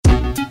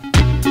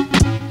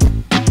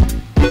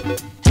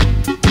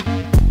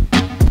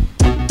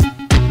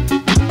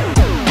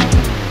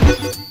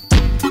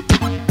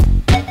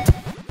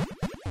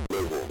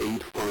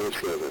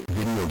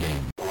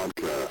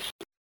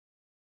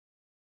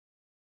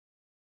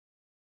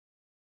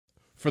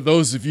For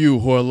those of you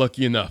who are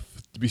lucky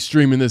enough to be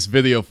streaming this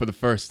video for the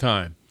first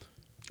time,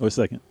 Or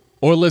second.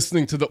 or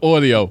listening to the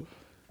audio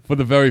for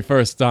the very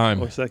first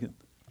time, Or second.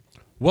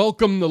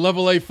 welcome to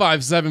Level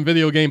 857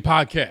 Video Game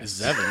Podcast.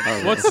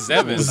 Seven. What's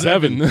seven?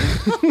 Seven.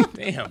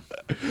 Damn.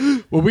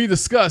 Where we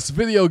discuss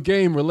video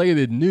game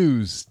related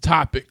news,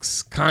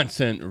 topics,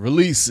 content,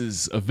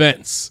 releases,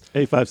 events,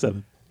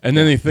 857. and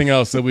anything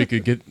else that we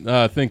could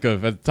think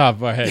of at the top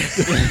of our head.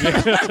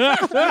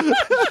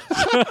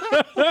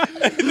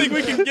 I think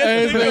we can get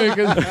Anything we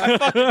could-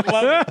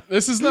 love it.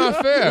 This is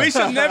not fair. We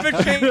should never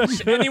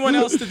change anyone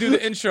else to do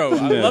the intro.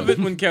 I love it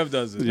when Kev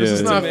does it. This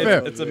is It's not amazing.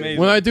 fair. It's amazing.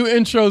 When I do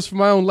intros for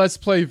my own Let's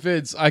Play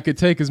vids, I could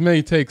take as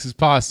many takes as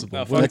possible.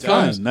 No, When fuck it that.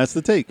 comes, Fine. That's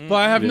the take. but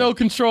I have no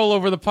control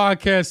over the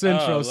podcast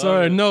intro, love so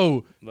there are it.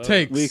 no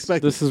takes. We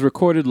expect This is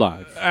recorded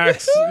live.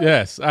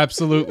 Yes,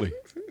 absolutely.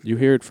 You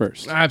hear it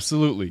first.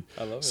 Absolutely.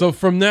 I love it. So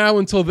from now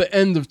until the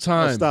end of Oh,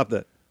 time, stop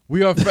that.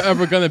 we are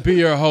forever going to be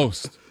your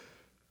host,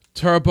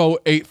 Turbo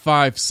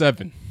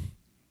 857,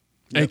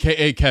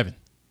 a.k.a. Kevin.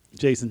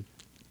 Jason,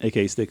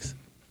 a.k.a. Sticks.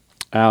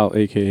 Al,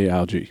 a.k.a.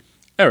 Algie.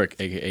 Eric,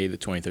 a.k.a. the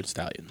 23rd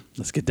Stallion.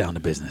 Let's get down to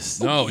business.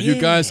 No, you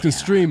guys can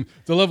stream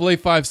the Level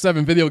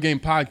 857 Video Game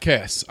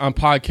Podcast on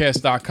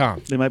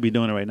podcast.com, They might be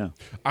doing it right now.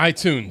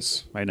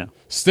 iTunes, Right now.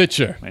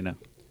 Stitcher, Right now.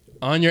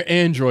 on your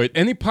Android.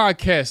 Any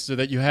podcaster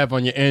that you have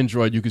on your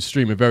Android, you can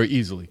stream it very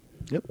easily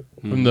Yep.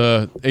 from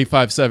the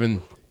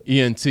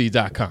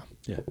 857ent.com.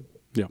 Yeah.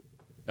 Yeah.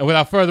 And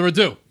without further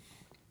ado,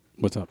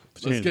 What's up?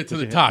 let's get to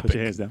the Put topic.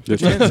 your hands down.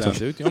 Just- Hands down,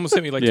 dude. You almost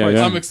hit me like Yeah, twice.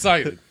 yeah. I'm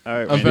excited. All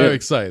right. I'm Randy. very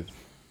excited.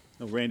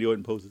 No Randy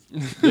Orton poses.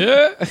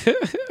 Yeah.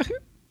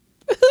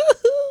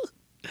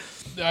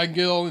 I can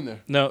get all in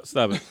there. No,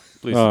 stop it.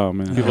 Please. Oh,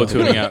 man. People are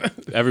tuning out.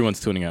 Everyone's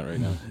tuning out right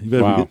now. You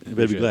better, Wow. you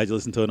better be glad you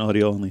listen to an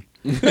audio only.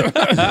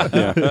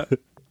 Yeah.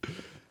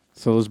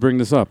 So let's bring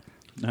this up.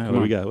 All right, what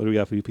do we got? What do we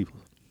got for you people?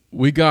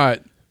 We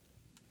got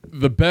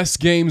the best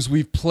games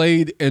we've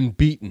played and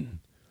beaten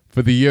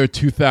for the year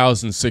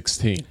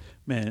 2016.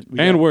 Man. We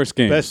And got worst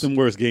games. Best and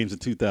worst games of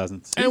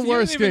 2000. And You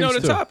worst don't even games know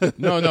the too. topic.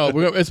 No,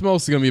 it's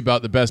mostly gonna be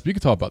about the best, but you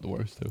can talk about the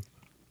worst too.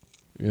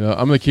 You know,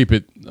 I'm gonna keep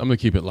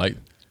it light.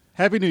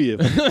 Happy New Year.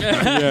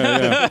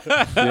 Yeah.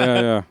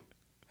 Yeah.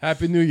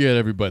 Happy New Year,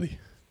 everybody.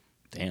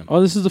 Damn.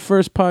 Oh, this is the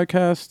first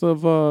podcast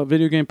of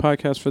video game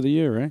podcast for the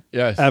year, right?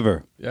 Yes,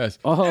 Ever. yes,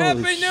 Oh, Happy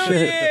New shit.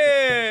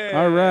 Year!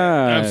 All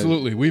right.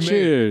 absolutely. We made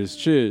it.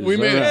 Cheers. We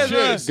made All it. right.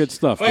 Cheers. Good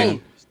stuff. Oh,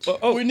 man.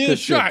 we need Good a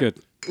shot. shit,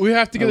 good. We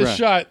have to get All a right.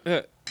 shot.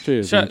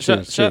 Cheers. man.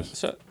 Cheers.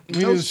 Cheers. We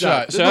need a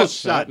shot. There's no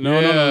shot. No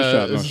Yeah,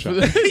 shot. No this is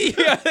shot.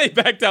 Yeah, they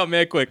backed out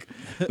mad quick.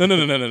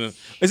 No.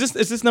 Is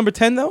this number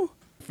 10 though?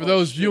 For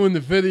those viewing the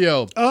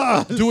video,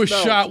 do a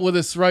shot with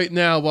us right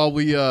now while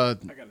we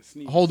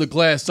hold a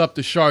glass up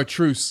to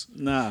chartreuse.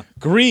 Nah.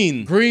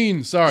 Green.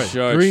 Green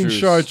Chartreuse.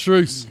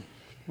 chartreuse.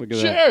 Look at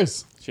that.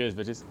 Cheers. Cheers,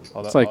 bitches.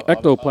 It's like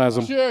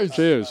ectoplasm. Cheers.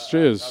 Cheers.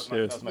 Cheers.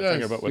 That's my Yes.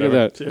 finger, but Look whatever.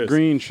 at that. Cheers.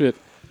 Green shit.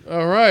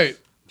 All right.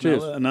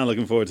 Cheers. I'm not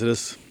looking forward to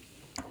this.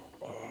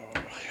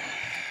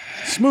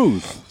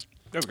 Smooth.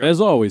 Okay.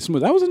 As always,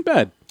 smooth. That wasn't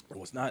bad. It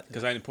was not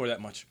because I didn't pour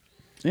that much.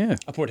 Yeah.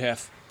 I poured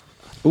half.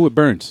 Oh, it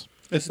burns.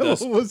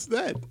 What's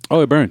that?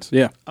 Oh, it burns.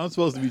 Yeah. I'm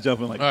supposed to be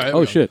jumping like All right.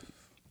 Oh, shit.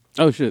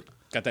 Oh, shit.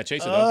 Got that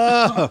chaser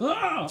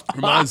though.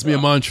 Reminds me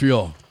of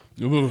Montreal.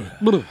 Ooh.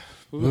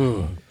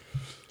 Ooh.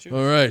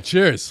 All right.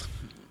 Cheers.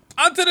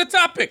 On to the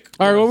topic.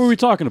 All right, what were we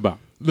talking about?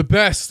 The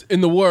best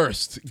and the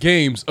worst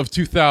games of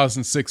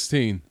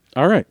 2016.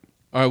 All right.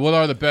 All right. What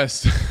are the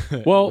best?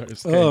 Well,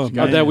 worst games?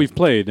 that we've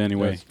played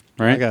anyway, Yes.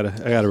 right?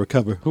 I gotta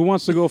recover. Who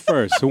wants to go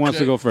first? Who wants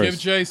to go Give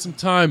first? Jay some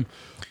time.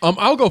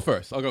 I'll go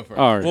first. All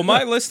right. Well,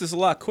 my list is a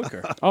lot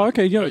quicker. Oh,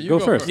 okay. you Go go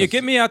first. first. You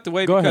get me out the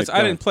way Go because ahead,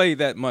 I go didn't play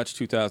that much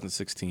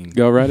 2016.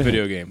 Go right ahead.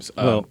 Video games.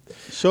 Well,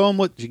 show them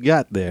what you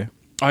got there.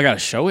 I gotta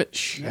show it.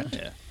 Shit.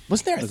 Yeah.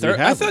 Wasn't there a Does third?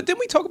 he I have thought it? didn't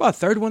we talk about a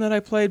third one that I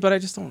played, but I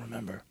just don't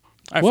remember.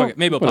 I Well, forget.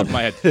 Maybe it'll pop in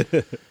my head.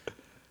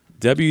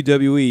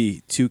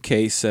 WWE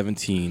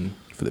 2K17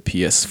 for the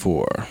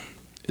PS4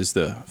 is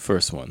the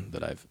first one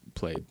that I've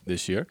played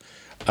this year.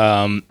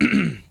 I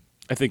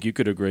think you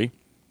could agree.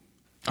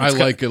 I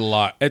like it a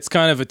lot. It's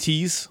kind of a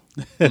tease.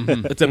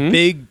 It's a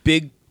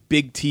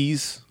big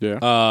tease.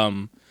 Yeah.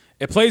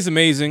 It plays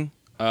amazing.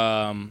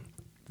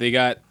 They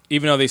got,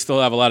 even though they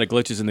still have a lot of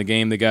glitches in the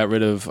game, they got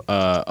rid of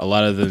a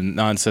lot of the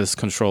nonsense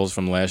controls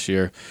from last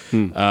year.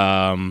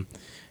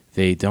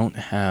 They don't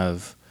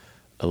have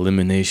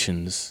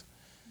eliminations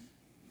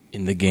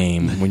in the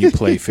game when you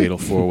play Fatal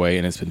 4-Way,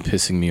 and it's been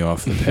pissing me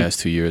off the past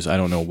 2 years. I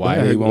don't know why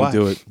they won't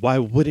do it. Why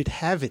would it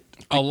have it?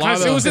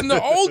 Because it was in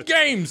the old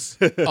games.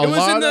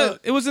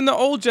 It was in the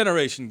old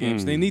generation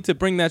games. They need to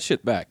bring that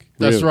shit back.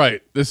 That's Really?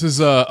 right. This is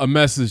a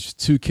message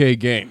to 2K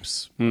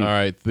Games. All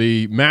right.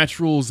 The match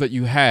rules that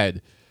you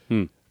had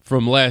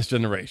from last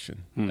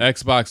generation,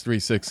 Xbox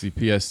 360,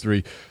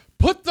 PS3,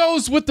 put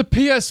those with the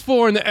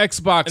PS4 and the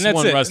Xbox And that's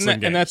One it. wrestling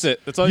And games. that's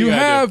it. That's all you You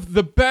gotta do. have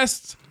the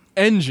best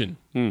engine.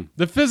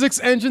 The physics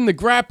engine, the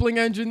grappling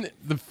engine,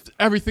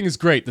 everything is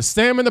great. The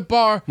stamina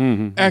bar,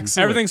 excellent.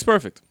 Everything's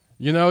perfect.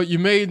 You know, you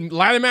made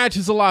ladder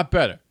matches a lot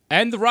better.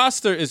 And the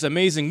roster is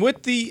amazing,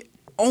 with the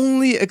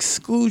only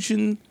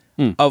exclusion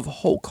of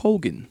Hulk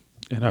Hogan.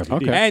 And RVD.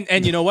 Okay.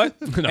 And you know what?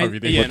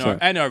 RVD.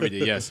 And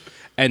RVD, yes.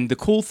 And the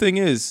cool thing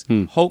is,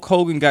 Hulk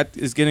Hogan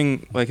is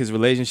getting like his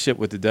relationship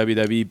with the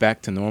WWE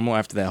back to normal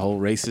after that whole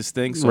racist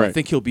thing. So I Right.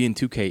 think he'll be in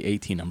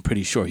 2K18. I'm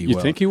pretty sure he will.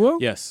 You think he will?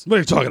 Yes. What are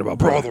you talking about,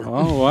 brother?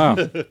 Oh wow,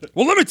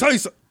 Well, let me tell you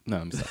something. No,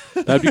 I'm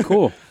sorry. that'd be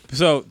cool.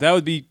 So that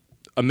would be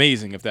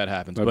amazing if that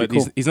happens. That'd be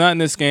But cool. he's not in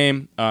this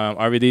game.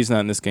 RVD's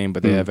not in this game,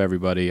 but they have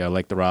everybody. I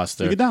like the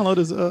roster. You can download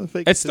his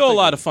fake. It's still a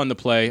lot of fun to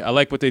play. I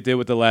like what they did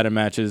with the ladder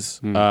matches.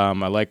 I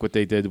like what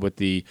they did with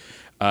the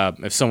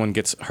if someone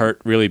gets hurt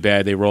really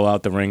bad, they roll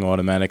out the ring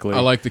automatically. I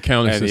like the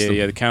counter system.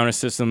 Yeah, the counter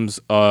system's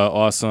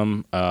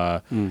awesome.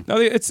 No,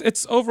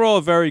 it's overall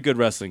a very good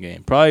wrestling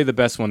game. Probably the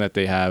best one that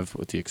they have,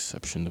 with the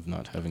exception of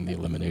not having the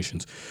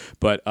eliminations.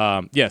 But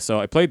yeah,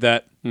 so I played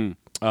that.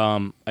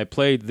 I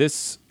played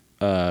this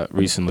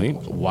recently.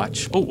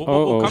 Watch.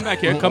 Oh, come back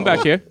here. Come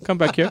back here. Come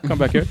back here. Come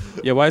back here.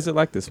 Yeah, why is it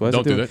like this? Why is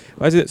Don't it do doing, that.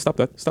 Why is it? Stop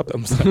that. Stop that.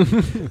 I'm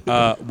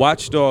sorry.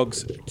 Watch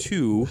Dogs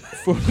 2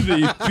 for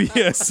the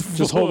PS4.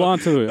 Just hold on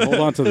to it. Hold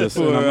on to this.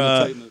 and I'm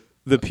gonna tighten it.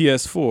 The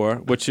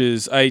PS4, which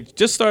is, I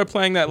just started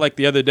playing that like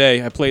the other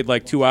day. I played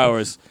like 2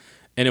 hours,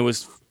 and it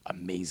was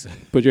amazing.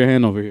 Put your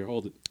hand over here.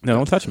 Hold it. No,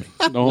 don't touch me.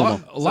 No, hold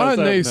on. A lot of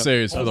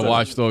naysayers for the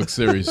Watch Dogs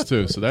series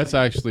too, so that's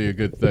actually a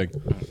good thing.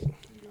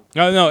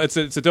 No, it's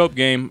a dope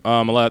game.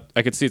 A lot.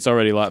 I could see it's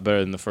already a lot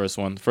better than the first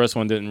one. The first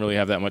one didn't really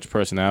have that much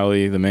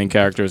personality. The main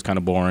character is kind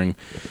of boring.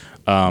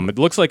 It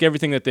looks like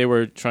everything that they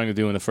were trying to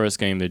do in the first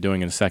game, they're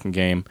doing in the second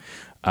game.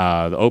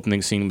 The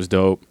opening scene was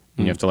dope.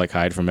 And you have to like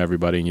hide from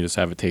everybody, and you just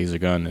have a taser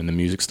gun, and the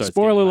music starts.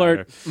 Spoiler getting louder.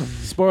 alert.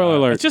 Spoiler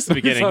alert. It's just the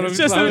beginning. It's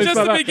just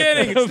the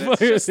beginning. It's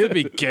just the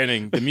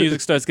beginning. The music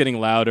starts getting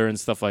louder and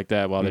stuff like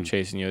that while they're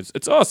chasing you.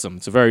 It's awesome.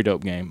 It's a very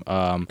dope game.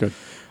 Good.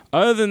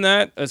 Other than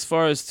that, as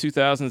far as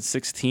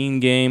 2016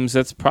 games,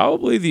 that's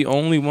probably the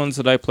only ones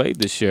that I played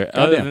this year.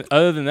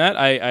 Other than that,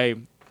 I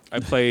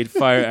played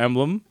Fire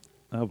Emblem.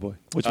 Oh boy,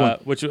 which one?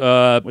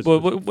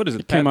 What is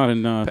it? It came out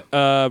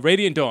in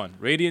Radiant Dawn.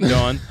 Radiant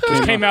Dawn,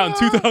 which came out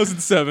in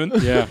 2007.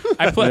 yeah.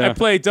 I played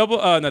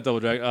not Double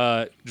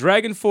Dragon.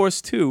 Dragon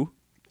Force 2,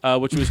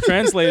 which was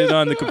translated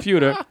on the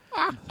computer.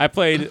 I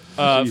played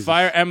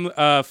Fire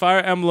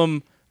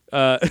Emblem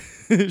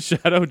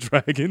Shadow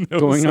Dragon.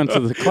 Going on to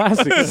the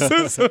classics.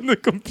 It's on the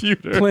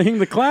computer. Playing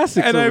the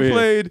classics. And I over here.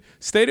 played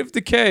State of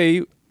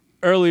Decay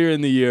earlier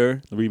in the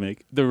year, The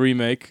remake. the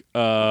remake.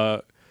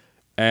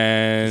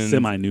 And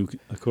Semi-new,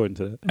 according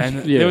to that.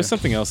 and Yeah. there was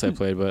something else I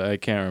played, but I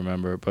can't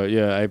remember. But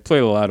yeah, I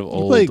played a lot of You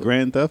old. played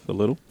Grand Theft a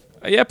little.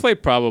 Yeah, I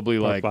played probably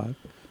like 5.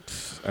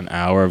 an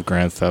hour of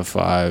Grand Theft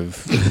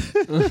 5.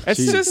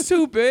 It's just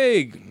too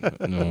big.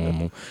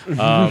 No.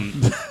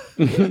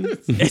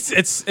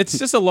 It's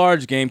just a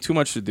large game, too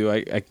much to do.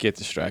 I get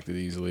distracted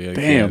easily. I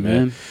Damn, can't,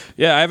 man.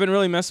 Yeah, I haven't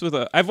really messed with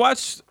it. I've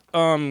watched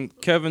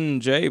Kevin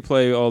J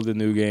play all the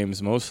new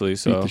games mostly, Beat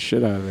so the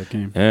shit out of that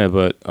game. yeah,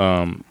 but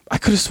I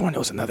could have sworn there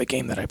was another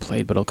game that I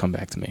played, but it'll come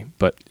back to me.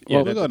 But yeah,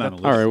 Well, we'll go down the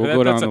list. All right, we'll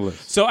go down that's the a-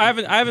 list. So I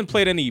haven't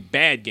played any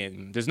bad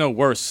game. There's no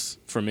worse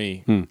for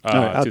me. All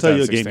right, I'll tell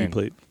you a game 2016. you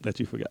played that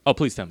you forgot. Oh,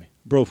 please tell me.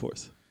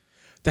 Broforce.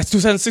 That's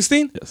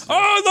 2016? Yes. Oh,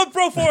 I love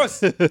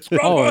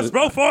Broforce.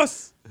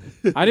 Broforce.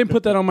 I didn't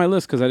put that on my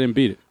list because I didn't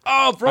beat it.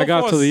 Oh, Broforce. I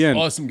got to the end.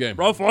 Awesome game.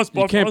 Broforce.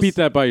 You can't beat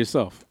that by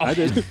yourself. I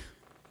did.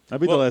 I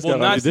beat the last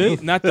guy.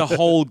 Not the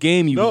whole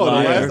game, you No, the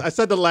liar. last, I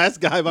said the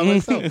last guy by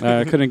myself.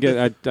 I couldn't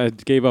get. I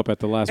gave up at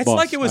the last It's boss.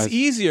 like it was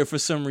easier for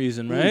some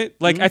reason, right?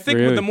 Like I think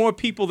Really? the more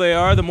people they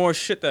are, the more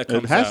shit that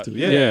comes It has out. to.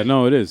 Yeah,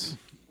 no, it is.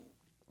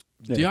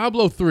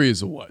 Diablo 3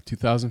 is a what?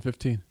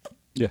 2015?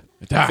 Yeah.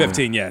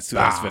 15, yes,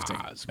 2015.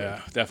 Yeah,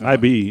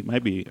 definitely.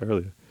 Might be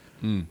earlier.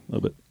 A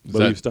little bit. But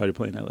that- we started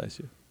playing that last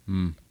year.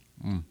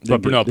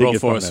 But no, Didn't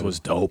get far Broforce that was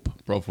way. dope.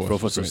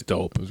 Broforce was great.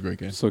 dope. It was a great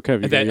game. So, Kev, you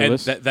got That, your and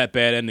list? that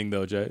bad ending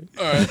though, Jay.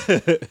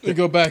 Let me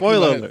go back.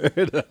 Spoiler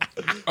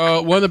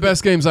alert. One of the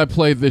best games I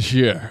played this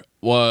year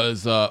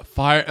was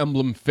Fire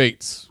Emblem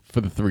Fates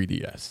for the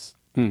 3DS.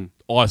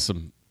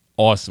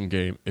 Awesome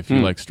game if you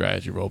like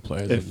strategy role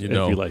players. If- and you if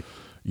know, you like.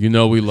 you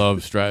know we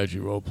love strategy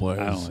role players.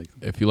 I don't like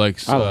them. If you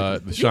like I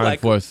like the Shining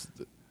like them. Force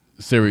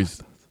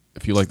series,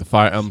 if you like the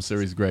Fire Emblem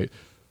series, great.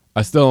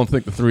 I still don't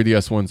think the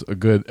 3DS ones are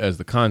good as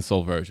the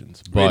console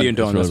versions. But Radiant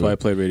it's Dawn. really That's why I good.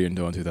 played Radiant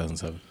Dawn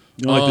 2007.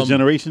 You know, like the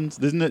generations?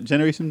 Isn't that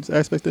generations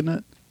aspect in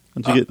that?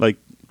 Don't you get like?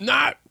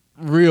 Not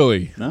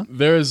really. No?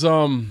 There's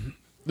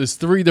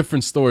 3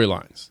 different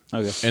storylines.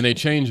 Okay. And they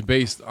change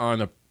based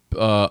on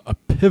a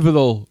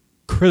pivotal,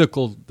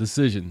 critical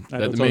decision I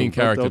that don't the tell main them.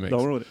 character Don't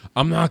makes. ruin it.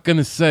 I'm not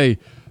gonna say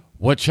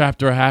what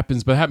chapter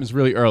happens, but it happens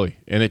really early,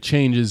 and it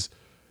changes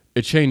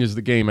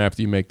the game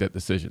after you make that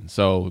decision.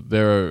 So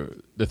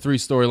the 3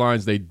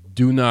 storylines, they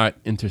do not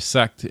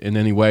intersect in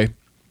any way.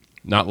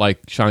 Not like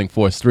Shining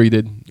Force 3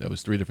 did. That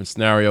was 3 different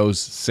scenarios,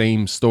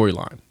 same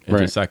storyline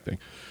intersecting.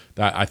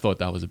 That I thought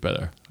that was a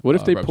better. What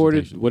if they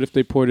representation.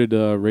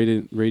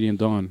 ported Radiant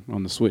Dawn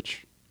on the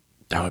Switch?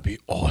 That would be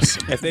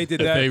awesome. If they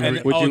did If that, they and,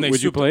 re- Would you- and they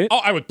would you super- play it? Oh,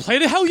 I would play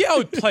it. Hell yeah, I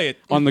would play it.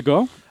 On the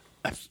go?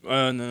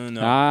 No.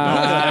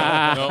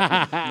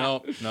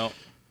 Ah. No.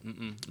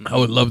 I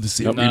would love to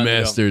see it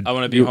remastered. I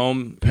want to be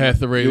home. Path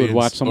of You Radiance would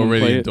watch someone or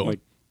play Radiant it. Dawn. Like,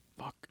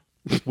 fuck.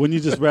 Wouldn't you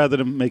just rather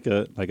them make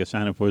a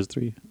Shining Force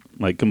 3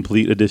 like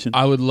complete edition?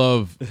 I would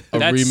love a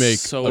That's remake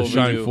so of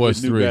Shining overdue.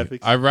 Force With new 3. graphics?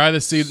 I'd rather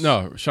see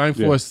Shining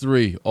Force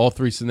 3, all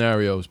 3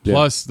 scenarios,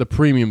 plus the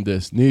premium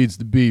disc needs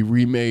to be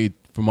remade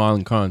for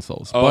modern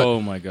consoles. Oh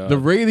But my god. the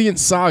Radiant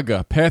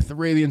Saga, Path of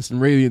Radiance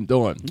and Radiant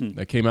Dawn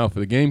that came out for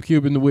the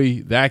GameCube and the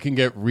Wii, that can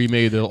get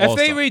remade if also.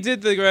 they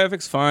redid the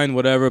graphics, fine,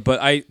 whatever.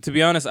 But to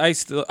be honest,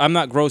 I'm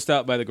not grossed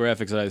out by the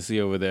graphics that I see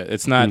over there.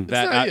 It's not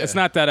that it's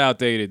not that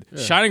outdated.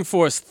 Shining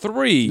Force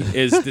 3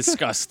 is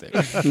disgusting.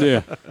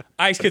 Yeah.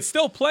 I could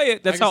still play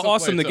it. That's can how still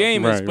awesome play the it, too.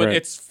 game is. Right, But right.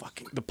 it's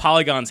fucking the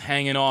polygons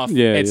hanging off.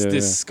 Yeah, It's yeah.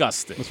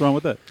 disgusting. What's wrong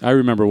with that? I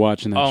remember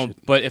watching that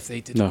shit. But if they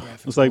did No. the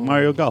graphics, It's like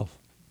Mario Golf.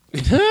 or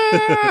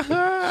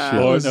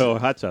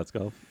Hot Shots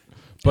Golf.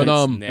 But Any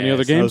other That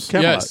was games?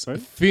 Camelot, yes,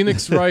 right?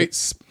 Phoenix Wright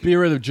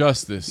Spirit of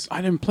Justice.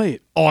 I didn't play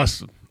it.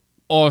 Awesome.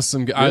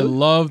 I Really?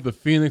 love the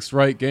Phoenix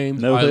Wright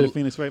games. Never I, played a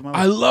Phoenix Wright Mama?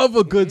 I love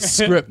a good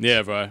script.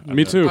 yeah, bro.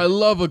 Me too. I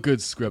love a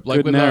good script. Like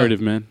Good with,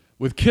 narrative, man.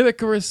 With Kid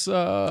Icarus,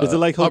 Is it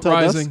like Hotel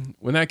Uprising,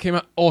 when that came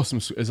out, awesome.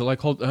 Is it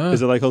like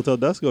Is it like Hotel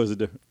Dusk or is it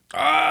different?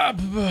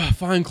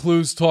 find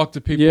clues, talk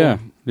to people,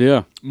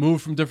 Yeah.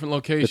 move from different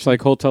locations. It's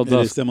like Hotel It is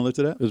Dusk. similar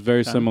to that? It's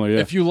very similar, yeah.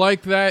 If you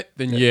like that,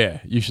 then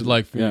you should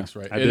like Phoenix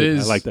Wright. I It did.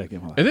 is. I like that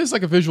game a lot. It is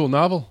like a visual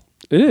novel.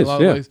 It in is, a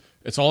lot of yeah. ways.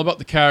 It's all about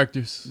the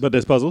characters. But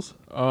there's puzzles?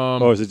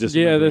 Or is it just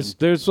Yeah, remembering?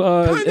 there's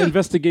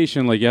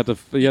investigation. Like you have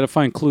to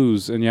find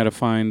clues and you have to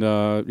find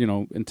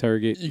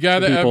interrogate. You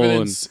gather people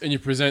evidence and you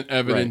present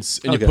evidence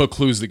and Okay. you put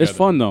clues together. It's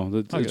fun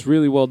though. It's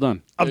really well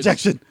done.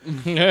 Objection!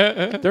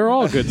 They're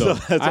all good though.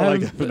 That's all I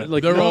got for that.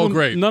 Like, They're none all of them-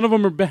 great. None of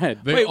them are bad.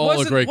 They Wait, all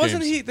are great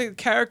wasn't games. he the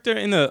character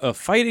in a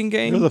fighting It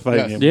game? was a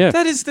fighting Yes. game. Yeah.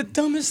 That is the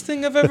dumbest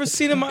thing I've ever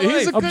seen in my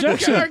He's a life. good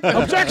Objection! character.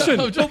 Objection!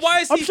 But why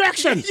is he?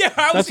 Objection! Yeah,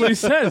 how That's is what he he?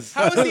 says.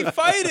 How is he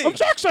fighting?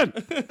 Objection!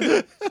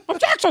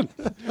 Objection!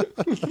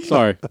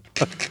 Sorry.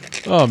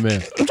 Oh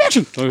man.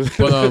 Objection!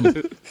 But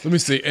let me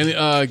see.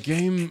 Any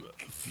game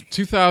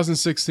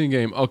 2016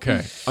 game.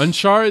 Okay.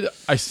 Uncharted,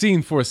 I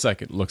seen for a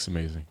second. Looks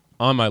amazing.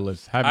 On my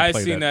list. Haven't I've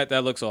played seen that. that.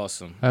 That looks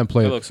awesome. Haven't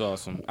played That it. looks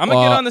awesome. I'm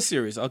gonna get on the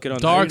series. I'll get on.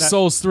 Dark the series.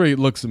 Souls 3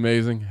 looks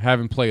amazing.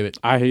 Haven't played it.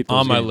 I hate those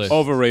On my games. list.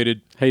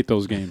 Overrated. Hate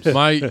those games.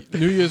 My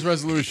New Year's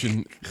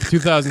resolution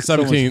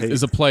 2017 hate. is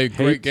to play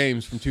great Hate.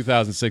 games from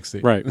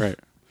 2016. Right.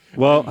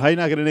 Well, how you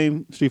not going to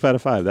name Street Fighter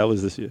 5? That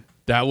was this year.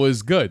 That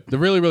was good. They're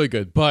really, really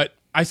good. But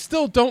I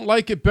still don't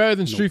like it better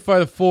than Street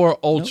Fighter 4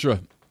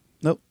 Ultra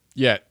Nope.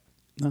 yet.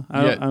 No,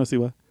 Yeah. I don't see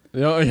why.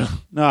 You know,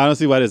 No, I don't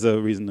see why there's a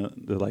reason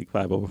to like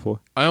 5 over 4.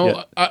 I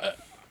don't. Yeah.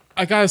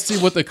 I gotta see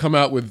what they come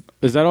out with.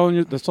 Is that all?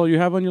 That's all you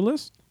have on your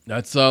list?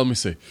 That's let me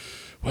see.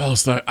 Well,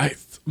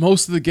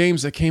 most of the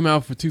games that came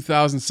out for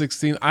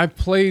 2016, I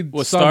played.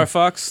 Was some. Star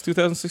Fox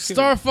 2016?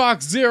 Star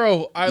Fox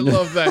Zero. I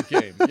love that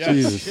game.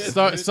 Yes.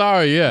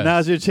 Sorry, yeah.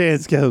 Now's your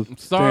chance, go.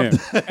 Star. Damn.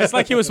 It's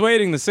like he was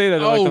waiting to say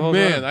that. like, the Oh whole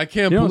man, time. I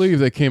can't You know- believe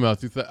they came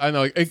out. I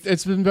know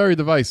it's been very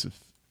divisive,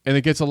 and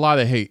it gets a lot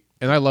of hate.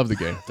 And I love the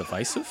game.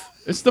 Divisive.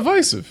 It's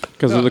divisive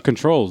Because of the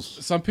controls.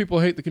 Some people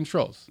hate the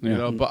controls, Yeah. you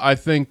know. But I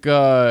think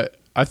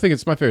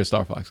it's my favorite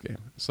Star Fox game.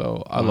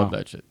 So I love Wow.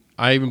 that shit.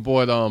 I even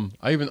bought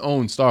I even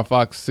own Star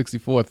Fox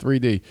 64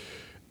 3D,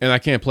 and I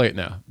can't play it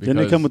now. Didn't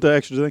they come with the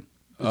extra thing?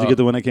 Did you get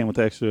the one that came with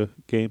the extra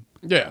game?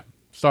 Yeah,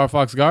 Star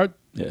Fox Guard.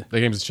 Yeah. The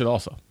game's shit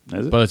also,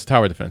 Is it? but it's a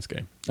tower defense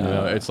game. You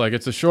know, it's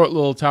a short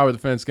little tower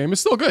defense game.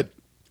 It's still good.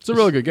 It's a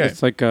really good game.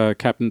 It's like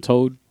Captain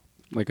Toad,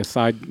 like a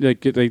side. Like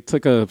they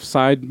took a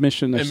side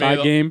mission, a They side made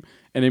a- game,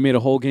 and they made a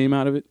whole game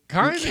out of it.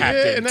 Kind of,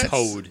 Captain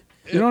Toad.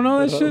 You don't know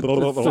that shit?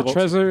 The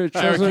treasure.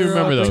 you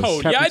remember those.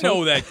 Toad. Captain Yeah, I Toad?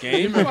 know that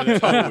game.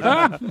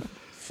 Toad.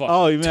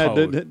 Oh, you mean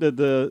Toad.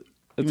 the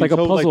It's you like a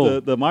mean Toad, puzzle.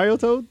 Like the Mario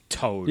Toad?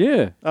 Toad.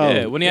 Yeah. Oh,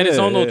 Yeah, when he had his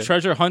own little yeah.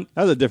 treasure hunt,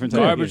 That was a different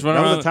type garbage of game. run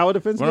That around, was a tower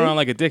defense run game? around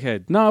like a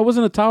dickhead. No, it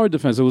wasn't a tower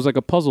defense. It was like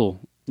a puzzle.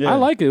 Yeah. I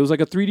like it. It was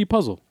like a 3D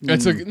puzzle.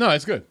 It's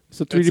it's good.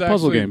 It's a 3D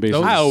puzzle actually- game,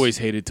 basically. I always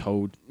hated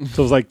Toad. So it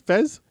was like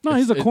Fez? No,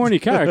 he's a corny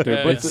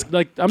character, but it's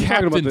like I'm talking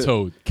Captain about the,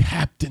 Toad.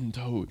 Captain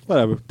Toad.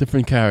 Whatever.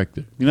 Different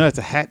character. You know that's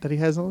a hat that he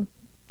has on?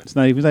 It's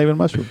not even a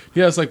mushroom. He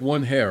has like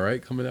one hair, right,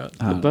 coming out.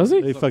 Does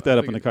he? They fucked that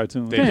up in the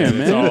cartoon.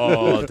 Damn, It's man.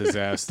 all a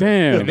disaster.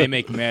 Damn. And they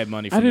make mad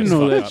money from I didn't this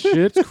know fuck that up. shit.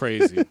 It's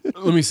crazy.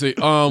 Let me see.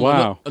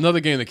 Wow.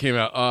 Another game that came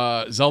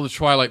out, Zelda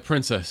Twilight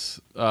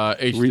Princess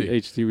HD.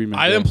 HD remake.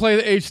 I didn't play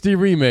the HD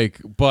remake,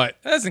 but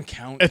That doesn't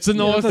count. it's an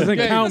awesome doesn't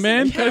game. count,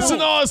 man. It's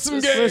an awesome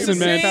game. Listen,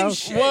 man. Same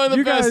shit. One of the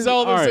You best guys-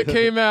 Zeldas all right. that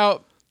came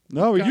out.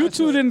 No, You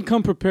two didn't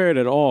come prepared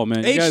at all, man.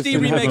 You guys HD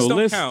didn't have remakes no don't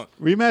list. count.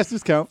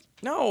 remasters count.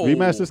 No.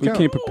 Remasters We count.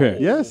 came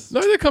prepared. Yes.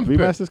 No, they come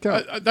prepared. Remasters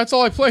count. That's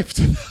all I played for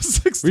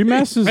 2016.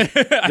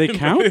 Remasters, they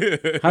count?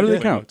 How do they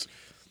count?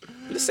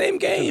 The same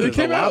game. There's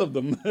a lot of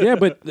them. Yeah,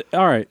 but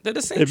all right. They're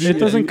the same If shit. It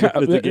doesn't if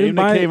count. it's a game In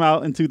that my- came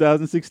out in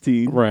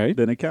 2016, Right.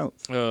 then it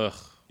counts. Ugh.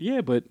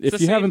 Yeah, but the if you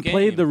same haven't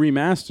played the game.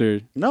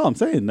 remastered, No, I'm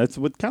saying that's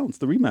what counts,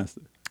 the remaster.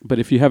 but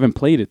if you haven't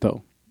played it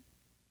though,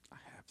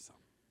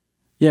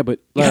 Yeah, but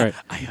all right.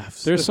 I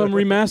have. There's some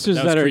remasters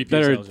That was creepy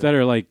as hell, that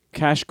are like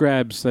cash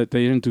grabs that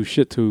they didn't do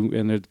shit to,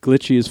 and they're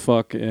glitchy as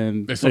fuck.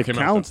 And They still It came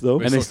counts, out, though.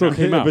 And they still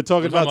came out. We're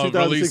talking We're about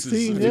releases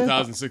 2016. in Yeah.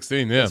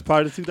 2016, yeah. It's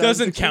part of 2016.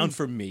 Doesn't count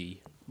for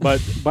me. But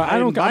I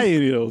don't didn't buy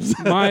any of those.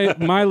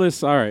 my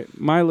list. All right,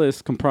 my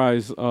list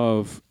comprised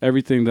of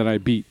everything that I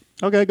beat.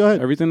 Okay, go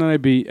ahead. Everything that I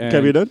beat. And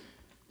Kev, you done?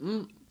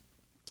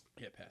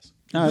 Yeah, pass.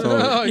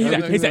 Oh, He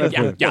yeah, said,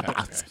 yeah, yeah,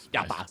 boss.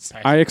 Yeah, boss.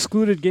 I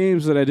excluded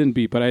games that I didn't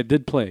beat, but I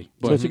did play.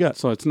 But, what you got?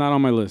 So it's not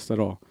on my list at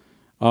all.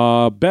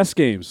 Best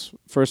games.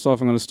 First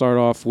off, I'm going to start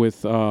off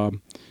with.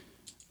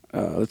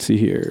 Let's see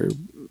here.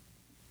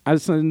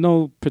 It's in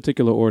no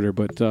particular order,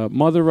 but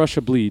Mother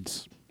Russia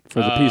Bleeds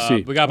for the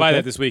PC. We got to buy Okay.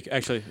 that this week.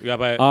 Actually, we got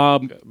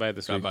to buy it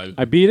this week.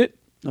 I beat it.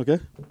 Okay.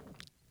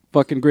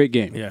 Fucking great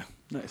game. Yeah,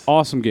 Nice.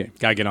 Awesome game.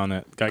 gotta get on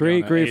that. Gotta Great, get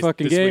on that. great Hey,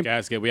 fucking this game. Week,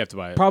 guys, we have to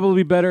buy it.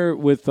 Probably better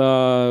with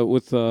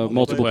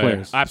multiple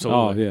players.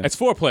 Absolutely. Oh, yeah. It's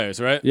 4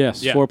 players, right?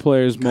 Yes, Yeah. 4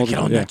 players. Get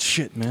Multiple. on Yeah. that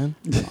shit, man.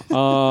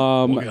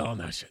 We'll get on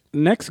that shit.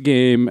 Next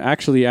game,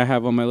 actually, I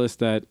have on my list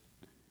that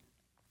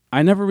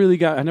I never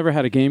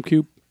had a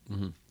GameCube,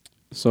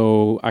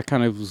 so I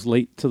kind of was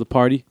late to the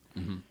party,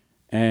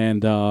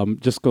 and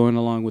just going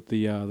along with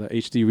the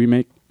HD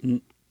remake,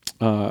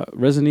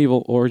 Resident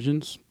Evil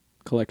Origins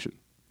Collection,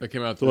 That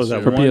came out So was this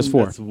that year. For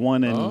one? PS4. That's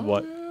 1 and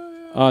what?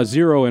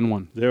 0 and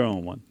 1. 0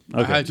 and 1.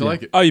 Okay. How'd you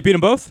like it? Oh, you beat them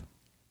both?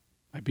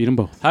 I beat them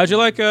both. How'd you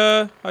like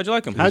them?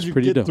 How'd you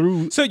pretty get dope.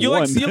 through? So you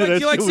like- one? so you like- That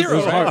you like shit was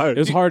Zero, right? hard. It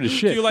was hard as Do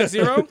shit. you like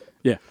Zero?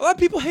 Yeah. A lot of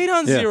people hate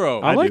on Yeah.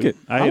 Zero. I like do. it.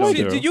 I I hate like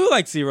Zero. Do you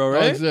like Zero, I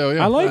right? like Zero,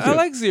 yeah. I like I it.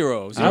 like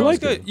Zero. Zero I was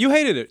like good. it. You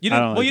hated it. You I didn't.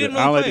 don't Well, like you it. didn't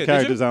I don't really like the play it,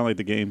 characters. I don't like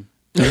the game.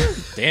 did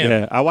you? Damn.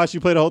 Yeah, I watched you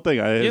play the whole thing.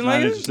 I didn't was like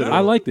not it? interested. No. in I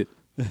liked it.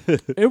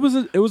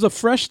 It was a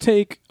fresh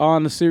take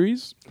on the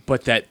series.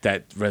 But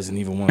that Resident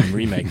Evil 1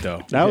 remake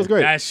though. That was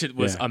great. That shit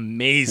was Yeah.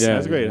 amazing. Yeah.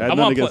 That's great. I had I'm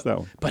nothing on against pla- that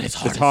one. But it's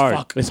hard. It's hard. As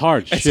fuck. It's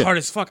hard. It's shit. hard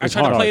as fuck. I It's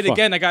tried to hard. play it Fuck.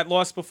 again. I got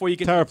lost before you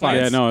get Terrifying.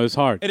 Yeah, to the no, it's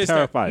hard. It is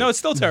Terrifying. No, it's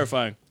still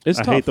terrifying. It's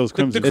I tough. hate those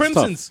crimsons. The It's tough.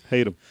 Crimsons.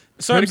 Hate them.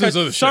 Sorry to Crimsons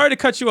are the cut. Sorry shit.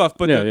 to cut you off,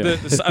 but Yeah,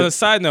 the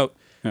side note.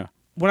 Yeah.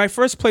 When I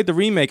first played the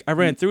remake, I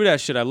ran through that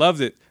shit. I loved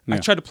it. I Yeah.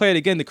 tried to play it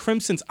again. The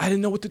Crimsons, I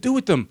didn't know what to do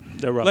with them.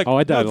 They're rough. Like, Oh,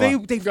 I died no, a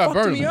lot. They got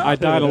fucked burned. me up. I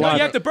died a No, lot.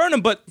 you have to burn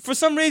them, but for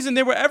some reason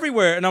they were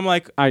everywhere, and I'm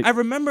like, I- I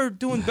remember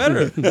doing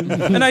better,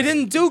 and I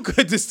didn't do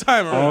good this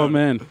time around. Oh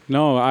man,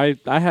 no, I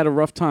had a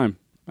rough time.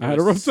 I had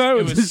a rough time It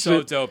with was this so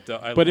shit. dope, though.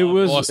 I But it loved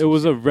was Awesome. it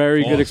was a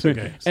very good Awesome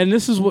experience. games. And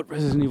this is what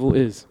Resident Evil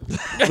is.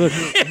 Look,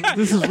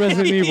 this is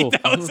Resident Evil.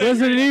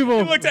 Resident Evil.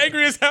 You looked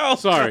angry as hell.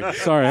 Sorry, I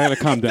gotta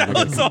calm down.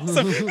 That's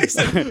awesome. He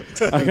said,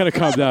 I gotta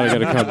calm down.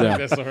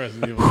 That's what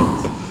Resident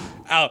Evil is.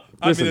 Al,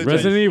 Listen,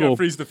 Resident Evil.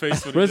 Freeze the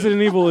face. When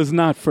Resident Evil is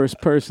not first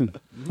person.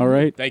 All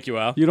right, Thank you,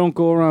 Al. you don't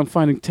go around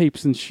finding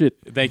tapes and shit.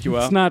 Thank you,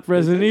 Al. It's not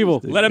Resident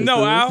Evil. Let him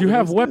know, Al. You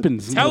have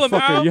weapons. Tell him,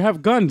 motherfucker. Al. You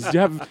have guns. You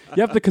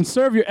have to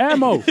conserve your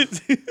ammo.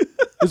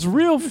 It's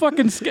real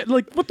fucking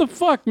like what the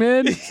fuck,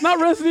 man? It's not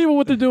Resident Evil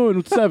what they're doing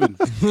with 7.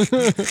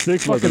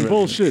 6 Fucking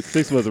bullshit.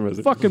 6 wasn't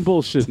Resident. Fucking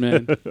bullshit,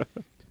 man.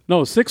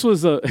 No, 6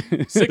 was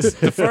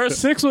The first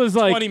 6 was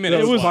like 20 minutes.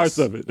 It was was. parts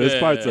of it. There's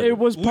parts of it. It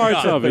was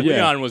parts of it. Yeah,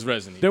 Leon was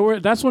Resident Evil.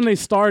 that's when they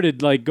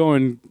started like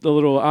going a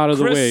little out of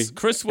the way.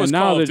 Chris was And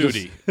now Call of they're just-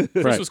 Duty.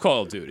 Chris Right. was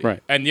Call of Duty. Right.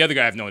 And the other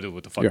guy, I have no idea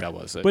what the fuck that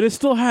was. But it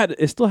still had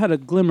a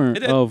glimmer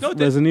did. of No, it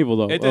did. Resident Evil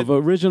though, It of did.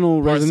 original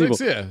Part Resident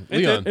 6, Evil. yeah.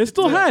 Leon. It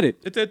still had it.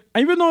 It did.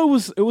 Even though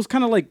it was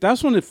kind of like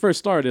that's when it first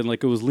started.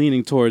 Like it was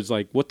leaning towards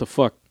like what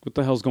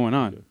the hell's going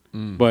on?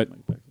 But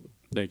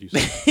thank you, sir.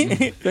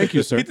 Thank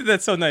you, sir. He did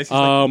that so nice. He's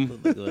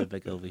like, Go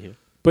back over here.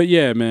 But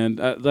yeah, man,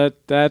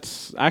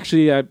 that's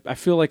actually I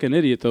feel like an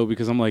idiot though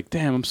because I'm like,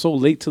 damn, I'm so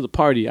late to the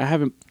party.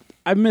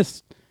 I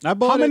missed I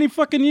bought how many it.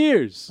 fucking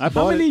years? I How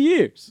bought many it.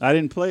 years? I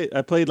didn't play it.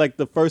 I played like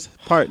the first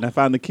part and I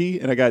found the key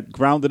and I got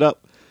grounded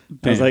up.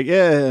 I was Damn. like,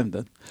 yeah, I'm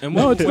done. and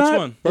No, which it's not.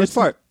 one? First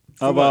part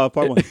of what?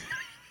 part 1.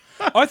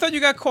 Oh, I thought you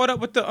got caught up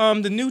with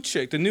the new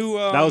chick, the new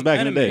That was back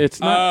in the anime. day.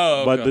 It's not.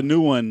 Oh, But okay. the new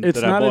one It's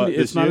that I not. bought It's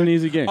this not year, an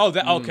easy game. Oh,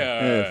 that okay.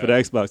 yeah, for the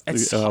Xbox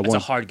It's One. a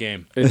hard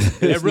game.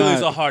 It's It really not,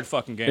 is a hard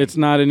fucking game. It's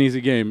not an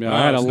easy game.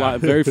 I had a it's lot. not.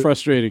 Very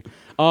frustrating.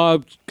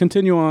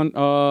 Continue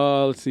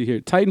on. Let's see here.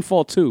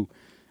 Titanfall 2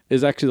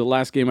 is actually the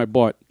last game I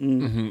bought.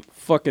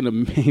 Fucking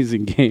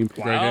amazing game.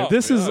 Wow.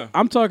 This is. Yeah.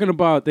 I'm talking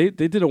about. They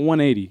did a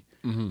 180.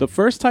 The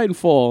first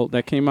Titanfall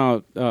that came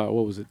out.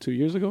 What was it? 2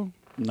 years ago?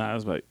 Nah, it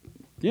was like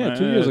Yeah,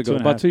 2 years ago.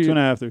 About 2 years.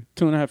 2.5, 3.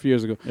 2.5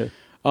 years ago. Yeah.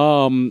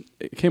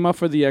 It came out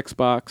for the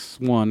Xbox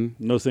One.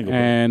 No single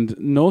player. And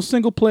no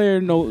single player,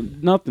 no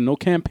nothing, no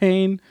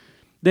campaign.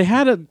 They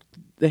had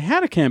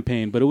a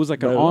campaign, but it was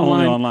like an But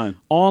only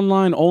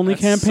online only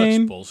That's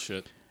campaign. Such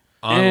bullshit.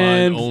 Online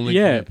and only.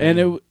 yeah, campaign.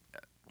 and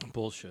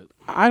Bullshit.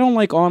 I don't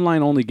like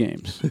online only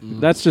games.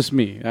 That's just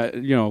me.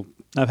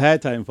 I've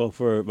had Titanfall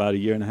for about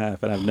 1.5 years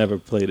and I've never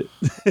played it.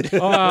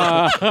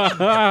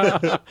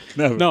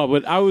 Never. No,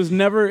 but I was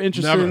never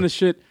interested Never. in the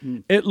shit.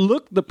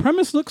 The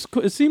premise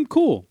it seemed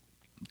cool.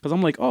 Because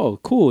I'm like, oh,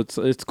 cool.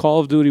 It's Call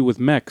of Duty with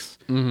mechs,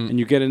 and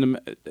you get into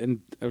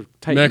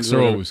Titans. Mechs or are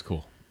whatever. always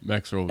cool.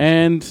 Mechs are always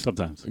And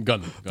Sometimes. cool.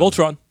 Gundam.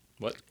 Voltron.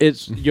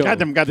 It's yo.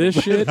 Goddamn. This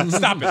shit.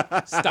 Stop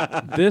it.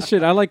 Stop. This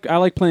shit. I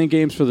like playing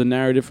games for the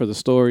narrative, for the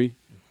story.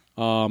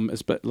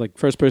 Like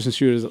first person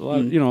shooters. A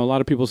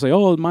lot of people say,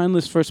 "Oh,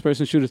 mindless first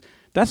person shooters."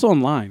 That's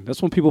online.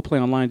 That's when people play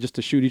online just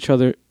to shoot each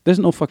other. There's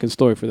no fucking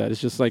story for that.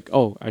 It's just like,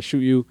 oh, I shoot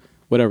you,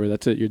 whatever.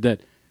 That's it. You're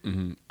dead.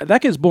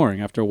 That gets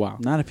boring after a while.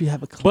 Not if you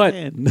have a But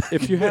clan.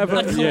 if you have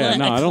I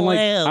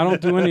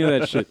don't do any of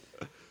that shit.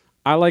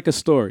 I like a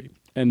story,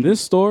 and this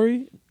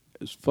story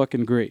is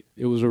fucking great.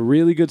 It was a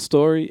really good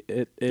story.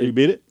 You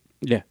beat it?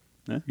 Yeah.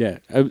 Yeah?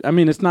 Yeah. I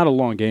mean, it's not a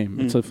long game.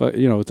 It's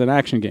it's an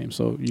action game.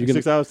 So you can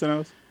 6 hours, 10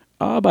 hours?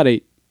 about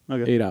 8.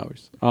 Okay. 8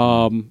 hours.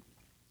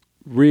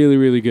 Really,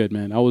 really good,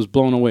 man. I was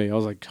blown away. I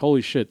was like,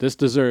 holy shit, this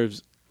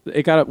deserves.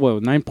 It got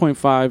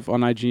 9.5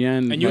 on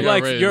IGN. And you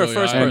Like, you're really a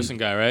first high. person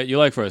guy, right? You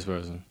like first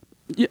person.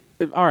 Yeah,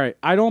 all right.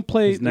 I don't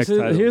play. His next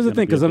title Here's is the gonna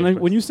thing, be a because first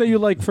when you say you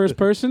like first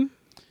person,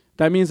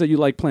 that means that you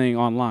like playing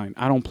online.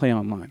 I don't play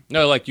online,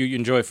 No, like you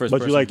enjoy first But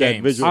person you like that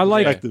games. visual I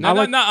like- perspective. No, I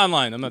like- not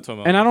online. I'm not talking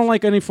about. and I don't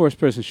like any first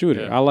person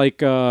shooter. Yeah. I like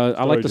the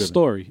Story-driven.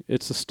 story.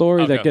 It's the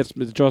story that Okay.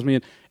 it draws me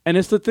in, and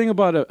it's the thing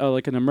about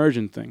like an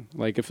immersion thing.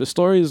 Like if the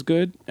story is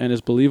good and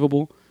is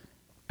believable,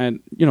 and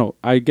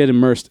I get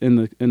immersed in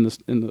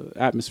the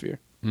atmosphere,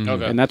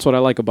 Okay. and that's what I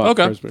like about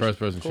Okay. first person. First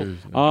person shooters.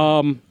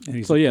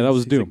 So yeah, that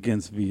was Doom.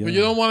 Against VR. But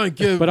you don't want to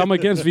give. But I'm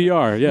against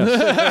VR.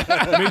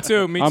 Yes, me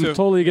too. Me I'm too.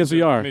 totally against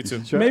VR. Me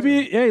too.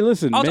 Maybe, hey,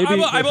 listen. I maybe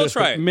will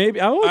try it. Maybe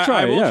I will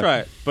try I it. will yeah. try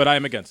it, but I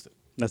am against it.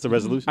 That's the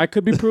resolution. I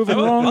could be proven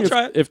wrong I'll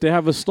try it. if they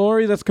have a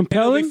story that's It'll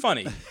compelling. be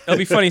funny. It'll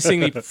be funny seeing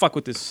me fuck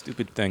with this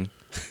stupid thing.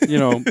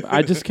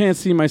 I just can't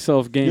see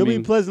myself gaming. You'll be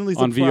pleasantly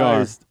on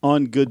VR. surprised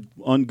on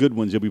good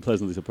ones. You'll be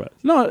pleasantly surprised.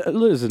 No,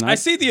 listen. I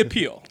see the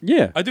appeal.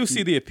 Yeah, I do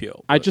see the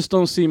appeal. I just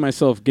don't see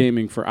myself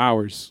gaming for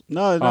hours.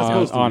 No, it's not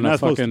supposed to. On Not a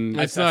supposed to. fucking.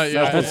 It's not.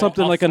 Yeah, That's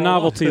something like a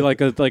novelty, like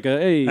a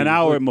hey. An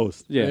hour at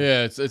most. Yeah,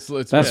 yeah. It's that's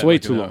yeah, way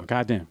like too an long. hour.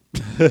 God damn.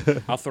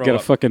 I'll throw Get a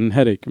up. fucking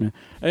headache, man.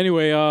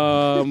 Anyway,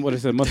 what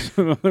is it?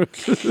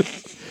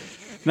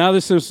 Now,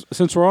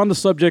 since we're on the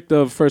subject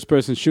of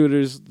first-person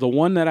shooters, the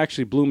one that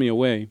actually blew me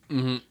away,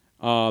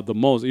 the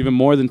most, even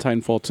more than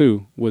Titanfall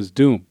 2, was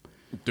Doom.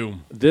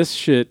 Doom. This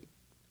shit,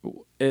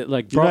 it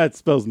like You know brought. that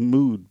spells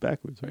mood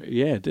backwards, right?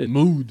 Yeah, it did.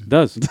 Mood.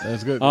 Does.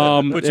 That's good.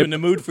 Put you it, in the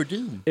mood for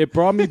Doom. it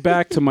brought me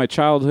back to my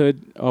childhood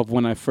of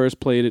when I first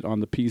played it on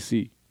the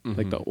PC,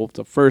 like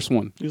the first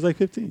one. He was like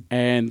 15.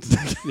 And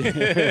shut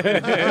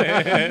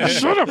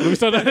up! Let me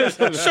start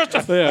that. Shut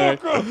the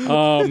fuck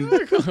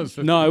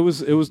up! No, it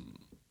was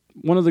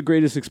one of the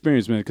greatest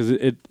experiences, man, because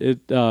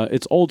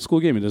it's old school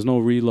gaming. There's no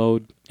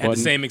reload Had the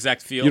button. same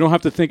exact feel. You don't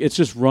have to think. It's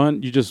just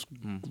run. You just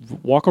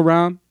walk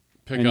around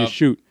Pick and you up.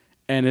 shoot.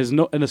 And there's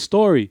no and a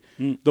story.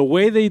 The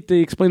way they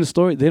explain the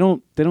story, they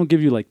don't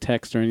give you like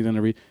text or anything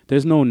to read.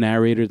 There's no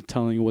narrator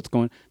telling you what's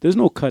going. There's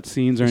no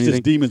cutscenes or It's anything.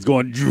 just demons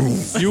going.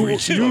 You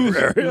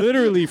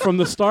literally from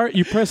the start,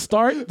 you press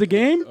start the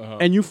game,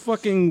 and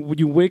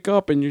you wake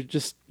up and you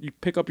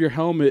pick up your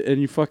helmet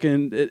and you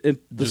fucking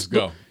Just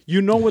go.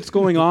 You know what's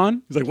going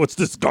on. He's like, "What's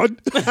this gun?"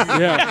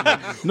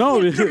 Yeah,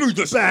 no,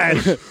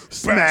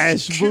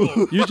 Smash,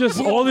 boom. you just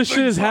all this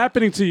shit is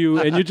happening to you,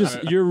 and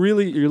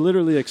you're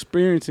literally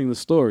experiencing the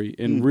story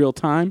in real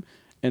time,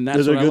 and that's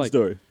There's what a I good like.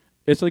 story.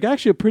 It's like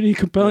actually a pretty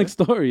compelling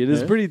story. It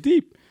is pretty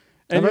deep,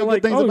 and I've you're heard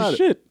like, good things oh about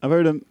shit. it. I've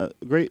heard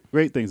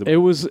great things about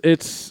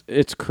it.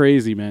 It's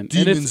crazy, man,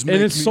 and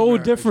it's so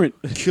different.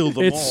 Kill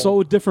them It's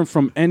so different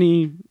from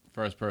any.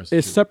 First person.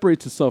 It shooter.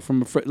 separates itself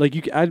from like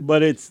you.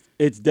 But it's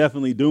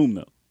definitely Doom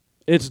though.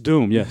 It's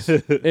Doom. Yes,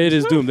 it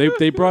is Doom.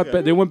 They brought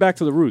back, they went back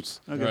to the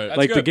roots. Right. That's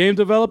Like the good. game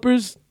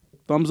developers,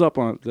 thumbs up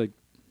on it. Like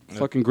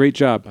fucking great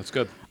job. That's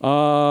good.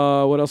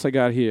 What else I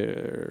got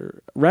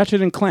here?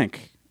 Ratchet and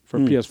Clank for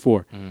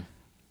PS4.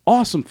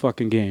 Awesome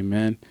fucking game,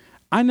 man.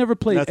 I never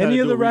played That's how any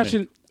to of do the a remake.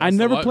 Ratchet. I That's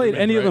never the played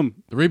remake, any of right?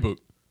 them. The reboot.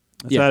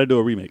 That's Yeah. how to do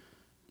a remake.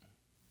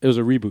 It was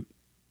a reboot.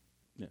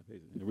 Yeah,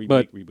 basically. A remake,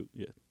 But- reboot.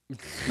 Yeah,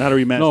 not a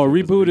remaster. No, a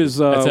it's reboot is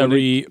That's a when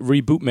they,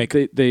 reboot make.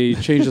 they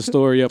changed the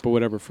story up or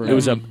whatever for It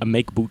was a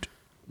make boot.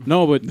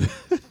 No, but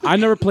I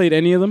never played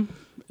any of them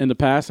in the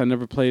past. I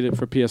never played it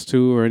for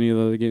PS2 or any of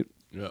the other game.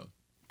 Yeah.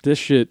 This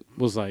shit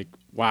was like,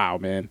 wow,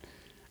 man.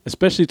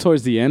 Especially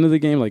towards the end of the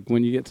game, like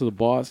when you get to the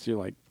boss, you're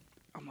like,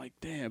 I'm like,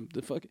 damn,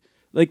 the fuck.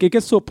 Like it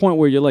gets to a point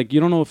where you're like, you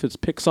don't know if it's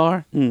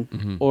Pixar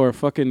or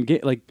fucking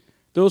like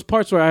those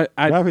parts where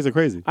I graphics are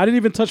crazy. didn't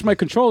even touch my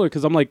controller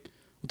because I'm like,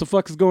 what the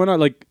fuck is going on?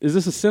 Like, is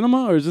this a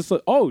cinema or is this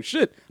like, oh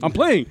shit, I'm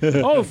playing.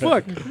 Oh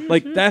fuck.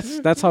 Like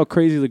that's how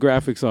crazy the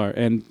graphics are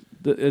and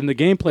the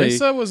gameplay. They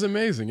said it was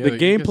amazing. Yeah, The it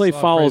gets a gameplay lot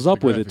of follows praise for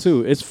up with graphics. it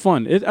too. It's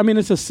fun. I mean,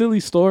 it's a silly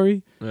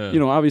story. Yeah. You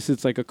know, obviously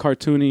it's like a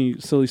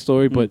cartoony, silly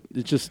story, but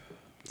it's just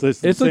So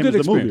it's It's a the same good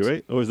as the movie,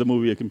 experience. right? Or is the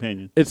movie a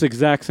companion? it's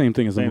exact same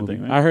thing as the Same movie.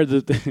 thing, right? I heard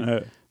that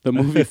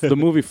the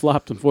movie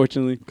flopped,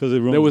 unfortunately. Because it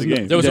ruins There was the no-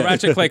 game. There was Yeah. a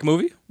Ratchet Clank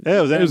movie. Yeah,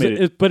 it was It was,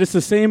 animated. but it's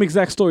the same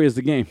exact story as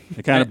the game.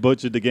 It kind of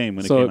butchered the game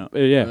when it So came out.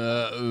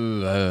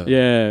 yeah,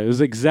 yeah, it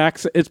was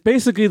exact. It's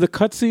basically the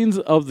cutscenes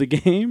of the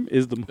game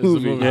is the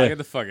movie. movie. Ah, get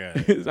the fuck out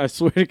of here. I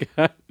swear to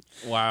God.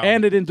 Wow.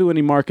 And they didn't do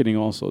any marketing.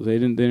 Also, they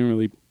didn't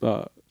really.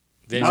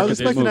 I was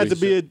expecting that to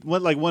be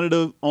one of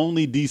the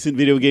only decent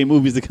video game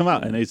movies to come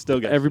out, and they still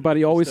got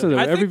Everybody always says that.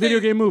 I Every think video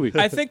they- game movie.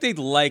 I think they'd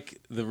like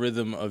the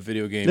rhythm of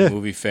video game Yeah.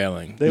 movie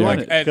failing. They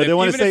want it, 'cause they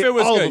want to even say if it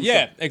was all of good. them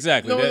Yeah,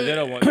 exactly. No, They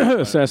don't want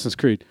Assassin's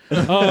Creed.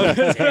 Damn.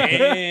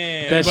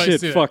 That Everybody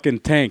shit see that. fucking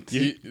tanked. But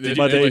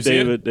see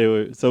it? they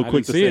were so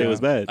quick to see say it. it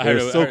was bad. I They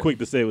heard were it- so I heard- quick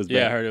to say it was bad.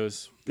 Yeah, I heard it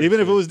was. Even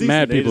if it was decent,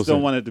 Mad they people just don't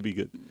say. want it to be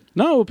good.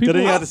 No, So people.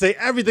 then you have to say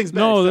everything's bad.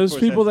 No, except there's for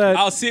people Assassin's that.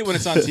 I'll see it when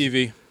it's on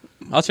TV.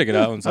 I'll check it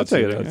out. When it's I'll on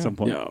check TV. it out at some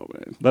point. Yo,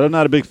 man. But I'm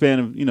not a big fan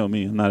of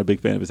me. I'm not a big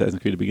fan of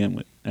Assassin's Creed to begin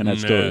with, and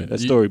that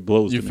story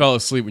blows. You to me. fell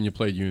asleep when you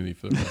played Unity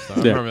for the first time.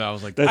 I Yeah. remember that. I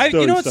was like, That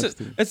story You know sucks what's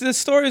to me. the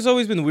story has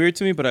always been weird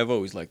to me, but I've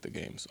always liked the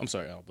games. I'm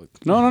sorry, Al, but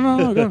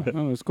No, go.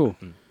 No, it's cool.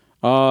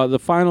 The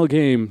final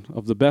game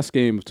of the best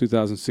game of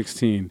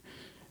 2016,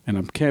 and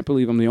I can't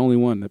believe I'm the only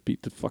one that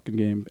beat the fucking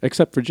game,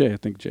 except for Jay. I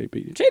think Jay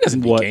beat it. Jay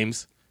doesn't beat What?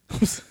 games.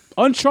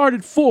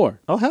 Uncharted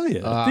 4. Oh hell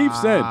yeah!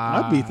 Thief's End.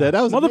 I beat that.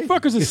 That was amazing.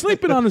 Motherfuckers are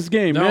sleeping on this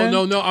game, man.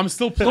 no. I'm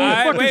still playing.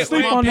 Don't fucking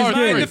sleep on this part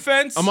game. In three.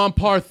 defense, I'm on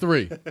part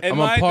 3. In I'm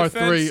my on part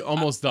defense, 3,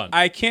 almost done.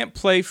 I can't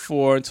play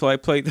 4 until I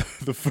play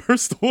the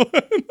first one.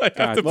 I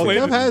have to Well, play.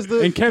 Kev has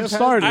the And Kev has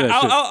started the-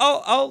 that shit.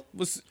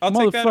 I'll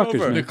take that Motherfuckers, over.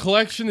 man. the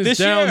collection is This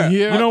down year.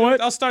 here. You know what?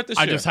 I'll start this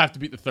I year. just have to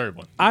beat the third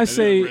one. I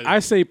say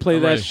play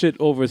I'm that ready. shit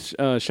over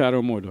Shadow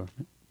of Mordor.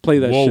 Play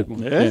that Whoa. shit. More.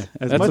 Yeah,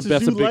 as that's much a,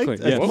 that's as a you big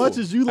liked, claim. as Yeah. much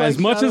as you like, As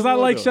much as I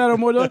like Shadow of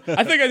Mordor,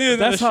 I think I needed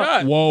another that's how.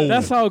 shot. Whoa.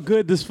 That's how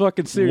good this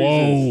fucking series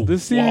Whoa. is.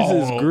 This series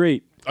is Whoa.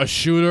 great. A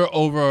shooter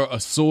over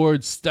a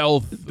sword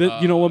stealth.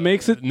 You know what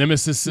makes it?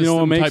 Nemesis system You know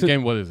what makes type it?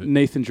 game. What is it?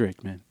 Nathan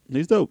Drake, man.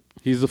 He's dope.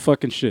 He's the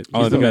fucking shit.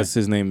 All I He's the know man. is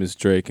his name is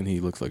Drake, and he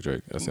looks like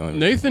Drake. That's the only.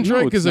 Nathan No,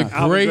 Drake it's is a not.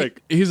 Alvin great.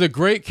 Drake. He's a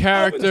great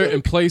character Alvin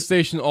in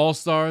PlayStation All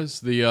Stars,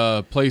 the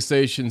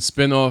PlayStation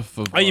spinoff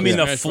of. Oh, you mean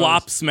the Smash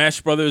flop Brothers.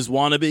 Smash Brothers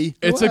wannabe?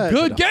 It's a What?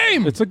 good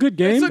game. It's a good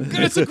game.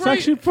 It's a great.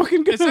 actually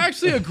fucking good. It's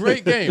actually a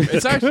great game.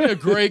 It's actually a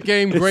great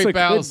game. It's Great a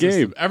battle good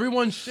system. game.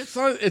 Everyone shits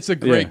on it. It's a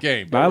great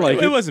game. I like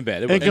It it. wasn't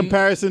bad. It In wasn't.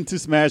 comparison to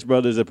Smash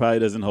Brothers, it probably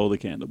doesn't hold a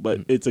candle,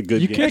 but it's a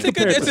good You game. can't It's a good.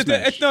 compare it It's to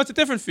a. Smash. It's a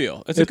different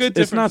feel. It's a good.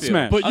 It's different not feel.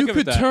 Smash. But I'll you give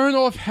could it that. turn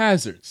off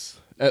hazards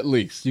at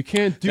least. You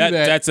can't do that.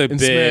 That's a in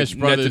big. Smash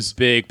Brothers That's a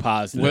big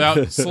positive.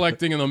 without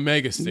selecting an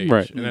Omega stage,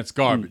 Right. and that's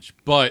garbage.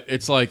 But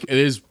it's like it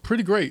is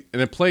pretty great,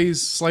 and it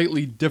plays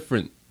slightly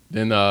different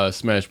than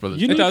Smash Brothers.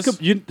 You It need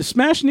does.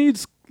 Smash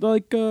needs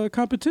like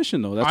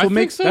competition though. That's I what think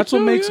makes. so, That's what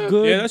too, makes yeah.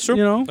 good. Yeah, that's true.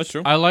 You know. That's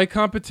true. I like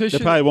There competition.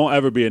 probably won't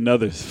ever be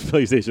another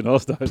PlayStation All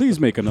Stars. Please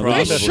make another. They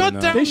Probably one. shut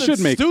not. down They the should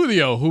make-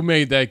 studio who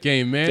made that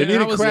game, man. They And I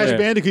needed was Crash like,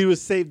 Bandicoot to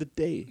save the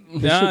day.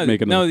 They should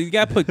make no, another. you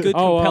got to put good,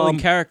 Oh, compelling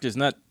characters,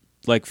 not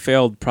like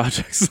failed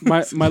projects.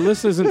 My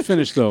list isn't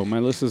finished though. My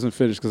list isn't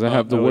finished because I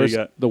have the what do you worst.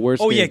 got? The worst.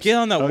 Oh yeah, games. get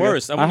on that Okay.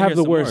 worst. I wanna have hear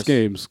the some worst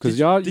games because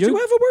y'all. Did you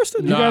have a worst?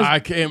 Or No, guys- I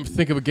can't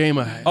think of a game.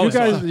 Oh,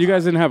 You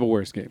guys didn't have a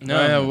worst game. No.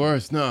 I have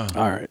worse. No,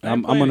 All right, I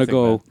I'm didn't play gonna anything,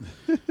 go.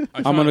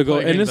 I'm gonna go.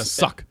 And games this that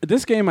suck.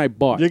 This game I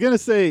bought. You're gonna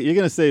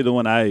say the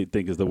one I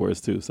think is the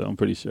worst too. So I'm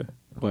pretty sure.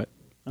 What?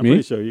 I'm Me?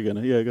 pretty sure you're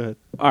gonna. Yeah, go ahead.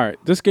 All right,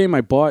 this game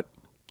I bought.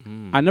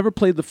 I never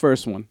played the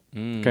first one.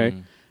 Okay,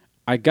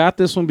 I got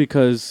this one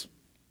because,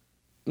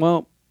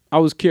 well, I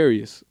was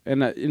curious,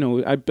 and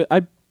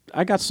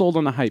I got sold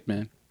on the hype,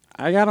 man.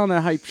 I got on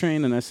that hype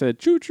train, and I said,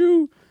 "Choo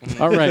choo."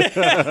 All right,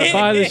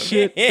 buy this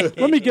shit.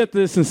 Let me get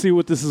this and see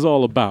what this is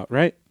all about.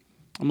 Right?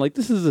 I'm like,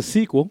 this is a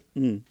sequel,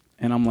 and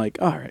I'm like,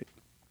 all right,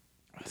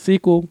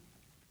 sequel.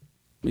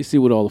 Let me see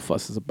what all the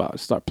fuss is about.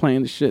 Start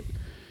playing the shit.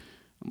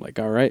 I'm like,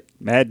 all right,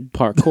 Madden.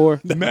 parkour.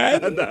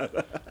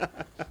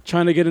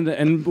 Trying to get into,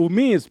 and with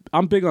me,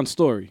 I'm big on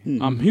story.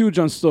 I'm huge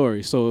on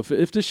story. So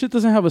if this shit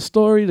doesn't have a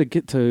story to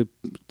get to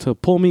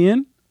pull me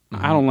in,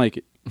 I don't like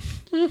it.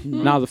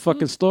 Now the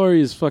fucking story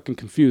is fucking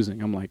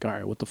confusing. I'm like, all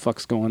right, what the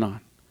fuck's going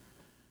on?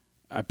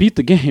 I beat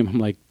the game. I'm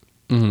like,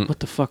 what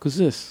the fuck was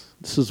this?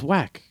 This is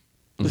whack.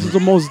 This is the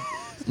most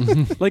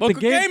like What the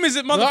game is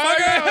it,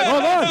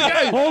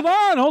 motherfucker? Hold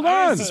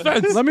on.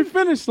 Let me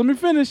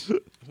finish.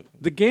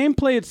 The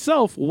gameplay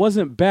itself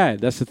wasn't bad.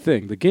 That's the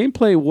thing. The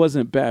gameplay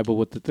wasn't bad,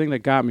 but the thing that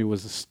got me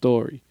was the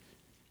story.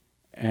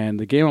 And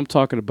the game I'm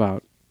talking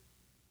about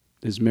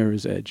is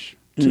Mirror's Edge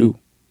 2.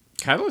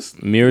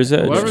 Catalyst? Mirror's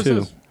Edge Whatever it too.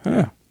 is.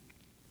 Yeah.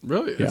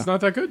 Really? Yeah. It's not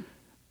that good?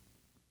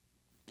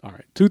 All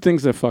right. Two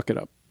things that fuck it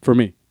up for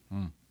me.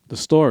 The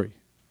story,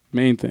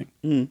 main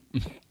thing.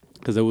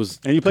 Because it was...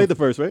 And you played the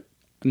first, right?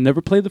 I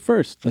never played the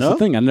first. That's No? the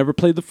thing. I never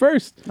played the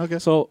first. Okay.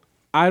 So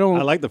I don't...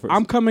 I like the first.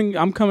 I'm coming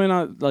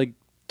out like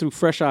through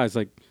fresh eyes,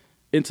 like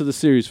into the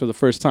series for the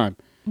first time.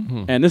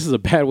 And this is a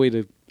bad way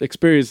to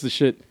experience the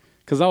shit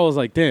because I was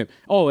like, damn.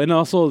 Oh, and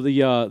also the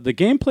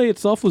gameplay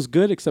itself was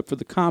good except for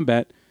the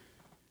combat,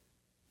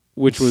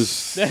 which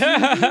was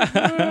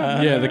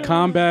yeah, the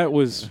combat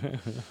was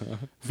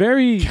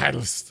very.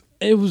 Catalyst.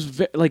 It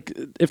was like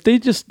if they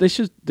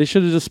should have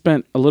just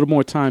spent a little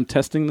more time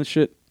testing the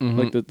shit,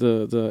 like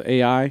the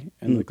AI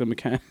and like the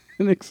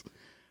mechanics.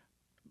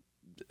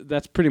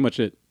 That's pretty much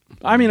it.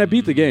 I mean, I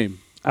beat the game.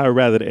 I would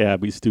rather the AI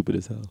be stupid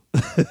as hell.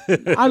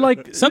 I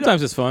like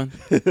Sometimes it's fun.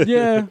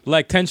 yeah.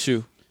 Like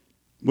Tenshu.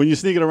 When you're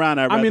sneaking around,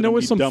 I mean, there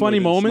was some funny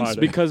moments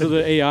because of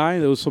the AI.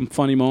 There was some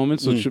funny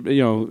moments, which and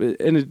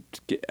it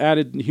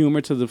added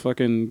humor to the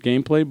fucking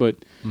gameplay. But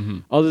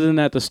other than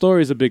that, the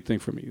story is a big thing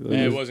for me.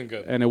 It wasn't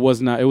good, and it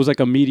was not. It was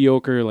like a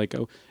mediocre, it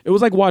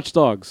was like Watch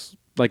Dogs,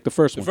 like the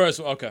first one. The first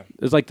one, okay.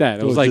 It was like that.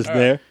 It was like just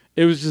there.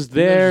 It was just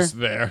there.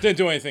 Didn't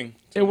do anything.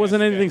 It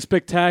wasn't anything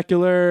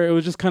spectacular. It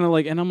was just kind of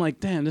like, and I'm like,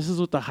 damn, this is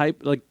what the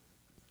hype. Like,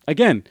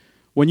 again,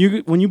 when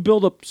you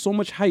build up so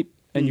much hype.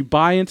 And you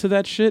buy into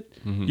that shit,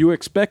 you were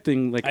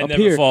expecting like I up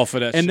never here, fall for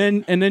that and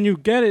shit. then you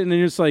get it, and then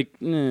you're just like,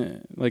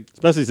 like.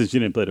 Especially since you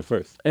didn't play the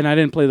first. And I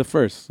didn't play the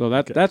first, so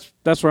that's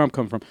where I'm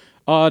coming from.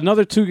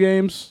 Another two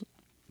games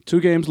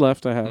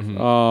left. I have.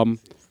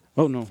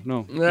 Oh no.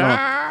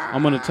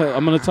 I'm gonna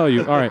tell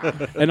you. All right,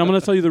 and I'm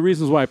gonna tell you the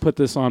reasons why I put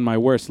this on my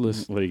worst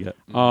list. What do you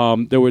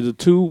got? There were the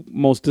two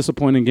most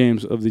disappointing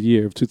games of the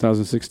year of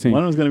 2016.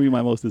 One of them's gonna be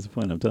my most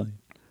disappointing. I'm telling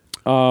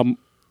you.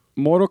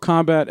 Mortal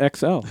Kombat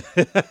XL.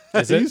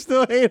 You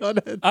still hate on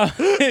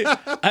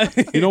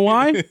that? You know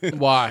why?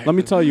 Why? Let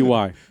me tell you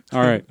why.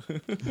 All right.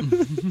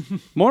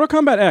 Mortal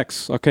Kombat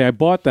X. Okay, I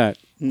bought that.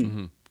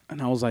 And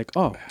I was like,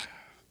 oh,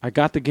 I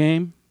got the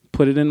game,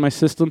 put it in my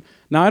system.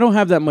 Now, I don't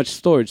have that much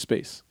storage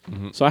space.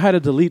 So I had to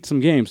delete some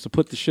games to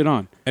put the shit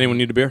on. Anyone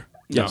need a beer?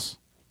 Yes.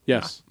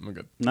 Yes. I'm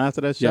good. Not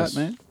after that shot, Yes.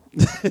 man.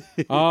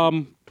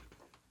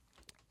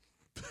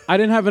 I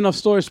didn't have enough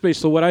storage space,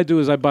 so what I do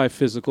is I buy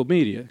physical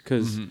media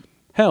because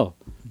hell,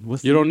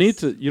 you don't need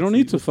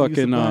to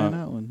fucking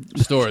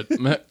Store it.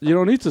 you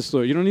don't need to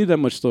store. You don't need that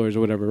much storage or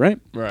whatever, right?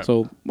 Right.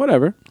 So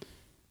whatever.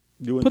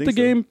 Put The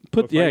game.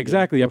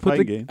 Exactly. I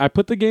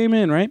put the game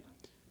in, right?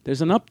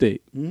 There's an update.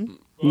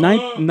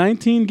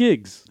 19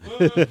 gigs.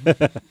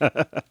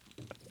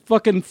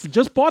 Fucking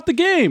just bought the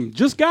game.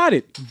 Just got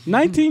it.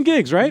 19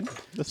 gigs, right?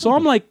 So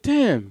I'm like,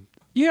 damn.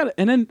 Yeah.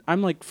 And then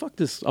I'm like, fuck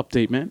this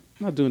update, man.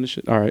 I'm not doing this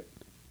shit. All right.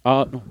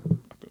 No.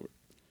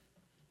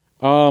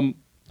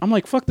 I'm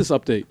like, fuck this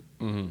update.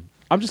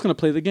 I'm just gonna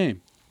play the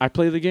game. I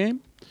play the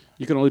game.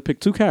 You can only pick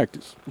two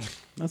characters.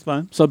 That's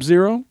fine.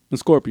 Sub-Zero and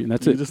Scorpion.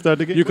 That's it. Just start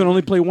the game. You can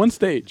only play one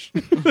stage.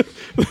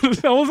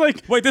 I was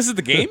like, Wait, this is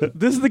the game?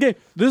 this is the game.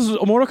 This is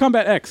Mortal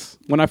Kombat X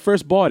when I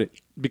first bought it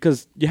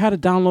because you had to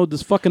download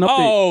this fucking update.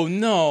 Oh,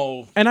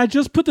 no. And I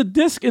just put the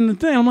disc in the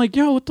thing. I'm like,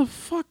 yo, what the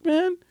fuck,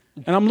 man?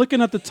 And I'm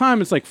looking at the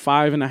time. It's like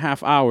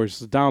 5.5 hours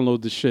to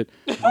download this shit.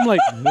 I'm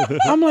like,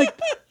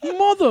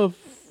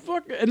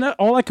 motherfucker. And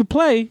all I could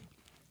play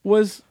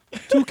was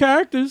two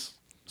characters,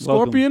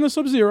 Scorpion and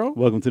Sub-Zero.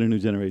 Welcome to the new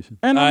generation.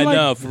 And I I'm like,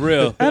 know, for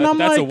real. And I'm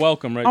That's like, a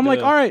welcome right I'm there.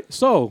 like, all right,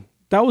 so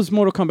that was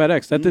Mortal Kombat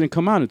X. That didn't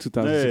come out in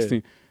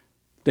 2016.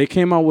 They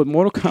came out with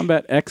Mortal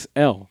Kombat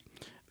XL.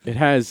 It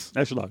has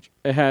Extra large.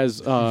 It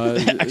has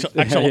Extra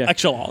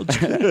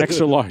large.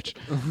 extra large.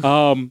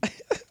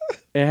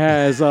 It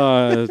has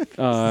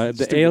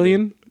the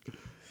Alien.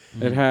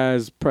 It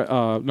has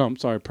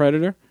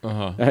Predator.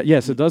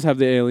 Yes, it does have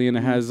the Alien.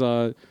 It has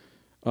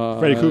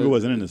Freddy Krueger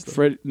wasn't in this.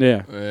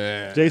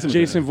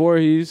 Jason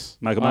Voorhees.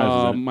 Michael Myers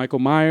was in it. Michael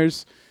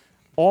Myers.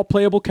 All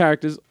playable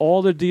characters.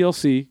 All the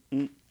DLC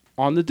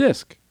on the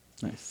disc.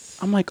 Nice.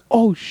 I'm like,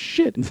 oh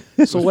shit.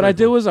 So what I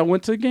did was I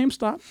went to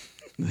GameStop.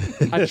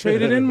 I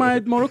traded in my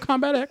Mortal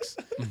Kombat X.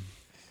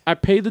 I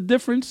paid the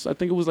difference. I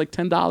think it was like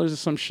 $10 or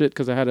some shit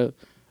because I had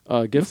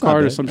a gift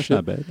card or some That's shit.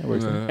 not bad. That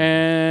works out.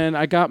 And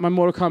I got my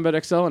Mortal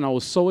Kombat XL and I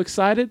was so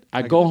excited.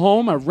 I go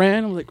home, I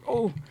ran, I'm like,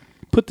 oh,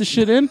 put the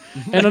shit in.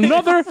 And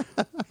another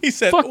He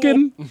said,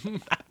 fucking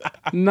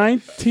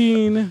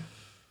 19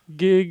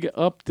 gig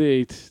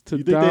update to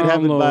You think they'd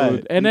have it by download.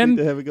 it? And You think then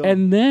they'd have it going?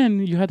 and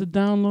then you had to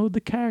download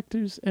the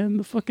characters and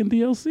the fucking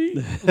DLC.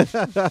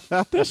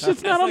 That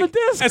shit's not on the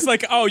disc. It's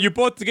like, oh, you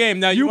bought the game.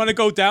 Now you want to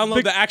go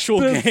download the actual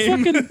The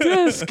game? fucking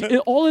disc.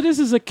 All it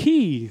is a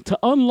key to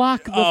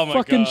unlock the Oh my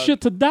fucking God.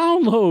 shit to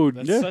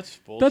download. That's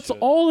such bullshit. That's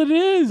all it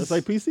is. That's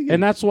like PC games.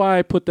 And that's why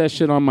I put that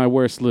shit on my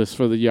worst list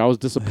for the year. I was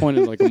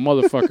disappointed like a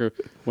motherfucker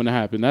when it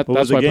happened. What That's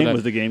was the why I put game? that.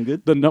 Was the game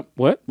good?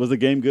 What? Was the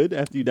game good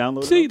after you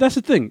downloaded See, it? that's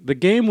the thing. The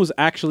game was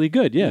actually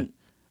good. Yeah.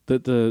 The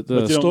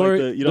But you story,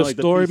 don't like you don't like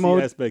the story PC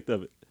mode, aspect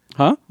of it.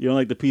 huh? You don't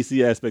like the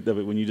PC aspect of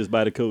it when you just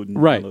buy the code and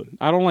Right. download it.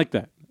 I don't like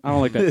that.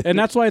 And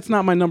that's why it's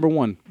not my number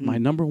one. My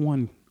number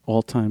one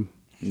all time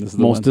This is the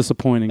most one.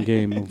 disappointing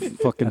game of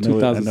fucking I know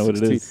 2016. what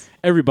it is.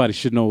 Everybody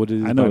should know what it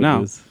is I know by what now.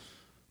 it is.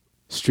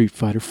 Street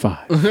Fighter 5.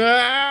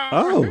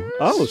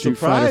 Oh, Street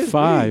Fighter surprise me.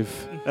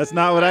 5. That's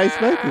not what I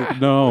expected.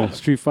 No,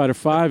 Street Fighter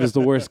 5 is the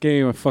worst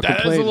game I fucking That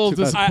is played. a little in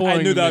 2000. disappointing.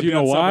 I knew that would Do you be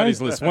on know why?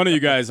 somebody's list. One of you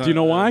guys. Do you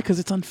know why? Because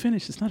it's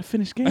unfinished. It's not a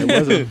finished game.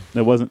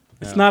 It wasn't.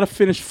 It's not a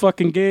finished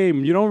fucking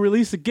game. You don't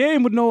release a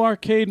game with no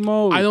arcade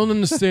mode. I don't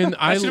understand.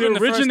 That's the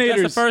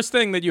originators. first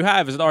thing that you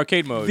have is an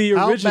arcade mode. The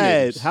How bad?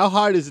 originators. How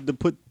hard is it to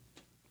put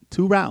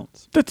 2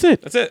 rounds? That's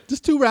it. That's it.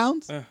 Just 2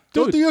 rounds. Go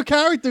Dude, through your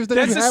characters. That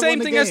That's you the have same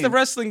on thing as the game.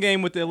 wrestling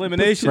game with the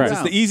eliminations. Right.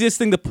 It's the easiest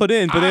thing to put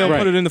in, but they don't Right.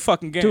 put it in the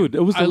fucking game. Dude,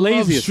 it was the I love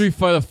laziest. Street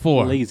Fighter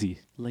 4. Lazy.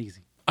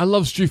 I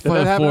love Street that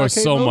Fighter have an 4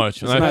 arcade so mode?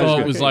 much, and It's I not thought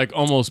arcade. it was like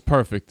almost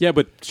perfect. Yeah,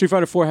 but Street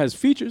Fighter 4 has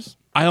features.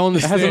 I don't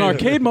It understand. has an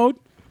arcade mode.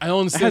 I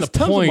don't understand has the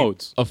tons of point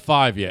modes. of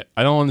 5 yet.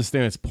 I don't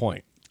understand its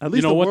point. At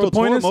least you know what the World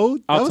point Tour is? mode.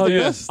 That I'll was tell the you.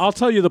 best. I'll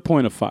tell you the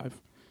point of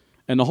 5,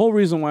 and the whole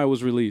reason why it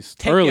was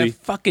released early.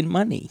 fucking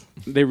money.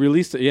 They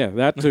released it. Yeah,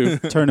 that too.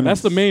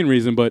 Tournaments. That's the main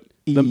reason. But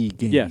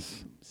E-games.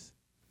 yes,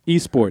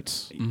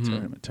 esports.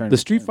 Tournament. The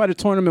Street Fighter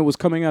tournament was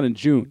coming out in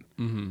June.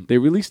 They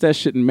released that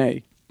shit in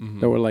May.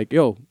 They were like,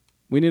 "Yo,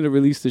 we need to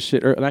release this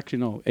shit." Actually,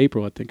 no,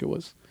 April. I think it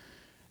was.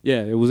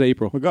 Yeah, it was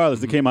April.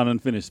 Regardless, it came out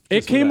unfinished. It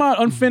Just for came that.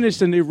 out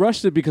unfinished, and they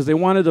rushed it because they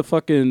wanted the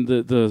fucking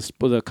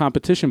the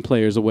competition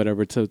players or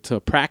whatever to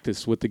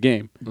practice with the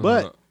game.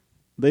 But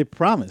they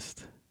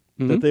promised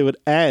that they would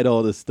add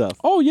all this stuff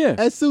Oh yeah.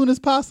 as soon as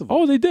possible.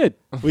 Oh, they did.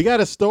 We got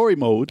a story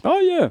mode, Oh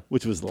yeah.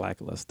 which was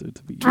lackluster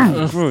to be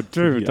Bro,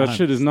 David, that honest.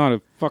 shit is not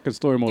a fucking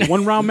story mode.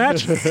 1 round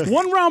match.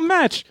 1 round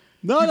match.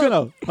 No.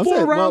 I'm 4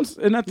 saying, rounds,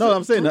 and that's no, it.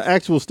 I'm saying the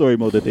actual story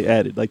mode that they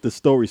added, like the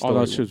story Oh, that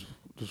mode, shit's.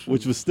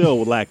 which was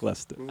still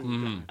lackluster.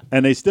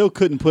 And they still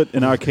couldn't put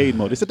an arcade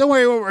mode. They said, don't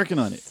worry, we're working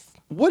on it.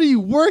 What are you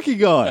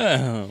working on?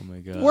 Oh my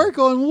god. Work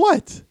on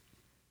what?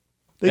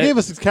 They gave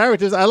us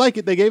characters. I like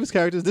it. They gave us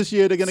characters. This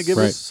year they're going to give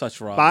us Such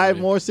 5 robbery.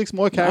 more, 6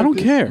 more I characters.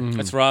 don't care.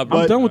 That's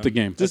robbery. I'm done with the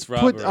game. Just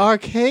That's put robbery.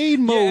 arcade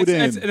mode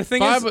in. The thing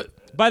Five- is,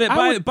 by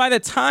the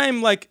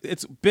time like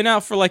it's been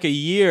out for like a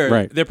year,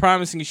 Right. they're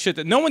promising you shit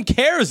that no one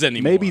cares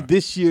anymore. Maybe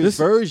this year's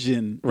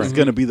version is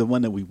going to be the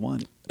one that we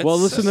want. Well,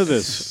 listen to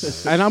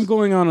this. And I'm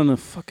going on a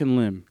fucking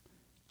limb.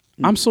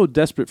 I'm so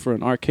desperate for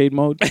an arcade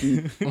mode.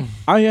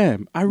 I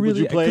am. I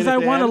really you play it because if I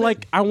they want to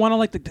added it?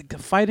 like the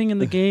fighting in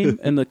the game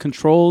and the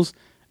controls.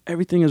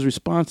 Everything is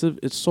responsive.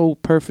 It's so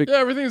perfect. Yeah,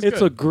 everything's It's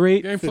good. a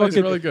great Gameplay's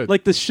fucking really good.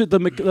 like the shit.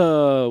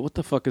 What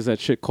the fuck is that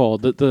shit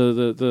called?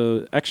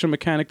 The extra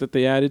mechanic that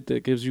they added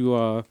that gives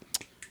you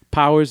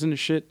powers and the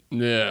shit.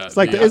 Yeah. It's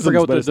like the I isms, forgot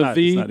what but the, it's the not,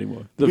 V it's not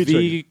anymore. the V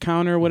V-trigger.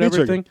 counter or whatever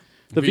V-trigger. thing.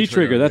 The V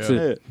V-trigger, trigger. That's yeah.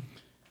 it.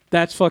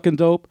 That's fucking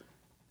dope.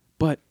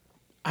 But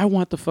I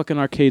want the fucking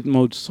arcade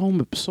mode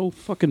so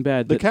fucking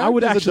bad The that I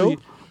would characters are actually.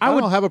 dope. I I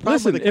would don't have a problem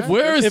listen, with the if,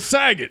 characters. Where is if,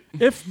 Saget?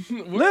 if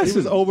He was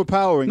listen,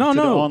 overpowering no, to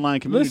the no,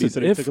 online community, listen, so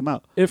they if, took him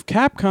out. If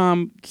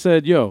Capcom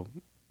said, "Yo,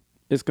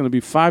 it's gonna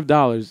be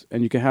 $5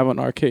 and you can have an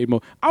arcade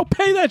mode," I'll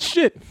pay that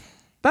shit.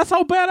 That's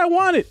how bad I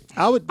want it.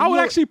 I would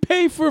actually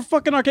pay for a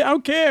fucking arcade. I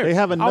don't care. They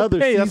have another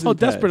I'll pay. That's how season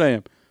desperate pass. I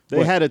am. They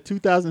What? had a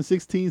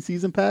 2016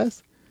 season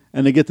pass,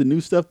 and they get the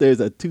new stuff. There's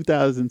a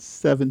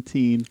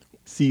 2017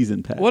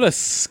 season pass. what a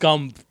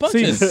bunch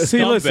See- of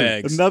see, listen.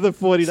 scumbags. Another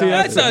 $40.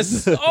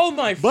 That's oh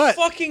my But-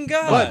 fucking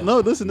god. But no,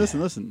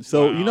 listen.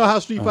 So you know how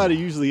Street Fighter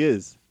usually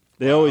is.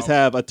 They always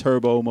have a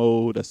turbo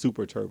mode, a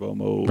super turbo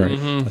mode, Right.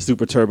 a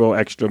super turbo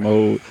extra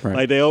mode. Right.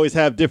 Like they always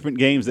have different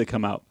games that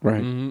come out.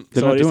 Right. Mm-hmm.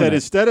 They're So not they doing said that.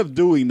 instead of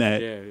doing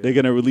that, Yeah. they're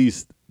gonna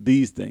release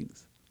these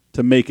things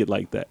to make it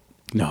like that.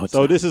 No, it's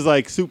So not. this is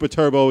like super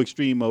turbo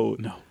extreme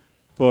mode No.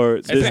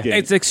 for this game.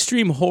 It's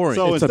extreme whoring.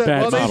 So It's a instead-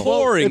 bad well, they- model.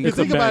 well, Whoring. If you It's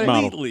a think bad about it,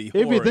 model.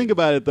 completely if you whoring. think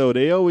about it though,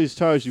 they always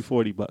charge you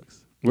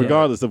 $40,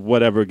 regardless of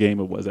whatever game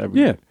it was every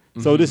Yeah. year.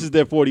 So this is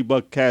their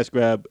 $40 cash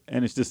grab,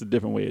 and it's just a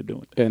different way of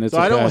doing it. And it's so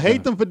a I don't bad hate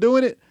one. them for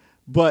doing it,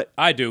 but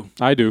I do.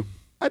 I do.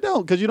 I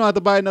don't because you don't have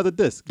to buy another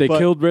disc. They But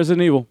killed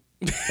Resident Evil,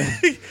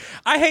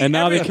 I hate and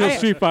now they every- kill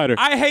Street Fighter.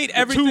 I hate Two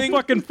everything.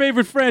 fucking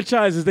favorite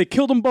franchises. They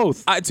killed them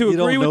both. To You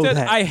agree don't with know that,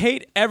 that. I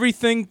hate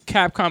everything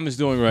Capcom is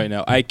doing right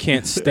now. I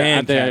can't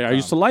stand Capcom. I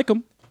used to like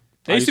them.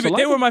 They used to be. like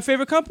They were them. my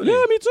favorite company.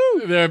 Yeah, me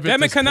too. They're a bit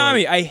Them and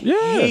Konami. I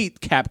Yeah. hate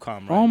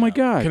Capcom. Right Oh my now.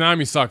 god.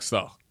 Konami sucks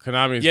though.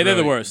 Konami's Yeah, they're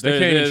the really- worst. They They're-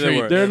 can't they're the treat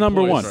worst. They're their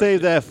number employees one. right.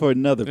 save that for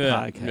another Yeah.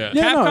 podcast. Yeah.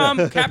 Yeah,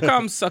 no.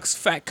 Capcom sucks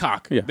fat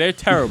cock. Yeah. They're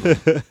terrible.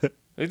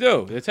 They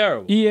do. They're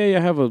terrible. EA, I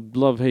have a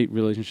love-hate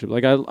relationship.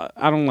 Like I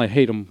don't like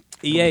hate them.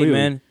 EA,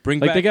 man, bring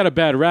Like back. they got a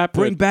bad rap.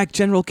 bring but, back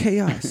General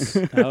Chaos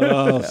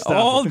Oh, stop.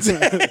 all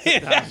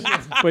day.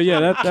 but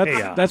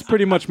yeah, that's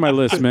pretty much my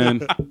list,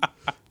 man. All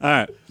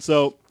right.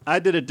 So I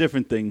did a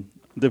different thing,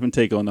 different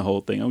take on the whole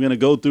thing. I'm going to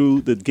go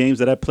through the games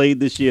that I played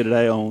this year that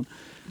I own.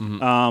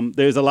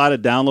 There's a lot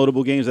of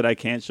downloadable games that I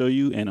can't show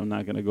you, and I'm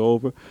not going to go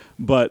over.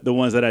 But the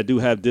ones that I do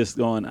have discs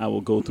on, I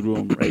will go through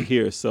them right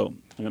here. So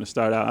I'm going to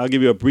start out. I'll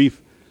give you a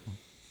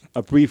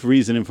brief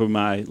reasoning for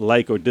my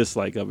like or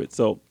dislike of it.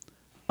 So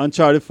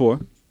Uncharted 4,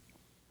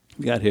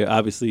 we got here,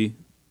 obviously,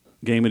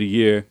 Game of the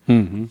Year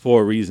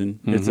for a reason.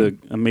 It's an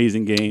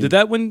amazing game. Did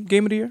that win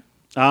Game of the Year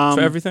for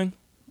everything?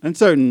 And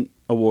certain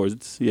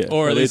awards, yeah.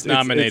 Or at But least it's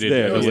nominated.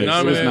 there. It was Yeah.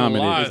 nominated.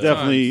 nominated. a lot It of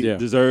definitely times. Yeah.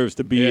 deserves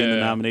to be in the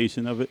Yeah.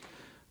 nomination of it.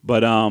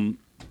 But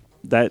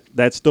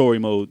that story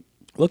mode,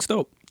 Looks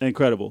dope.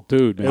 incredible.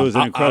 Dude, man. It was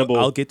an incredible.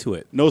 I'll get to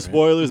it. no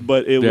spoilers,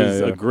 but it Yeah, was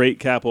yeah. a great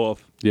cap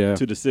off Yeah.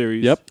 to the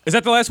series. Yep. Is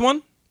that the last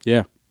one?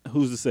 Yeah.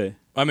 Who's to say?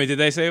 I mean, did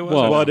they say it was?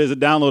 Well- Well, there's a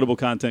downloadable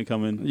content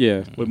coming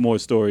Yeah. with more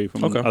story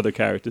from Okay. other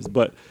characters,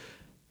 but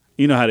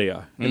you know how they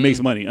are. It makes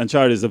money.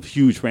 Uncharted is a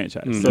huge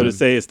franchise. So to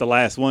say it's the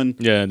last one,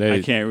 Yeah,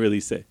 I can't really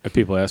say. If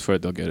people ask for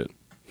it, they'll get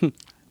it.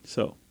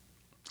 So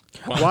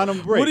Quantum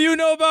Break. What do you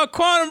know about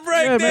Quantum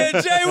Break, Yeah, there,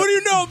 man. Jay? What do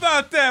you know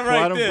about that right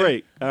Quantum there?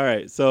 Break. All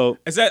right. So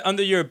Is that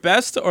under your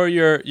best or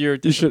your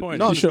should- disappointing?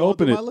 no, You I'm should just going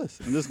open through it. my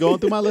list. I'm just going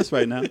through my list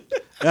right now.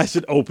 I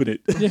should open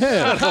it.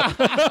 Yeah.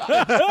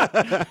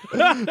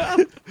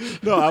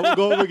 No, I will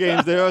go over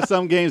games. There are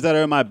some games that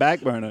are in my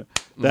back burner,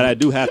 that I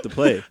do have to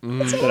play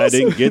that I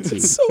didn't get to.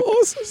 So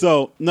awesome.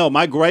 So no,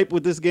 my gripe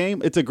with this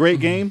game, it's a great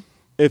game.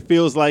 It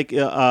feels like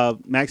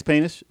Max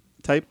Payne-ish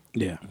type.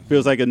 Yeah.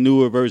 Feels like a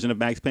newer version of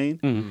Max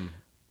Payne.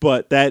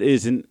 But that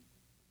is an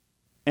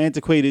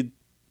antiquated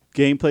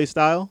gameplay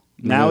style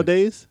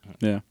nowadays.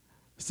 Yeah.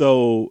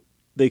 So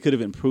they could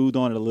have improved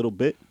on it a little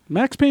bit.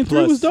 Max Payne 3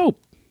 Plus- was dope.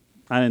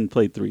 I didn't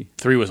play 3.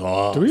 3 was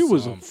awesome. 3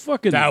 was a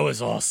fucking. That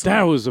was awesome.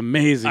 That was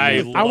amazing. I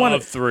man. love wanna,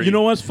 3. You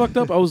know what's fucked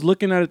up? I was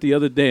looking at it the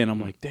other day, and I'm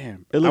like,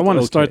 damn. It I looked want to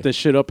okay. start this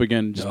shit up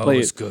again. Just No, play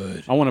it's it.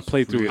 good. I want to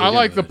play through it. I again.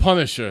 like the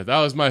Punisher. That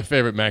was my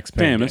favorite Max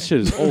Payne. Damn, that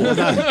shit is old.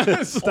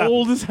 It's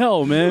old as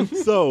hell, man.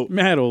 So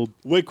Mad old.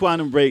 with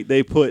Quantum Break,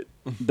 they put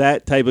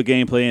that type of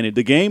gameplay in it.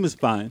 The game is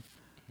fine.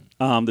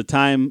 The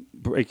time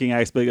breaking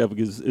aspect of it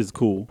is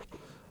cool.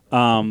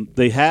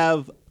 They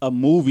have a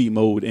movie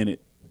mode in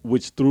it,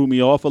 which threw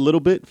me off a little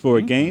bit for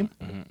a game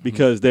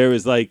because there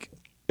is like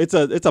it's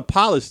a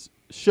polished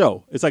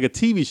show. It's like a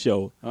TV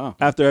show. Oh.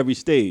 After every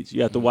stage,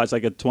 you have to watch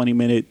like a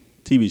 20-minute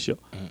TV show,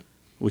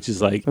 which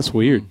is like That's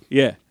weird.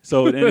 yeah.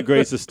 So it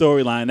integrates the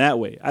storyline that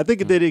way. I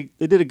think they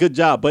did a good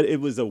job, but it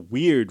was a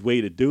weird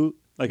way to do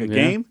like a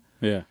game.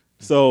 Yeah.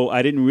 So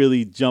I didn't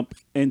really jump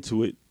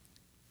into it.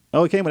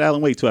 Oh, it came with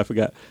Alan Wake too. I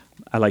forgot.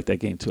 I like that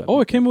game too. Oh,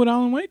 it came with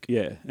Alan Wake?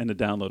 yeah, and the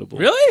downloadable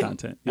Really?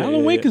 content. Yeah, Alan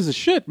yeah, Wake yeah. is a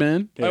shit,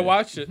 man. Yeah. I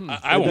watched it.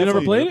 I You won't.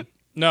 never played it?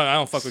 No, I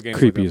don't fuck with games.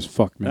 Creepy like as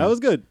fuck, man. That was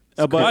good.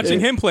 But Watching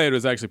it- him play it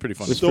was actually pretty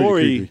fun. It's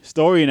pretty creepy.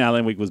 story in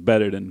Alan Wake was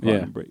better than Quantum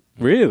Yeah. Break.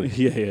 Really?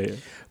 Yeah.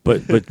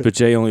 But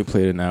Jay only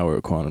played an hour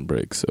of Quantum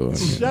Break, so I mean,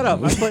 Shut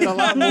up! I played a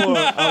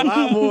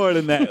lot more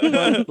than that.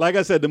 But like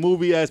I said, the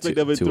movie aspect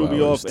of it 2 threw me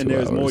hours, off, and 2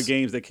 there's more hours.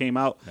 games that came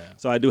out,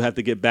 so I do have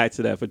to get back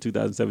to that for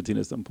 2017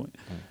 at some point.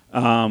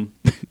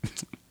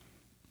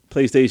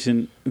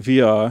 PlayStation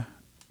VR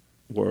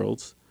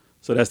Worlds,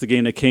 so that's the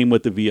game that came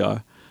with the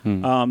VR.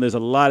 There's a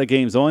lot of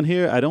games on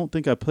here. I don't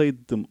think I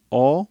played them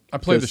all. I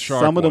played the 'cause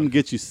Shark Some of them one.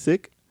 get you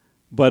sick,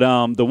 but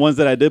the ones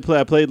that I did play,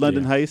 I played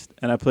London Heist,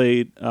 and I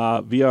played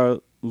VR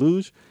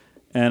Luge,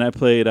 and I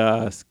played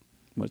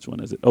which one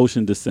is it?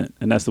 Ocean Descent,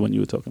 and that's the one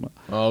you were talking about.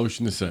 Oh,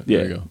 Ocean Descent. Yeah.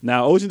 There you go.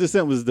 Now Ocean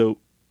Descent was dope.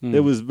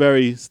 It was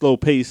very slow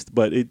paced,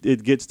 but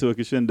it gets to a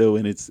crescendo,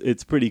 and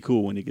it's pretty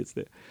cool when it gets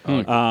there.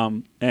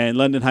 And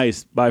London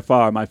Heist by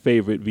far my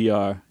favorite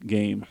VR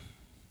game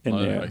in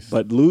London there. Heist.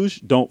 But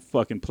Luge, don't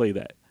fucking play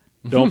that.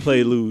 Don't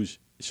play Luge.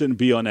 It shouldn't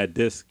be on that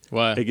disc.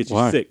 Why? It gets you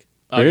Why? sick.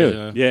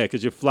 Really? Yeah,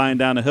 because you're flying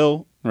down a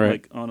hill, Right.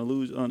 like on a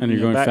luge, on And you're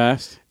your going back,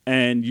 fast?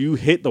 and you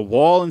hit the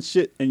wall and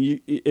shit, and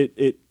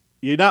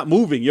you're not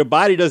moving. Your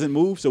body doesn't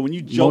move, so when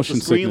you jump Motion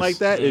the screen sickness. like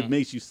that, it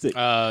makes you sick. Do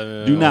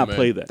Oh, not man.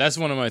 play that. That's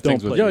one of my Don't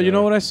things with play Yo, that. you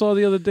know what I saw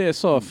the other day? I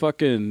saw a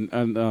fucking,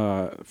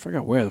 I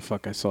forgot where the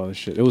fuck I saw this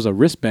shit. It was a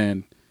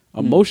wristband,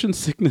 a motion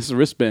sickness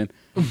wristband.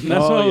 And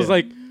that's Oh, why I was yeah.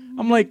 like,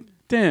 I'm like,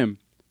 damn.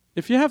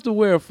 If you have to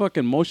wear a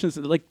fucking motion,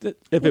 like if what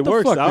it the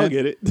works, fuck, I'll man?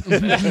 get it.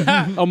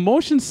 A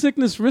motion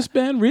sickness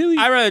wristband, really?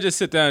 I'd rather just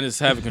sit down and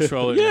just have a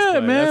controller. and just Yeah,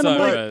 play. man, That's all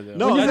I'm I'd like- rather do.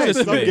 No, When you That's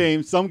have just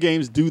me. some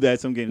games do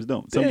that, some games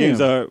don't. Some Damn. games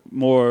are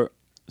more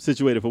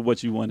situated for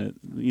what you want to,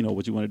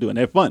 what you want to do, and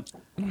they're fun.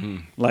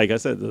 Like I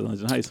said, the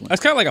London Heist one.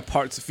 That's kind of like a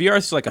part. VR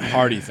is like a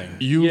party thing.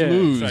 You Yeah.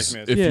 lose Strikes me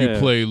as- if Yeah. you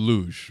play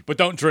Luge. But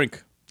don't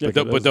drink. Yeah,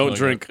 But don't like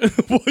drink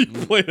while you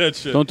play that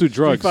shit. Don't do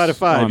drugs. Street Fighter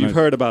 5. on You've it.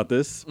 heard about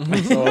this,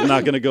 so I'm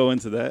not going to go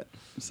into that.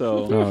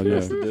 So Oh, yeah.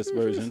 that's the disc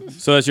version.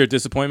 So that's your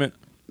disappointment.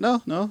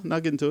 No,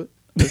 not getting to it.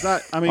 It's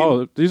not. I mean,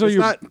 Oh, these are it's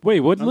your. Not,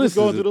 wait, what I'm list? just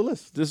going is through it? the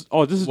list. This is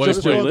What just is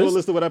Just your your going through a list.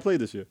 list of what I played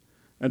this year,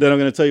 and then I'm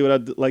going to tell you what I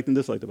liked and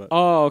disliked about it.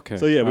 Oh, okay.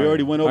 So yeah, we All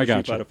already right. went over I Street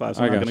gotcha. Fighter 5,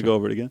 so I I'm not going to gotcha. go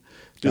over it again.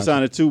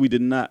 Dishonored 2, we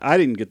did not. I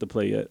didn't get to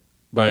play yet.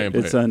 I ain't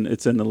It's played.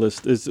 it's in the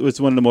list. It's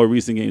one of the more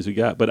recent games we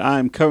got. But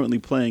I'm currently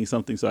playing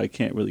something, so I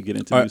can't really get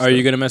into. Are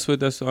you gonna mess with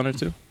Dishonored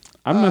 2?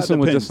 I'm messing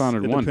with Depends.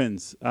 Dishonored It 1.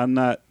 depends. I'm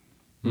not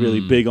really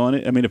big on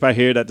it. I mean, if I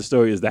hear that the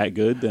story is that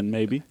good, then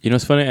maybe. You know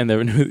what's funny? I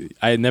never knew.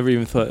 I never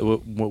even thought.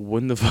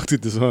 When the fuck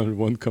did Dishonored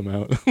 1 come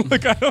out?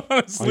 Like I don't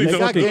honestly you It know.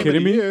 got fucking Game of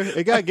kidding the me? Year.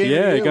 It got Game of the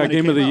Yeah, Year. it got when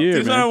Game of the came out. Year.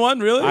 Dishonored 1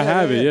 really? I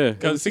have it,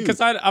 yeah. Because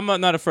I'm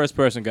not a first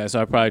person guy,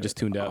 so I probably just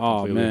tuned out. Oh,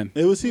 completely. man.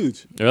 It was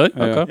huge. Really?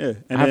 Yeah. Okay. Yeah,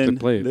 and I have to then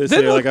play it. This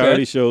Didn't year, look like I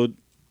already bad. showed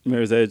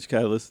Mirror's Edge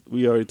Catalyst.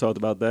 We already talked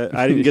about that.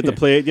 I didn't get to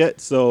play it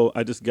yet, so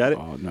I just got it.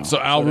 Oh, no. So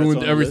Al So that's ruined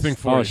on the everything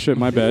list. for Oh, you. shit,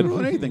 my I bad. didn't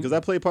ruin anything because I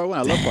played part 1.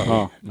 I loved part 1.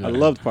 Oh, I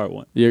loved part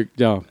 1. Yo,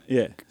 Yeah.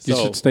 you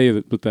So should stay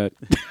with that.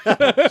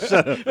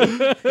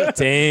 Damn.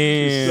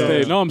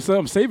 Stay. No,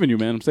 I'm saving you,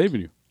 man. I'm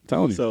saving you. I'm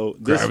telling you. So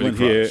this Gravity one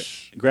here,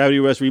 Rush. Gravity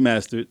Rush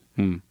Remastered,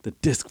 Hmm. the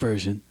disc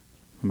version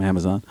from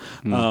Amazon,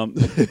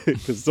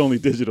 because it's only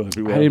digital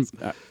everywhere. I else.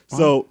 didn't.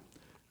 So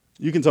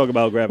you can talk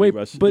about Gravity Wait,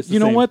 Rush. but It's the you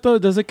know same. what though?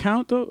 Does it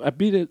count though? I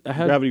beat it. I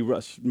had. Gravity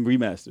Rush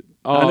Remastered.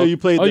 Oh, I know you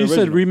played. Oh, the you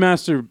said original.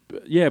 remaster.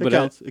 Yeah, It but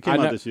counts. It came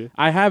I out this year.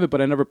 I have it, but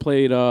I never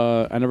played.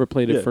 I never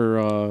played it Yeah.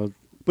 for.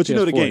 But you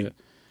know the PS4 game. yet.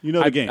 You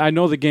know the game. I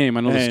know the game.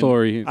 I know the And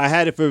story. I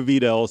had it for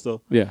Vita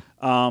also. Yeah.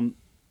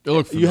 It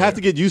looked You have familiar.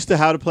 to get used to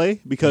how to play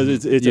because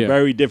it's Yeah. a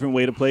very different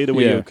way to play the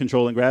way Yeah. you're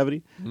controlling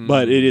gravity.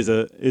 But it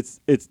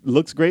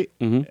looks great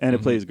and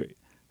it plays great.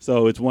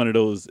 So it's one of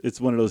those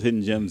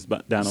hidden gems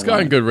down It's the gotten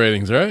line. good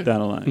ratings, right? Down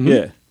the line,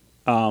 yeah.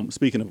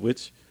 Speaking of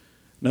which,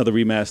 another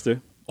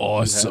remaster.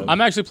 Awesome.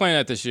 I'm actually playing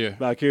that this year.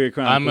 Valkyria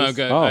Chronicles.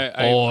 I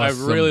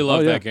Awesome. really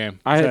love Oh, yeah. that game.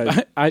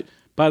 I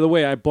by the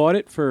way, I bought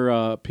it for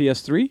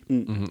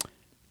PS3.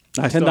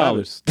 I still have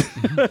it.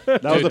 $10.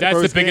 That was Dude, that's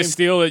the first biggest game.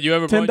 steal that you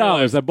ever bought in your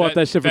 $10. life. I bought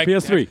that shit for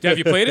PS3. Have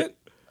you played it?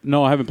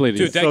 No, I haven't played it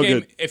Dude, yet. that so game,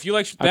 good. if you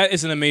like, that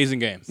is an amazing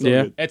game.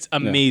 Yeah. good. It's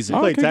amazing. I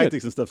play Okay, good.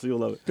 tactics and stuff, so you'll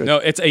love it. No,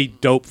 it's a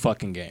dope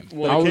fucking game.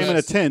 But it came in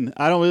a 10.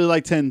 I don't really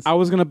like 10s. I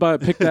was gonna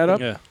pick that up.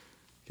 Yeah.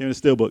 Came in a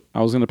steelbook.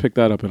 I was gonna pick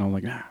that up, and I'm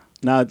like,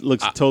 Now it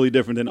looks totally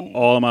different than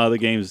all of my other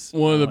games.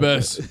 One of the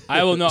best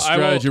I will know.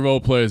 strategy role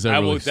players ever I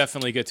will released.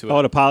 definitely get to it.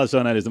 Oh, the polish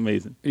on that is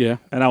amazing. yeah.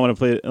 And I want to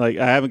play it. Like,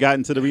 I haven't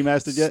gotten to the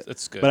remastered yet.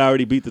 It's good. But I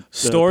already beat the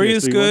Story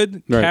is PS3 good.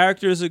 one. Right.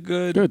 Characters are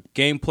good. Good.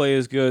 Gameplay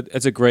is good.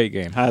 It's a great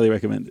game. Highly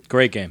recommend it.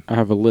 Great game. I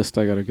have a list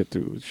I gotta get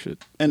through with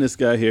shit. And this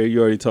guy here, you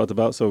already talked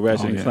about, so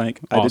Ratchet Oh, and yeah. Clank.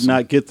 I did Awesome.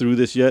 not get through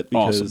this yet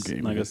because, Awesome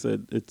game, like I man.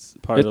 said, it's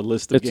part of the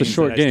list of it's a games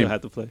short that I game. still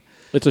have to play.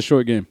 It's a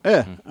short game.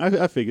 Yeah,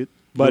 I figured.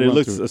 But We'll it run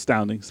looks through it.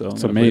 astounding. So It's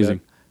I'm gonna play amazing.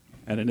 that.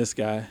 And then this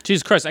guy.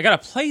 Jesus Christ, I gotta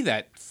play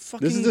that.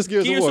 Fucking This is just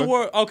Gears of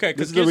War. Okay,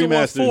 This because is the Gears of War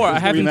remastered. 4, This I is the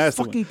haven't remastered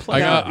fucking one.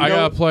 played. I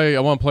gotta play. I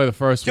want to play the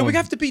first Yeah, one. we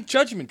have to beat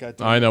Judgment,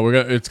 goddamn. I know.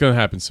 It's gonna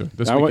happen soon.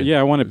 This weekend.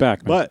 I want it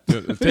back. Man. But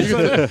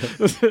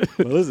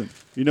well, listen,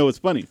 you know what's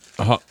funny?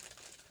 Uh-huh.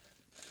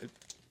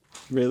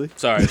 Really?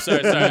 Sorry.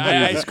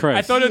 Jesus Christ.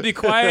 I thought it'd be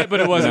quiet, but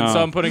it wasn't, No.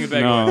 so I'm putting it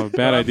back. No, away.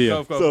 bad idea.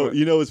 Go So for it.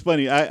 you know what's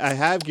funny? I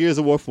have Gears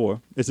of War 4.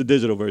 It's a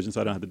digital version,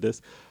 so I don't have the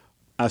disc.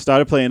 I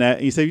started playing that,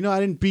 and you said, I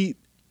didn't beat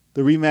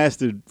the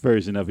remastered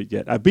version of it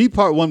yet. I beat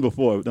part 1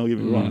 before. Don't get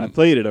me wrong. I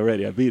played it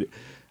already. I beat it.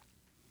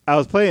 I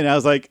was playing. I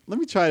was like, let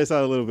me try this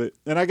out a little bit.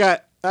 And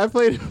I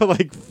played it for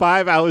like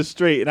 5 hours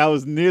straight, and I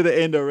was near the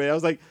end already. I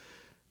was like,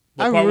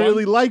 I part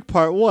really like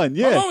part 1.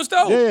 Yeah, Part 1 was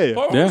dope. Yeah.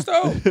 Part 1 was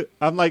dope.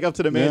 I'm like up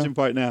to the mansion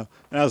part now,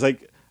 and I was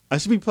like, I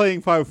should be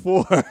playing part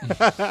 4,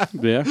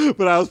 Yeah.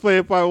 but I was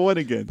playing part 1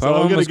 again. Part So I'm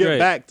one gonna was get great.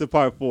 back to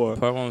part 4.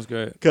 Part 1 was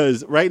great.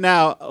 Because right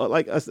now,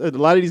 like I said, a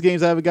lot of these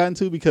games I haven't gotten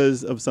to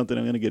because of something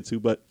I'm going to get to.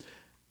 But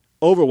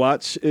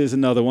Overwatch is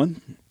another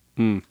one.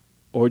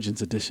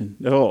 Origins Edition.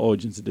 Oh,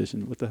 Origins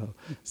Edition. What the hell?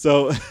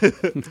 So,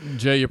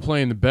 Jay, you're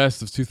playing the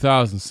best of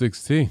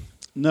 2016.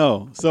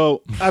 no.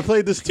 So I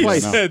played this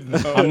twice.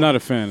 No. I'm not a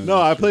fan. Of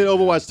No, I played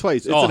Overwatch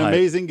twice. It's all an hype.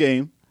 amazing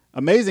game.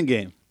 Amazing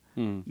game.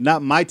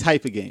 Not my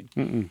type of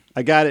game.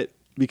 I got it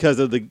because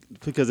of the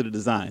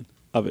design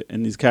of it,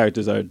 and these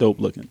characters are dope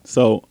looking.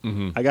 So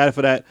I got it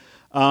for that.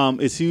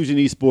 It's huge in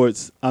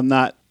esports. I'm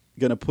not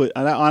gonna put.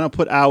 I don't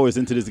put hours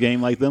into this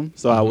game like them,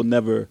 so I will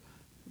never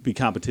be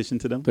competition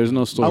to them. There's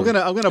no story. I'm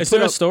gonna Is put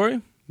there a up.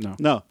 story?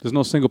 No, There's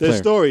no single there's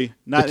player. story,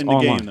 not It's in the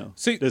online. game though.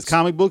 See, There's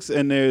comic books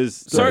and there's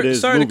Sorry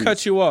to movies.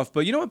 cut you off,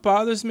 but you know what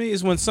bothers me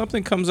is when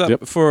something comes up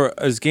Yep. for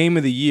as game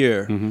of the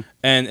year,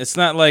 and it's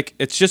not like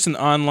it's just an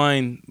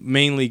online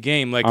mainly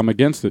game. Like I'm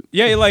against it.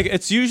 yeah, like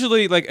it's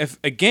usually like if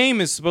a game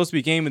is supposed to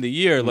be game of the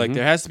year, like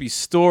there has to be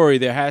story,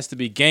 there has to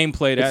be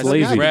gameplay, there It's has to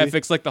be lazy.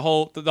 graphics, like the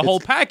whole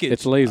package.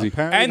 It's lazy.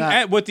 Apparently not.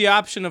 and with the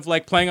option of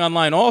like playing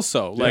online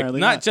also, like Apparently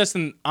not not. just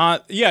an I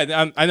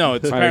know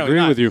it's I apparently agree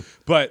not, with you.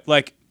 but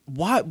like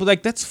why? But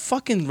like that's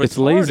fucking retarded. It's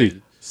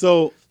lazy.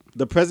 So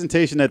the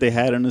presentation that they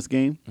had on this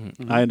game,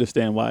 I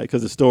understand why,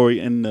 because the story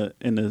in the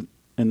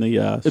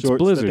It's shorts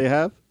Blizzard. that they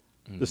have,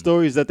 the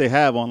stories that they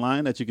have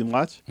online that you can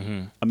watch,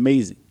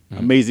 amazing,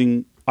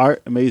 amazing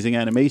art, amazing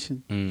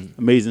animation,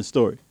 amazing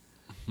story.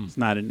 It's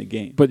not in the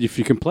game, But if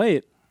you can play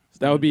it,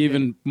 that would be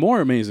even more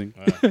amazing.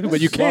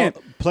 But you can't.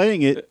 Well,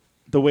 playing it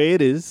the way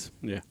it is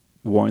Yeah.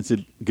 warrants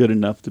it good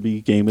enough to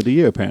be game of the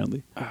year,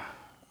 apparently.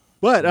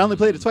 But I only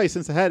played it twice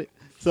since I had it.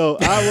 So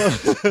I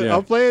will. Yeah.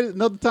 I'll play it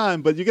another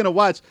time. But you're gonna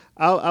watch.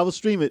 I will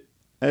stream it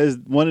as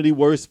one of the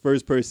worst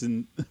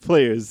first-person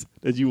players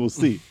that you will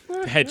see.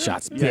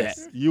 Headshots.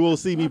 Yes, you will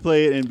see me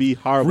play it and be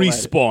horrible. at it.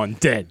 Respawn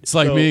dead. It's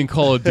like So- me in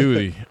Call of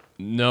Duty.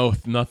 No,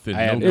 nothing.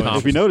 I have No no- If you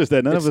confidence. notice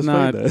that, none of It's us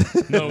not- played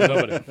that. No,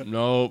 nobody.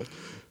 No.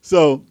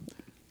 So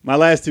my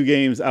last 2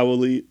 games, I will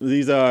leave.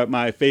 These are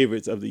my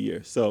favorites of the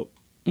year. So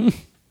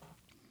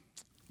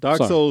Dark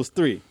Sorry. Souls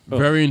 3.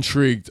 Very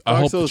intrigued. I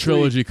Dark hope the Souls 3.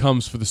 trilogy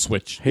comes for the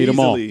Switch. Hate 'em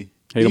all. Easily,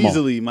 Hate 'em all.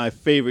 easily my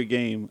favorite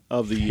game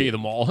of the year. Hate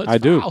them all. I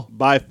do. Wow.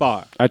 By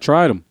far. I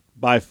tried them.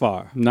 By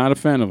far. Not a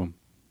fan of them.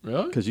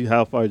 Really? Because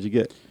how far did you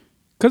get?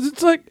 Because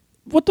it's like,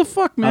 what the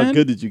fuck, man? How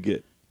good did you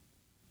get?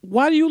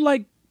 Why do you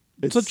like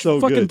It's such so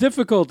fucking good.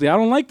 difficulty? I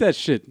don't like that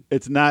shit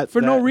It's not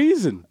for no that-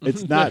 reason.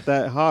 It's not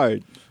that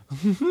hard.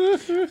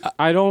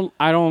 I don't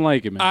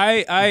like it,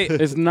 man.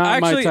 It's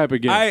not my actually, type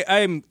of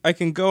game. I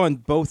can go on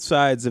both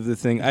sides of the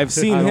thing. I've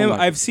seen I don't him. like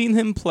I've it. seen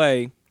him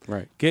play.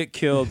 Right. Get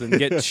killed and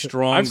get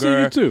stronger. I've seen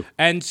you too.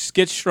 And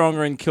get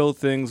stronger and kill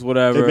things,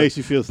 whatever. It makes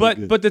you feel so but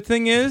good. but the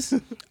thing is,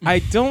 I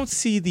don't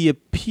see the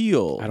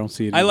appeal. I don't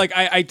see it I either. like.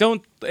 I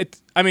don't.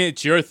 I mean,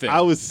 it's your thing.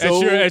 I was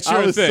so It's your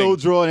I was thing. so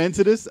drawn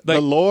into this. The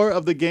Like- lore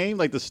of the game,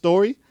 like the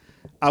story.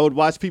 I would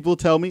watch people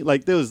tell me,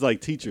 like there was like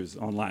teachers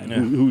online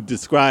who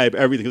describe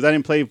everything because I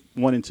didn't play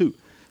 1 and 2,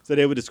 so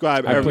they would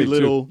describe I every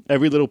played 2.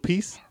 little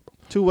piece.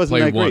 2 wasn't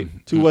Played that great.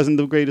 1. 2 wasn't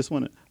the greatest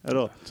one. at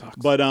all.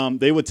 But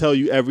they would tell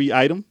you every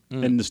item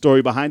and the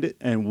story behind it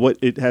and what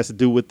it has to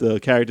do with the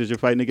characters you're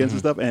fighting against and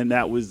stuff. And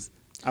that was,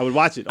 I would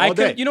watch it all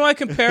day. I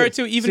compare it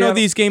to, even though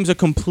these games are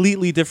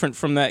completely different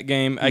from that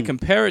game, I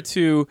compare it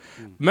to,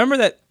 remember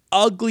that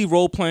ugly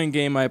role-playing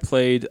game I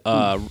played?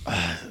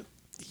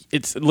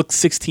 It looked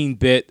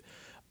 16-bit.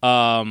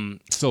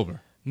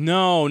 Silver.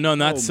 No,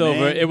 not Silver.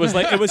 Man. It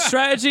was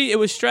strategy. It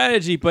was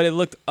strategy, but it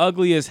looked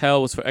ugly as hell.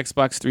 It was for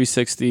Xbox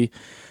 360.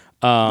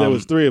 There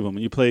was 3 of them.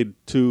 You played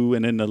 2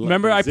 and then the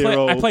Remember, I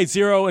played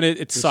 0 and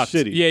it sucked.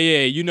 shitty. Yeah,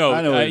 you know.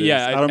 I know what it is.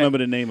 Yeah, I don't remember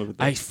the name of it.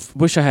 I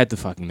wish I had the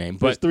fucking name.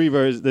 There's But 3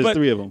 versions. There's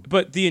 3 of them.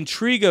 But the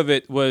intrigue of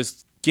it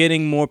was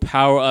getting more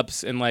power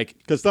ups and like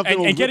 'Cause something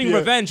will and getting whip your-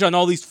 revenge on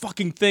all these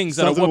fucking things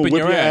that are Something will whooping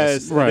whip your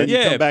ass. Right. Then you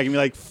Yeah. come back and be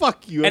like,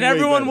 fuck you. And I'm way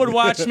everyone better. would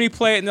watch me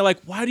play it, and they're like,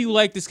 "Why do you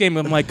like this game?"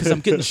 I'm like, "Cause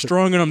I'm getting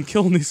stronger and I'm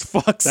killing these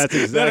fucks." That's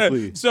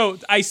exactly- So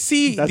I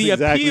see That's the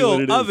exactly appeal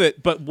what it of is.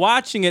 it, but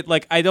watching it,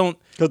 like I don't.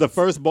 Because the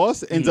first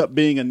boss ends up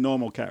being a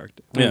normal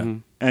character. Yeah.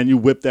 And you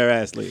whip their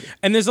ass later.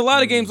 And there's a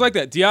lot of games like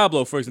that.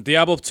 Diablo, for example.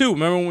 Diablo 2.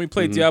 Remember when we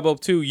played Diablo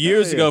 2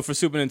 years Yeah. ago for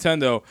Super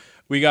Nintendo?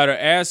 We got our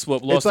ass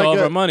whooped, lost like all of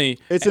our money.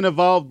 It's an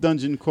evolved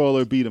dungeon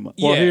crawler beat 'em up.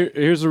 Well, Yeah.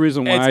 here's the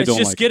reason why I It's don't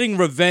just like it. getting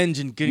revenge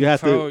and getting You have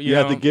power, to you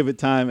have to know? give it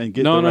time and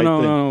get No, the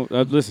right thing.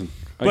 no. Listen,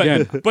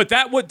 again, But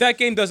that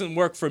game doesn't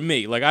work for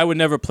me. Like I would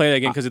never play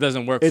that game because it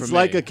doesn't work It's for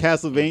like me. a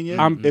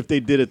Castlevania if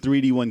they did a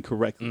 3D one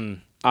correctly.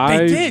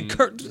 They did.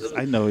 Kurt,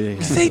 I know, yeah.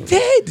 they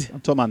did. I'm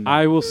talking about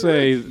I will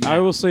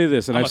say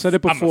this, and I've said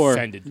it before. I'm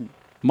offended.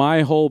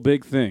 My whole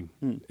big thing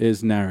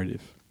is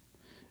narrative.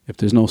 If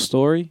there's no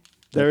story,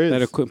 There is.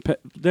 I'm It's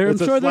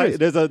a sure slight-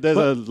 there is. there's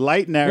a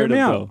light narrative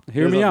though.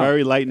 Hear me There's out. a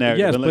very light narrative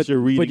Yes, unless but, you're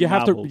reading but you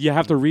have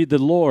novels. to read the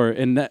lore,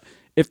 and that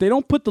if they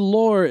don't put the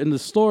lore in the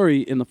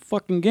story in the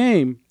fucking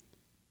game,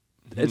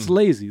 it's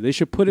lazy. They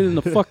should put it in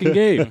the fucking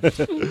game.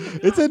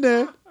 It's in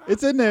there.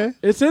 It's in there.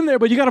 It's in there,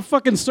 but you gotta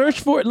fucking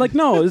search for it. Like,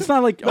 no, it's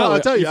not like No, I'll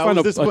tell you, I find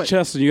was a disappointed.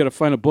 chest and you gotta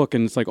find a book,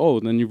 and it's like, oh,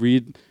 then you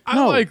read.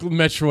 I like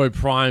Metroid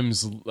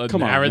Prime's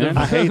Come on, narrative. man.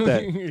 I hate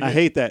that. I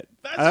hate that.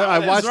 how I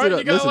it is, watched right? it.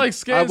 You gotta, Listen, like,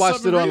 scan I watched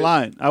something it and read it.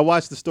 online. I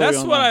watched the story That's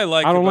online. what I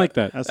like. I don't about- like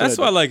that. That's That's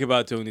what what I I like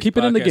about doing these Keep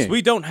it in the podcasts. game.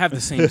 We don't have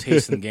the same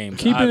taste in games.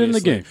 Keep it in the obviously.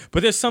 game.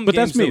 But there's some But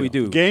games that's me, that we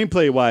though. do.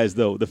 Gameplay wise,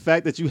 though, the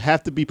fact that you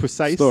have to be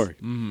precise Story.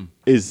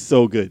 is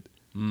so good.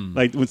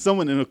 Like when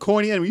someone in a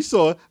corny enemy you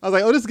saw, I was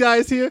like, "Oh, this guy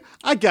is here.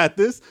 I got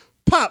this."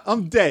 Pop,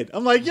 I'm dead.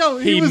 I'm like, "Yo,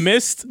 he was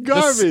missed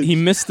garbage." he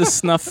missed the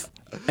snuff,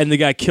 and the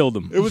guy killed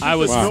him. It was I just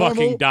was a normal-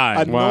 fucking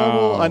dying.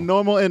 A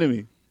normal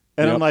enemy.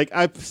 And Yep. I'm like,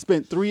 I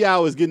spent 3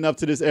 hours getting up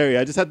to this area.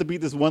 I just had to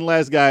beat this one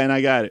last guy, and I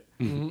got it.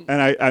 And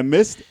I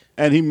missed,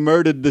 and he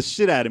murdered the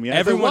shit out of me.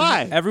 I said,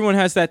 why? Everyone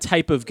has that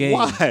type of game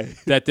Why?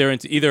 that they're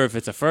into. Either if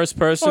it's a first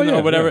person yeah,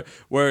 or whatever, yeah.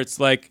 where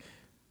it's like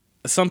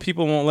some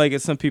people won't like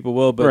it, some people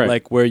will, but Right.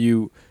 like where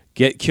you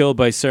get killed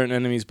by certain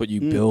enemies, but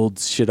you build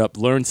shit up,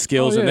 learn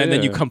skills, Oh, and yeah,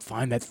 then you yeah. come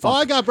find that fuck. Oh,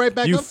 I got right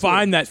back You up to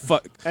find it. that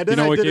fuck. And then You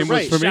know I what did game it was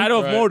right. for me? Shadow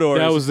of Mordor.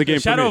 That is- was the game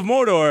for Shadow me. of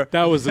Mordor.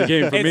 That was the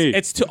game for me.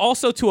 It's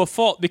also to a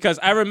fault because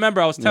I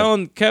remember I was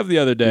telling Kev the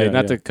other day, Yeah,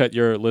 not yeah. to cut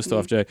your list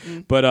off, Jay,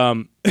 but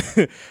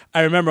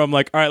I remember I'm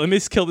like, all right, let me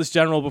just kill this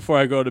general before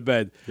I go to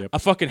bed. Yep. A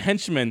fucking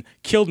henchman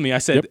killed me. I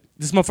said,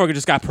 this motherfucker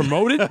just got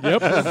promoted.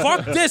 Yep.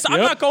 Fuck this. I'm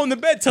not going to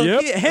bed till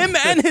Yep. him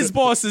and his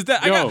boss is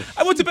dead. Yo.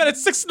 I went to bed at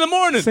 6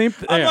 a.m. Same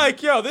I'm yeah.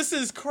 like, yo, this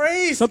is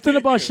crazy. Something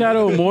about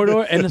Shadow of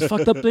Mordor, and the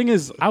fucked up thing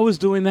is, I was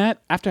doing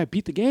that after I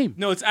beat the game.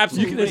 No, it's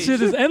absolutely That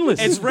shit is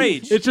endless. It's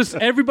rage. It's just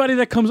everybody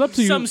that comes up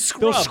to you, Some they'll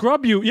scrub.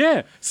 scrub you.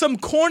 Yeah, Some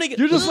corny.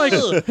 You're just like,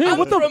 Ugh, hey, I'm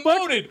what the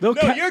promoted. fuck?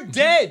 They'll No, you're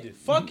dead.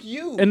 Fuck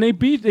you. and they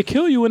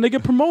kill you, and they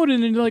get promoted,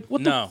 and you're like,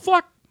 what No. the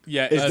fuck?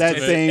 yeah, It's that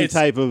same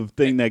type of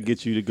thing that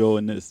gets you to go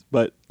in this.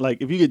 But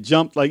like, if you get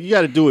jumped, like you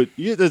got to do it.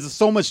 There's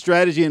so much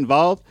strategy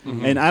involved,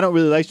 and I don't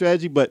really like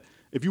strategy. But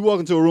if you walk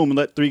into a room and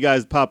let 3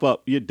 guys pop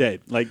up, you're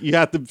dead. Like you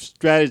have to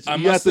strategy. I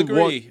you must have to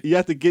walk. agree. You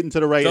have to get into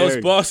the right Those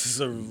area.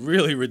 bosses are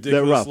really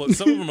ridiculous. rough. Look,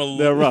 some of them are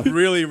They're rough.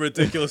 really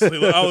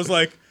ridiculously. I was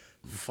like,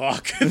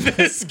 "Fuck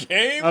this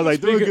game." I was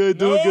like,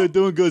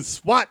 doing good.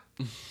 SWAT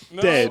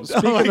dead.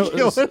 I'm like, of-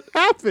 yo, what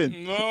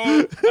happened? No,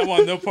 I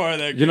want no part of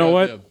that. You know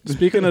game. what?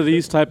 Speaking of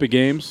these type of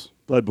games,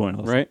 Bloodborne,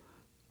 also. right?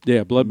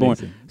 Yeah, Bloodborne.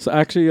 Amazing. So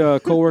actually, a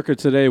coworker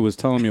today was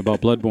telling me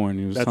about Bloodborne.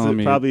 He was That's telling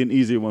me probably an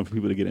easier one for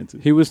people to get into.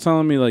 he was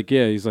telling me like,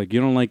 yeah, he's like,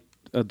 you don't like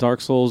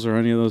Dark Souls or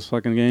any of those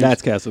fucking games.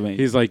 That's Castlevania.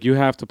 He's like, you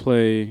have to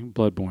play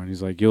Bloodborne.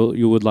 He's like,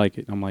 you would like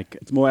it. I'm like,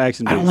 It's more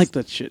action I based. don't like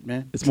that shit,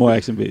 man. It's more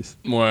action based.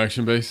 More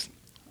action based.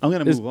 I'm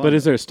gonna move on. But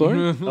is there a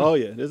story? Oh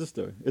yeah, there's a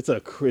story. It's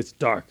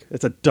dark.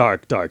 It's a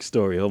dark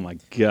story. Oh my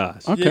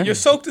gosh. Okay. Yeah, you're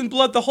soaked in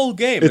blood the whole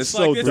game. It's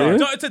so like dark.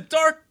 It's a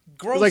dark,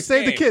 gross. It's like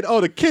save the game. kid. Oh,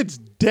 the kid's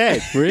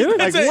dead. Really?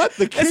 Like It's a- what?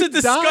 The kid It's a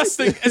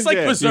disgusting. died? It's like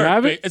Yeah. Berserk. You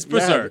have it? It's You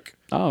have Berserk.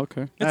 Oh,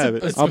 okay. I have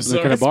it. It's I'll-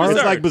 Berserk. can I It's borrow it? It's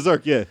Berserk. like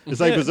Berserk. Yeah, it's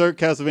like Yeah. Berserk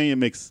Castlevania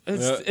mix.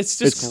 It's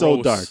just It's so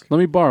gross. dark. Let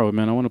me borrow it,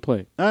 man. I want to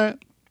play it. All right.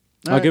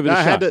 I'll give it a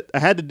I shot. I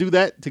had to do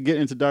that to get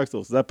into Dark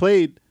Souls. I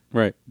played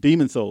Right.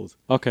 Demon Souls.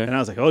 Okay. And I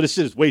was like, oh, this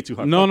shit is way too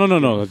hard.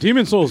 No.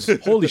 Demon Souls.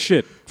 Holy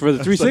shit. For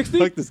the 360?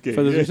 fuck this game.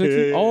 For the Yeah,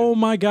 360? yeah. Oh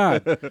my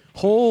god.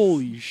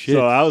 Holy shit.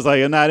 So I was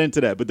like, I'm not into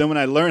that. But then when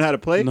I learned how to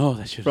play No,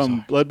 that shit is from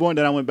hard. Bloodborne,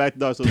 then I went back to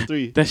Dark Souls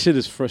 3. That shit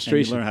is and you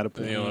frustration. learn how to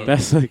play.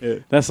 Yeah.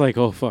 That's like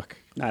oh fuck.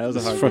 Nah, that was a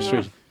It's hard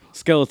frustration.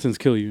 Skeletons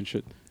kill you and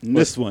shit. game.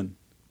 This one,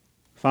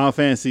 Final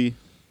Fantasy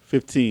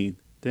 15.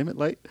 Damn it,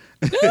 Light.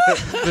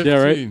 Yeah,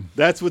 right.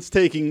 That's what's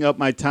taking up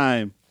my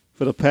time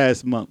for the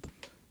past month.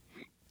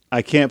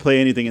 I can't play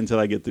anything until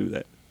I get through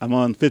that. I'm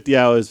on 50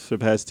 hours for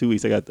the past 2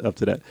 weeks. I got up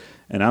to that.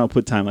 And I don't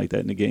put time like that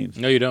in the games.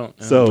 No, you don't.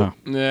 So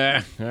No.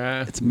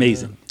 Yeah. it's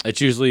amazing.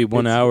 It's usually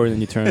 1 hour and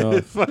then you turn it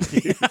off.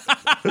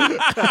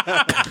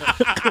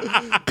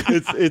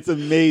 It's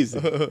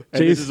amazing. And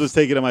this is what's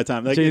taking up my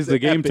time. Like, Change it's the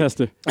game epic.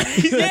 tester.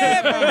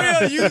 Yeah,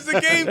 for real. Use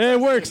the game. It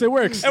works. It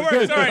works. It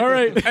works. All right. All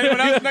right. Anyone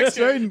else? Next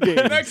Certain game.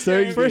 games. Next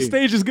certain game. First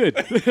stage is good.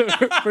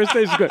 First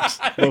stage is good.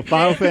 But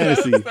Final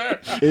Fantasy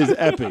is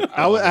epic.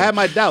 I had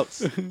my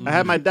doubts. I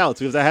had my doubts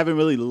because I haven't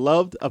really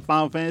loved a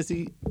Final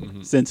Fantasy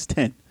since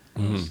 10.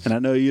 And I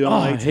know you don't Oh,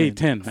 like I hate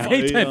 10. I know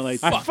hate you 10. don't like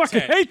I 10. fucking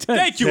 10. hate 10.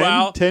 Thank you,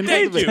 Al. 10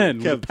 Thank you. 10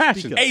 with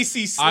passion.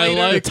 AC I Slater.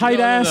 like tight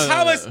ass.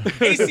 How is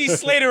AC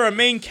Slater a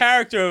main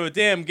character of a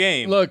damn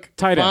game? Look,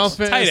 Tight Final ass.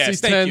 Tight Fantasy ass,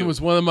 thank 10 you. was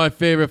one of my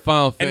favorite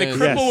Final and the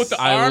Fantasies. cripple Yes. with the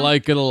I arm.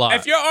 like it a lot.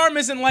 If your arm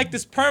isn't like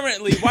this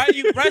permanently, why are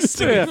you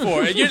resting it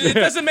for? It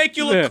doesn't make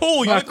you look Yeah,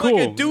 cool. it's You not look like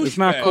a cool. douchebag. It's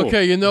not cool.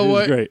 Okay, you know It was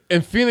what? great.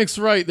 In Phoenix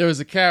Wright, there was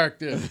a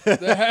character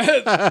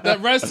that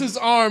rests his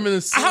arm in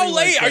a ceiling. How like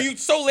late? that. Are you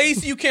so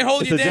lazy you can't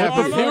hold It's your a damn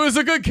Japanese- arm He up? was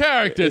a good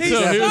character, too. He He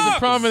was a sucks.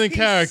 prominent He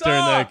character in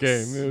that sucks.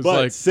 game. It was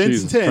But like, since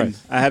Jesus 10,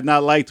 Christ. I have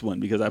not liked one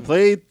because I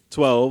played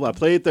 12, I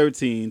played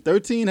 13.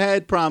 13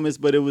 had promise,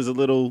 but it was a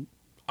little.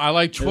 I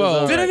like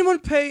 12. Did anyone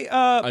play did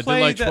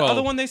play like the 12.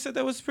 other one they said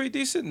that was pretty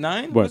decent?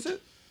 9? What? Was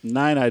it?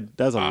 9,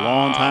 that's a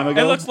long time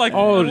ago. It looks like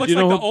Oh, it looks you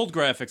know like who- the old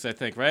graphics, I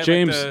think, right?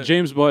 James Like the,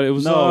 James bought it. It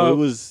was No, it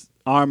was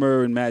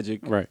armor and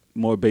magic. right.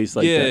 More based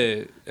like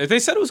that. yeah. They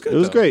said it was good. It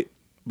was though. great,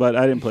 but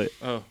I didn't play it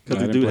Oh. because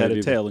I the didn't dude play had it a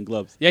either. tail and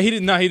gloves. Yeah, he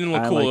didn't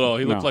look I cool like at all. it.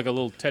 He looked No. like a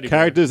little teddy bear.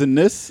 Characters in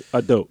this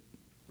are dope.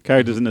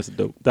 Characters in this are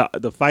dope.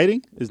 The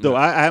fighting is dope.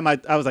 I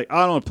was like,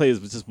 I don't want to play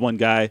this with just one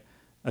guy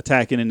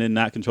attacking and then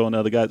not controlling the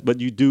other guys. But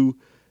you do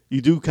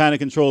kind of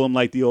control them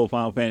like the old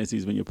Final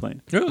Fantasies when you're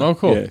playing. Oh,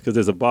 cool. Yeah, because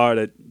there's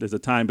a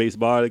time-based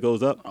bar that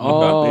goes up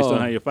Oh. based on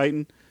how you're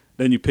fighting.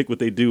 Then you pick what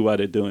they do while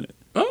they're doing it.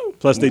 Oh.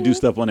 Plus, they do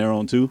stuff on their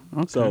own too.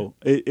 Okay. So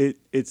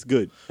it's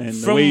good. And the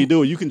From- way you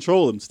do it, you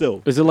control them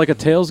still. Is it like a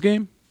Tails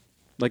game?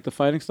 Like the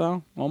fighting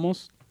style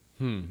almost?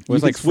 Where You it's can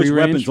like switch free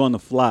weapons range? on the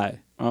fly.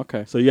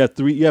 Okay. So you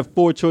have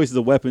 4 choices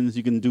of weapons.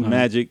 You can do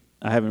magic.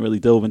 I haven't really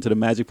dove into the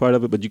magic part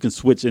of it, but you can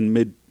switch in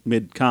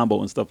mid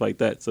combo and stuff like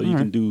that. So you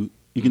Alright.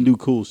 can do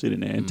cool shit in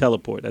there and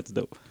teleport. That's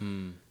dope.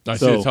 I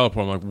So- see a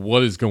teleport. I'm like,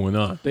 what is going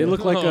on? They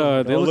look like it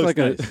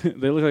looks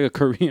they look like a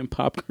Korean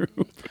pop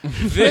group.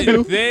 They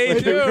do.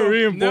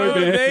 Korean boy no,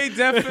 band. they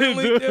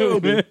definitely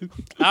do.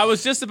 I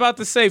was just about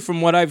to say,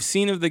 from what I've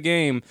seen of the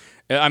game,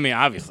 I mean,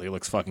 obviously it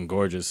looks fucking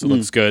gorgeous. It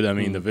looks good. I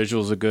mean, the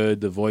visuals are good.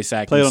 The voice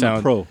acting Play on sounds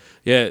the pro.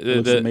 Yeah,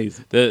 looks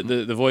amazing.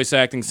 The voice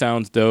acting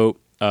sounds dope.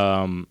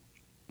 The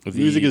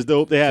Music is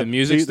dope. They have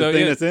music's the dope,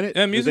 thing yeah. that's in it.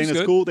 Yeah, the music's thing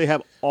that's good. cool. They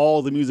have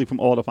all the music from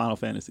all the Final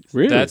Fantasies.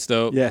 Really? That's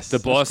dope. Yes, the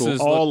that's bosses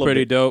cool. All look of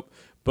pretty it. dope.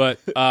 But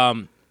I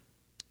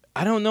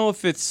don't know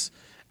if it's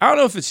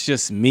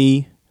just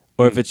me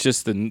or if it's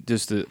just the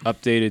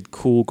updated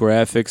cool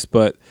graphics,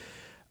 but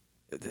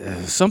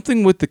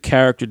something with the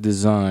character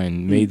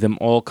design made them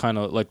all kind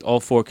of like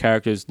all 4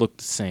 characters look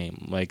the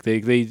same. Like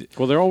they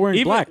Well, they're all wearing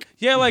even, black.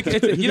 Yeah, like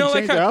it's, you know,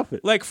 change like their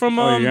outfit. like from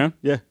Oh, yeah.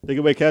 Yeah, they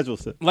can wear casual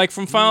stuff. like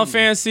from Final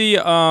Fantasy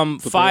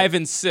 5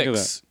 and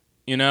 6.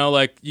 You know,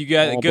 like you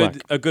got All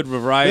a good They're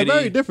variety.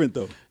 very different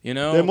though. You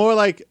know, They're more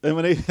like and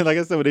when they like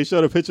I said when they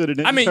showed a picture of the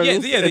Ninja I mean, yeah,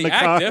 Turtles yeah, in they the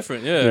act car,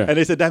 different. Yeah. and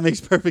they said that makes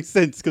perfect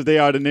sense because they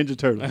are the Ninja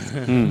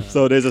Turtles.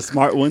 So there's a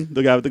smart one,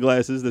 the guy with the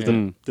glasses.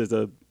 There's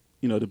a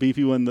the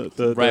beefy one,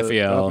 the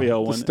Raphael.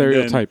 Raphael one, The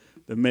stereotype.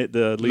 And then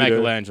the leader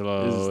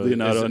Michelangelo is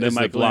Leonardo, and then is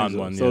the blonde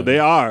Michelangelo. one. So yeah. they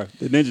are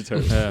the Ninja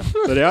Turtles. Yeah.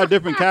 So they are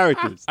different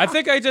characters. I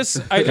think I just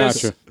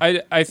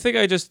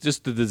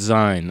the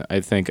design. I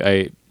think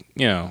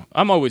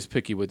I'm always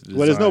picky with the design.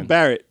 Well, there's no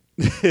Barrett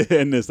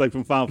in this, like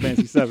from Final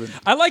Fantasy VII.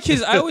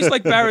 I always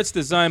like Barrett's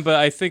design, but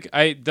I think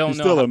I don't He's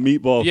know. still a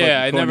meatball. Yeah,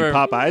 fucking I corny never-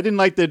 Popeye. I didn't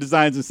like their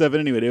designs in 7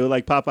 anyway. They were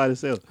like Popeye the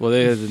Sailor. Well,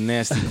 they have the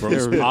nasty,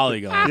 gross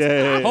polygons.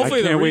 Yeah.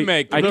 Hopefully the can't wait.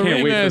 remake. I the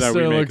can't wait for that Remaster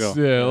remake, looks,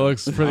 though. yeah, it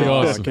looks pretty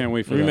awesome. I can't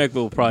wait for remake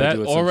will probably That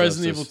do it or some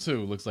Resident Evil justice.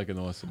 2 looks like an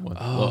awesome one.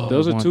 Oh.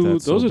 Those I are want two.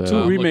 that so Those are bad. two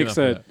I'm looking remakes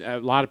up that a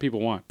lot of people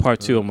want. Part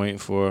 2, I'm waiting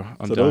for.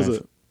 I'm So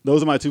dying.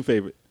 those are my 2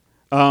 favorite.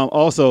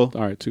 Also,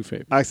 All right, 2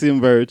 favorites.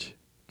 Axiom Verge.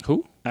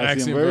 Who? Axiom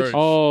Axiom Verge. Verge.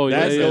 Oh, yeah,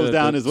 That yeah, goes yeah,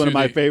 down the as one of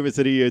my 2D. favorites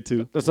of the year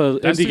too. That's a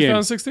That's indie game.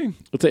 2016.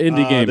 It's an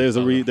indie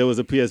game. There was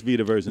a PS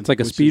Vita version. It's like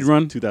a which speed is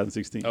run?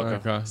 2016.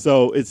 Okay.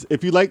 So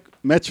if you like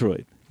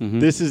Metroid,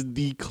 this is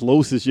the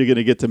closest you're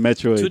gonna get to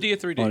Metroid. 2D or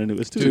 3D? On a new,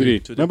 it's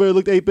 2D. 2D. Remember, it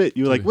looked 8-bit.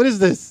 You were like, "What is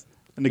this?"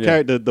 And the 2D.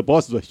 character, the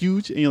bosses were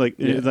huge, and you're like,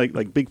 Yeah. it's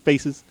like big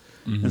faces.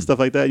 and stuff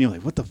like that. And you're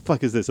like, what the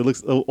fuck is this? It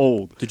looks so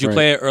old. Did you Right.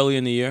 play it early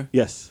in the year?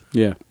 Yes.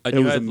 Yeah. It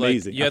You was had, like-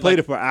 amazing. you I had, played like-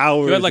 it for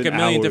hours. you had, like, a and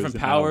million hours different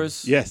and powers?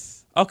 hours. Yes.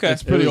 Okay,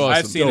 It's pretty awesome.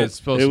 I've seen It's it.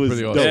 supposed It to be was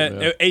pretty dope.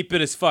 awesome. Yeah, 8-bit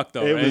as fuck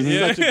though. It right? was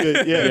such a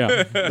good,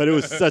 Yeah. but it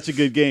was such a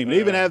good game. They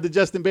even have the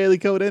Justin Bailey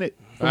code in it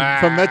from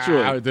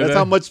Metroid. did That's they?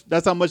 how much.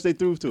 That's how much they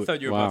threw to I it.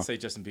 thought you were Wow. about to say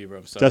Justin Bieber.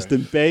 I'm sorry.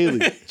 Justin Bailey.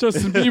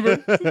 Justin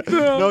Bieber.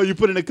 No, you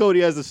put in the code.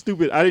 He has a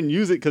stupid. I didn't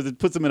use it because it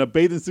puts him in a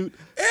bathing suit.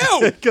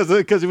 Ew.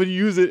 Because when you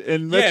use it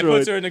in Metroid, Yeah, it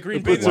puts her in the green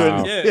it puts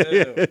bathing her suit.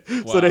 in-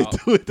 Yeah.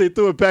 So they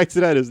threw it back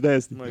to that. It's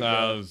nasty.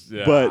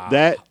 Yeah. But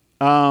that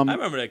I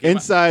remember that game.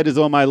 Inside is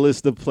on my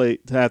list to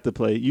have to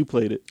play. You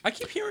played it. I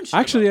keep hearing shit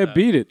Actually, I about that.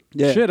 beat it.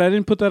 Yeah. Shit, I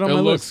didn't put that on It my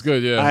looks list.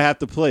 good, yeah. I have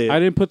to play it. I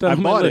didn't put that I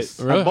on my bought list.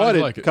 it. Really? I bought How'd it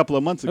you like a it? couple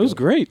of months It ago. was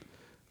great.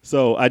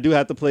 So I do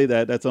have to play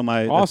that. That's on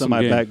my Awesome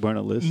my game. back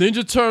burner list.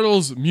 Ninja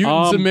Turtles,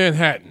 Mutants in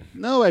Manhattan.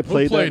 No, I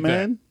played that, played that?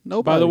 man.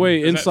 Nobody. By the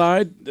way, that-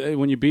 Inside,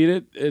 when you beat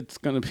it, it's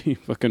gonna be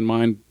fucking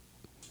mind.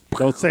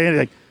 don't say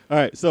anything. All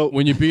right, so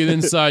When you beat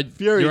inside,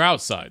 Fury. you're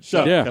outside.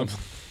 shut Yeah. up, Kev.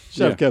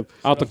 Shut up, Yeah. Kev.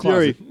 Out the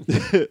Fury.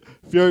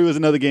 Fury was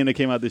another game that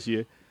came out this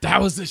year.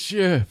 That was this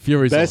year.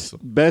 Fury's awesome.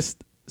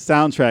 Best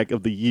soundtrack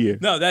of the year.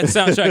 No, that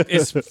soundtrack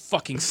is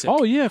fucking sick.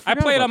 Oh yeah, I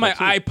play it on my about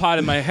that, too. iPod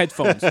and my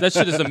headphones. That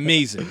shit is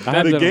amazing. I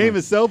have The that on game my-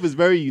 itself is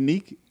very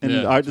unique, and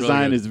Yeah, the art it's really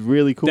design good. is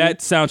really cool. That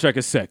soundtrack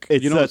is sick.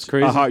 it's You know what's such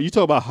crazy? a hard. You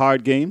talk about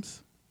hard games.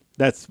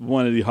 That's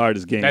one of the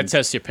hardest games. That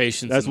tests your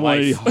patience. That's in one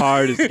life. of the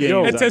hardest games.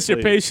 Yo, That I've tests your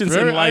played. patience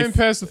Fury, in I life. didn't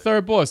pass the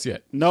third boss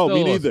yet. No, Still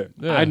me awesome. neither.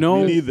 Yeah. I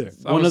know Me neither.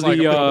 I one was of like,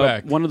 the I'm going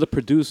back. one of the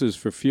producers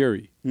for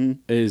Fury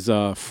is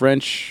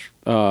French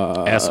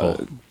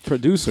Asshole.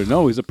 producer.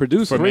 No, he's a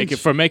producer.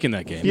 for making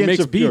that game. He makes Fiennes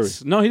of Fury.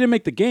 beats. No, he didn't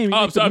make the game. He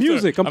Oh, makes the I'm sorry.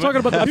 music. I'm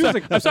talking about the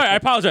music. I'm sorry. I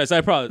apologize. I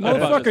apologize.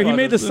 Motherfucker, he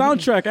made the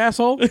soundtrack,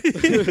 asshole.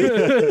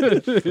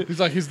 He's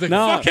like, he's the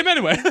No. Fuck him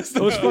anyway. What's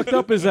fucked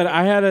up is that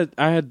I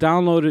had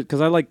downloaded because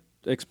I like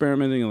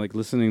experimenting and like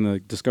listening to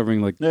like,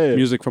 discovering like Yeah, yeah.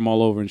 music from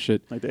all over and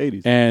shit. Like the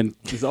 80s. And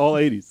It's all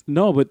 80s.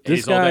 no, but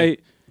this 80s all guy,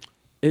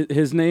 day.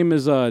 his name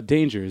is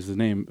Danger. Is the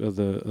name of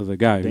the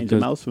guy? Danger Because-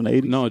 Mouse from the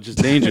 80s. No, just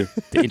Danger.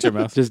 Danger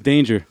Mouse. Just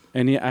Danger.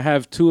 And I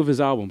have 2 of his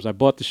albums. I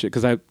bought the shit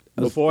because I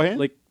Beforehand?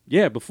 like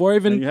yeah before I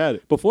even And you had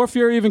it. before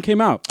Fury even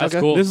came out. That's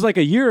cool. This is like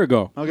a year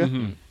ago. Okay.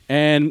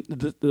 And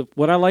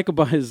what I like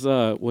about his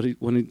when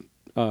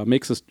he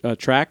makes a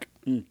track,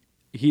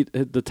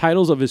 the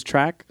titles of his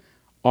track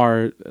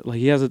are like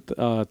he has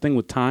a thing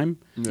with time.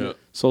 Yeah.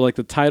 So like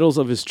the titles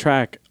of his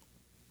track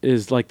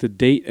is like the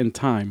date and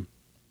time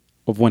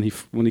of when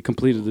he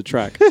completed the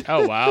track.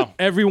 Oh wow.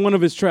 Every one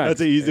of his tracks.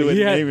 That's an easy way He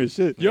to had- name his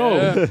shit.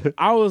 Yo,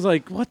 I was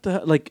like, what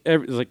the like?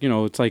 It's like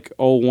it's like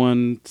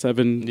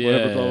 017 Yeah.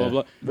 whatever, blah blah blah.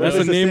 What That's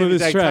was the name same of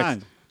his exact track.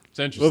 time? It's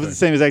What was the interesting.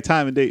 same exact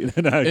time and date?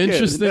 No, I can't.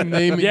 Interesting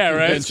naming. Yeah,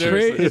 right. It's,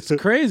 convention. it's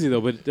crazy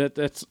though, but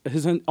that's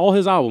all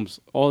his albums,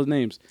 all his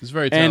names. He's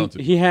very And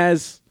talented. he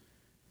has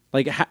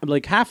like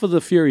half of the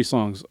Fury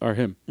songs are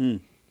him.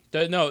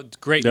 No,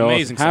 great, They're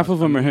amazing. awesome. Half sound- of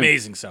them are him.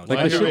 Amazing sound. Like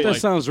Why the is it shit that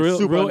like sounds real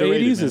Super real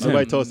underrated, 80s man. is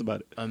Nobody him. talks about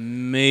it.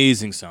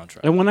 Amazing soundtrack.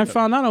 And when I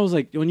found out, I was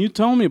like, when you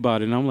told me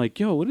about it, and I'm like,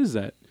 yo, what is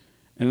that?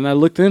 And then I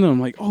looked in, and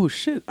I'm like, oh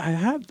shit,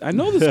 I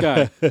know this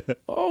guy.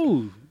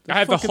 Oh, I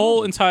have the fucking whole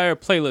awesome. entire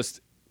playlist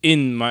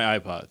in my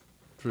iPod.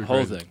 Pretty Whole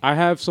crazy. thing. I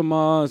have some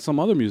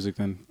other music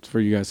then for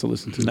you guys to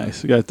listen to.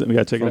 Nice. We got to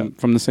check it out.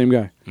 from the same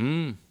guy.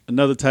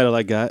 Another title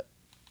I got,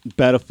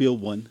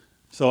 Battlefield 1.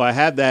 So I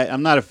have that.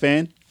 I'm not a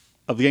fan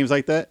of games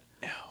like that,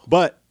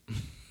 but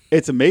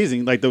it's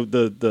amazing. Like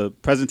the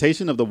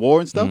presentation of the war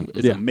and stuff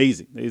is Yeah.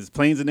 amazing. There's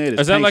planes in there.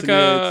 There's Is that tanks like in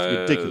there.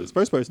 a- It's ridiculous.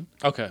 First person.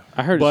 Okay.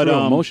 I heard But, it's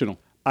real um, emotional.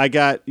 I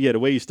got the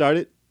way you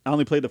started. I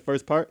only played the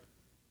first part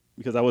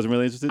because I wasn't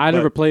really interested. I but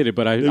never played it,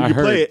 but I Then you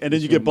heard play it, and then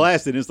it's you get real-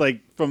 blasted. It's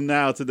like from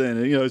now to then.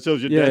 And, it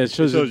shows your Yeah, death. it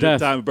shows your your death.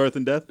 time of birth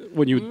and death.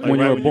 when you right were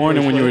when you born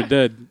and first when you were play.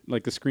 dead.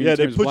 Like the screen. Yeah,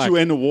 they turns put black. you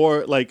in the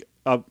war like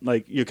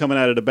you're coming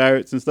out of the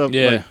barracks and stuff.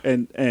 Yeah.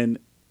 like, and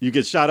you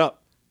get shot up.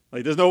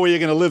 Like there's no way you're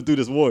gonna live through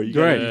this war.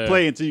 You Right. gotta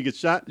play until you get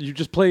shot. You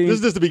just play. This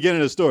is just the beginning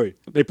of the story.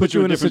 they put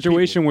you in a different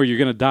situation people. where you're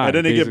gonna die, and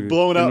then they basically, get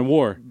blown in up. the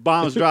war.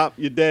 Bombs drop.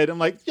 You're dead. I'm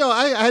like, yo,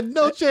 I had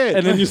no chance.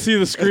 And then you see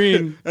the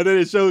screen. and then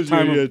it shows you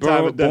time your of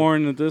time of death.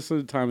 born and this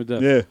and time of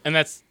death. Yeah. And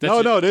that's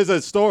No, there's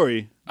a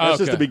story. That's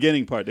just okay. the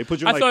beginning part. They put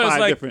you in I like thought it was 5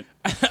 like- different.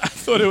 I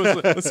thought it was.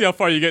 Let's see how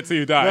far you get till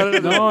you die.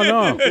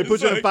 No. They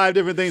put you in 5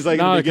 different things like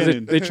No, in the because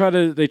beginning. they try to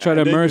And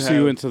then you immerse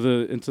you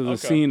have- into the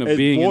scene of It's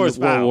being in war the is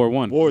foul. World War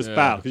One. War is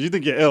foul because you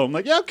think you're ill. I'm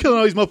like, yeah, I'm killing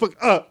all these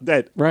motherfuckers.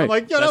 Dead. Right. I'm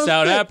like, yo, That's that was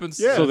how it sick. happens.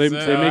 Yeah. So they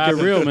Yeah. make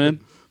it real, man.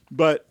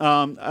 But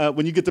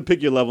when you get to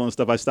pick your level and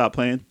stuff, I stopped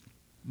playing.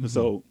 Mm-hmm.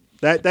 So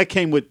that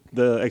came with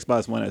the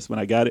Xbox One S when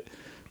I got it.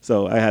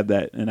 So I had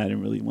that, and I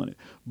didn't really want it.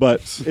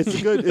 But it's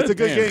a good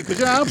game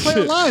because I don't play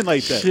online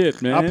like that.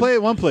 Shit, man. I play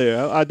it one player.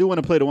 I do want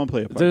to play the one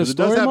player part there a 'cause it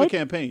does story have a mode?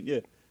 campaign. Yeah.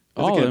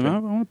 Oh, There's a then I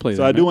campaign. want to play that.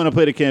 So I do man. want to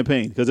play the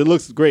campaign because it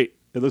looks great.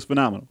 It looks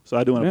phenomenal. So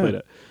I do want to Yeah. play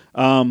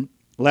that.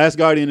 Last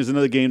Guardian is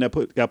another game that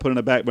got put on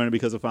the back burner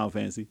because of Final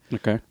Fantasy.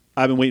 Okay.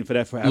 I've been waiting for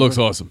that forever. Looks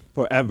awesome.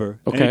 Forever.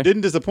 And Okay. it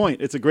didn't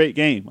disappoint. It's a great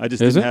game. I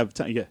just Is didn't it? have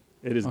time. Yeah,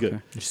 it is good.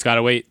 Okay. You just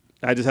gotta wait.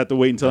 I just have to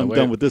wait until I'm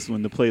done with this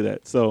one to play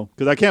that. So,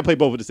 because I can't play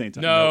both at the same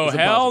time. No, it's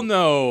hell impossible.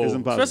 no. It's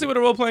impossible. Especially with a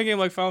role playing game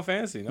like Final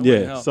Fantasy. No way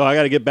in Yeah, hell. so I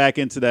got to get back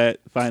into that,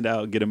 find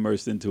out, get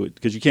immersed into it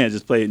because you can't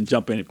just play it and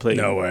jump in and play.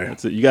 No it. way.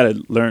 That's it. You got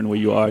to learn where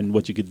you are and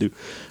what you could do.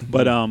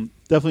 But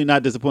definitely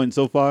not disappointing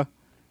so far.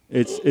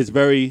 It's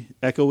very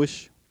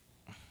echoish.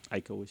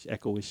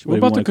 What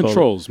about the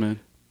controls, man?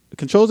 The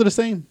controls are the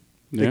same.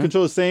 Yeah? The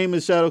controls the same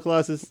as Shadow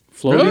Colossus.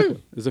 Floaty?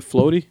 Really? Is it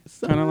floaty?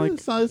 Kind of like.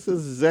 it's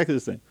exactly the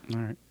same. All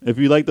right. If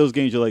you like those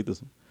games, you'll like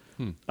this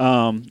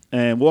one.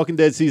 And Walking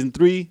Dead Season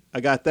 3,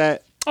 I got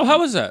that. Oh, how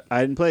was that?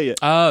 I didn't play it.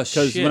 Oh,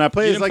 Because shit. when I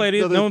play You it's didn't like play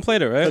it? No one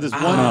played it, right? Because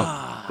it's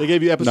one. They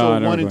gave you No, I episode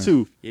never 1 and played.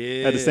 2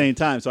 Yeah. at the same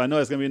time. So I know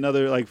it's going to be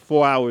another like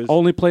 4 hours.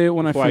 Only play it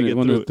when I Before I finish. get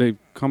When through it. they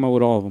come out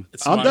with all of them.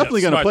 It's I'm smart.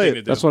 definitely gonna Smart play thing it.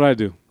 to do. That's what I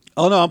do.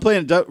 Oh, no, I'm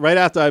playing it right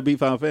after I beat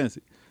Final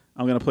Fantasy.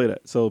 I'm going to play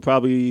that. So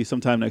probably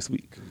sometime next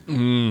week.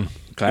 Climate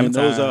And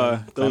those time.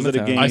 are the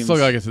Climate games. I still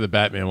gotta get to the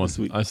Batman one.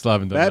 Sweet. I still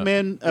haven't done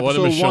Batman that. What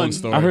a episode Michonne 1.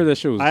 story. I heard that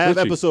shit was I have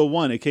glitchy. episode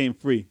 1. It came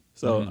free.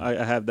 So I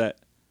have that.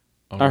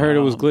 I heard it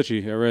was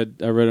glitchy.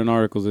 I read an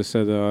article that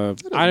said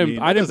I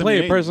didn't play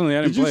it personally.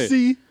 I didn't play Did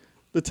you see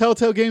the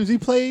Telltale games he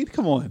played?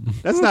 Come on.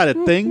 That's not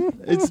a thing.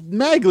 It's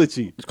mad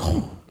glitchy.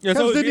 Yeah,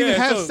 Because didn't even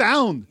have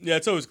sound. Yeah,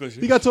 it's always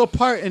glitchy. He got to a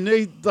part and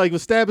they like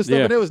was stabbing stuff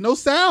Yeah. and there was no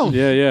sound.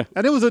 it. Yeah.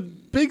 And it was a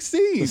big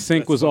scene. The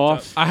sync was fucked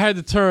off. I had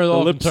to turn it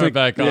off and turn it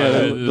back on. Yeah,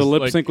 It the was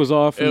lip like- sync was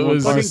off. it in one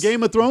was- part. Fucking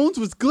Game of Thrones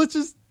was glitchy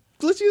as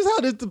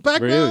hell. The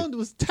background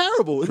was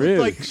terrible. It Really?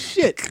 was like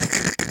shit.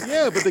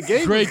 Yeah, but the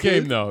game Great was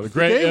game good. though. The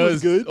Great. game It was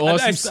was good.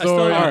 awesome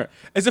story. All right.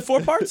 Is it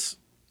 4 parts?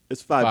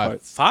 It's 5 Five.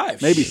 parts.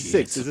 5. Maybe Shit.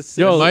 6. Is it 6?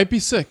 Yo, It might be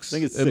 6. I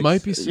think it's It 6.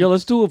 might be 6. Yo,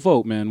 let's do a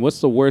vote, man.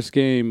 What's the worst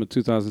game of Oh,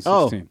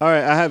 2016? all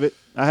right. I have it.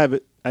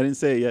 I didn't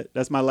say it yet.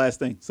 That's my last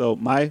thing. So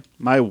my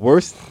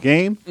worst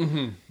game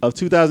of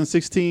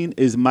 2016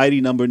 is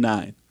Mighty Number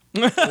 9.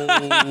 I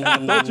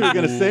thought you were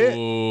gonna say it.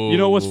 You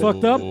know what's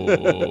fucked up?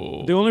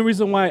 The only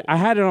reason why I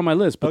had it on my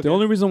list, but the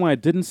only reason why I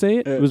didn't say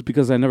it was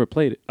because I never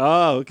played it.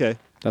 Oh, okay.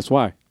 That's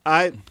why.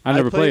 I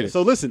never played it.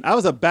 So listen, I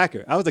was a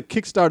backer. I was a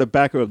Kickstarter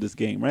backer of this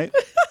game, right?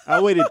 I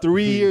waited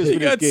 3 years He for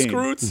this got game.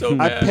 screwed so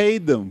I bad.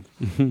 paid them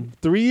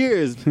 3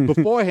 years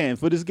beforehand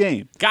for this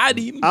game. Got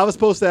him. I was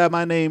supposed to have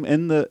my name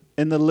in the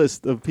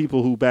list of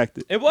people who backed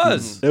it. It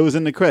was. It was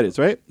in the credits,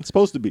 right? It's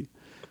supposed to be.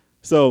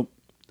 So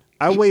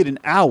I wait an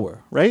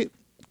hour, right?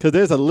 Because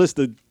there's a list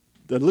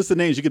of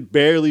names you could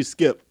barely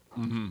skip.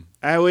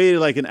 I waited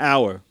like an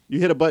hour. You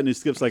hit a button, it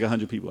skips like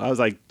 100 people. I was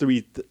like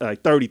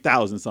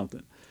 30,000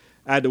 something.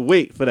 I had to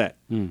wait for that.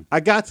 I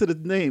got to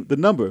the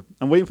number.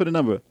 I'm waiting for the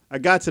number. I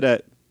got to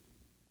that.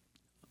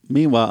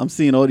 Meanwhile, I'm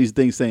seeing all these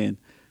things saying,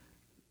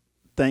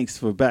 "Thanks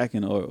for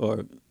backing,"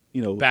 or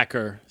you know,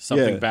 Backer.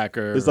 Something yeah.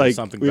 backer. It's like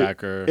something weird-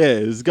 backer. Yeah,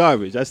 it's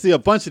garbage. I see a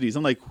bunch of these.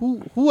 I'm like,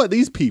 who are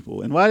these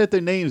people, and why are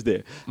their names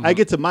there? I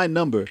get to my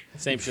number,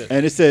 Same shit.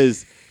 and it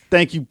says,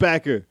 "Thank you,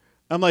 backer."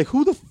 I'm like,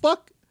 who the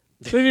fuck?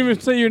 They didn't even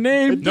say your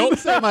name. It didn't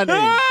say my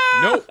name.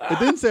 Nope. It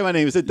didn't say my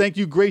name. It said, "Thank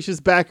you, gracious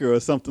backer," or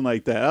something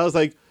like that. I was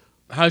like,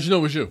 How'd you know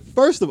it was you?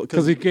 first of all,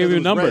 'Cause he gave you a it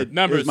was number. red. It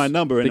Numbers. was my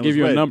number. And They it give was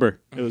you a red. number.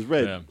 It was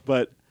red, Yeah.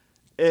 but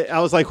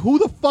I was like, who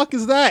the fuck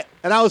is that?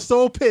 And I was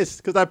so pissed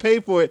because I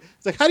paid for it.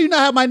 It's like, how do you not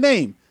have my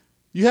name?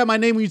 You had my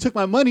name when you took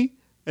my money,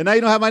 and now you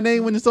don't have my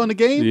name when it's on the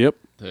game? Yep.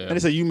 Yeah. And they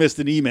said, you missed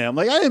an email. I'm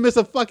like, I didn't miss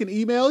a fucking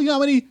email. You know how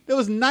many? There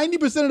was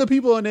 90% of the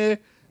people on there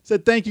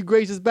said, thank you,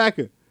 gracious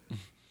backer.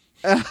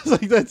 And I was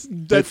like,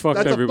 They fucked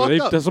that's everybody. a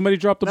fuck up. Somebody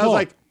dropped the And I ball. was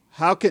like,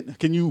 how can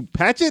you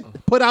patch it?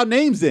 Put our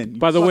names in. You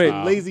By the way-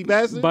 fucking lazy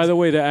bastards. By the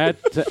way, to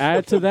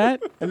add to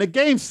that, and the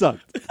game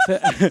sucked.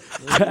 to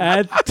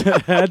add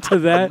to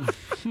that,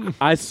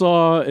 I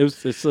saw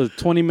it's a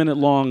 20-minute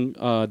long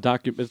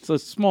document. It's a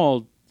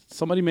small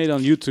somebody made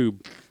on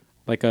YouTube,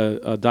 like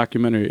a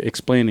documentary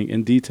explaining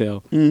in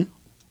detail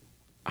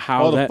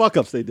how All the that fuck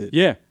ups they did.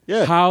 yeah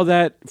Yeah. how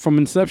that from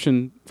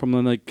inception from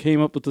when they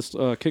came up with this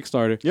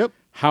Kickstarter. Yep.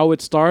 How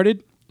it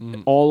started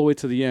all the way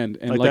to the end,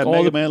 and Like, like that all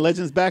Mega the Man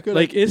Legends backer.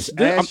 like, it's-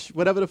 Ash,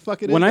 whatever the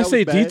fuck it is. when I that was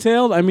say bad.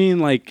 detailed, I mean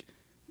like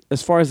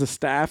as far as the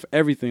staff,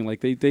 everything. Like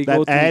they go That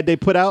through ad they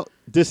put out,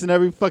 dissing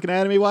every fucking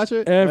anime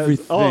watcher.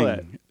 Everything. All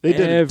that. They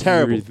did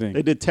terrible. Everything.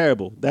 They did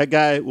terrible. That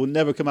guy will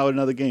never come out with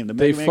another game. The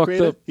They Mega Man fucked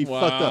creator, up. he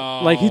fucked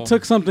up. like he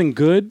took something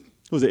good,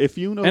 Was it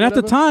Ifune or and at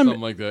the whatever? time,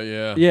 Something like that,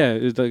 yeah. yeah,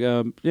 it's like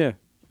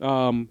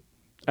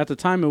at the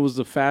time it was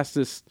the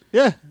fastest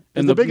Yeah. It's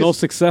and the the biggest. most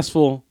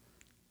successful.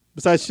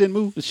 Besides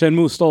Shenmue.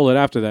 Shenmue stole it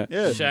after that.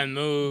 Yeah.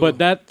 Shenmue. But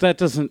that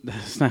doesn't.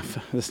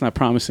 That's not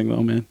promising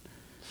though, man.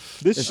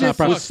 This It's shit not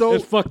proper. was so.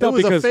 It's fucked it up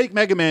was because- a fake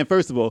Mega Man.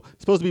 First of all,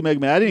 it's supposed to be Mega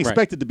Man. I didn't Right.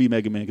 expect it to be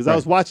Mega Man because I Right.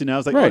 was watching it. I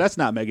was like, oh, Right. that's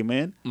not Mega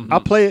Man. I'll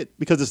play it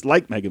because it's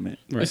like Mega Man.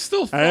 Right. It's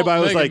still felt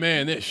Everybody was Mega like-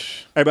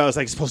 Man-ish. Everybody was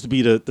like, it's supposed to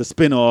be the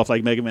spin off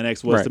like Mega Man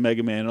X was Right. to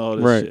Mega Man and all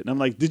this Right. shit. And I'm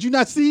like, did you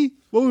not see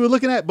what we were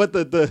looking at? But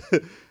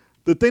the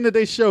the thing that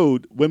they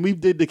showed when we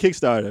did the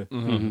Kickstarter,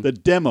 the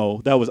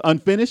demo that was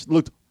unfinished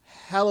looked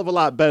hell of a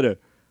lot better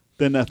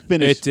than the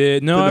finished. it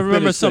did. No, than I the remember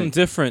finished something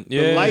thing. different. The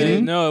Yeah,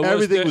 lighting, no, it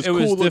everything was was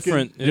cool looking.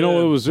 different. You know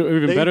what was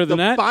even better than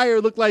the that? fire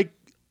looked like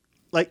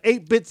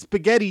 8-bit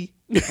spaghetti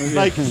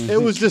Like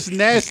it was just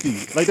nasty.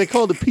 Like they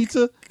called it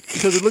pizza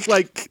because it looked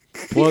like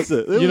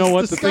pizza. You know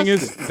what? The thing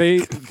is, they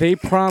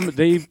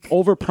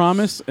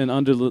overpromise and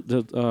under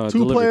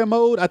two-player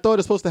mode. I thought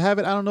it's supposed to have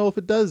it. I don't know if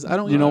it does. I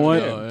don't. You know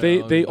what? Yeah, they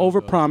yeah,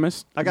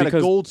 overpromised. I got a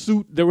because gold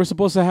suit. They were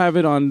supposed to have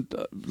it on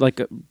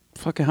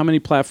fucking how many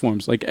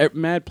platforms? Like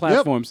mad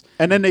platforms. Yep.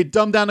 And then they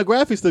dumbed down the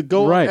graphics to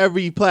go Right. on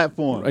every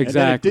platform. Exactly.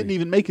 And then it didn't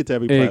even make it to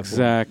every platform.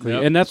 Exactly.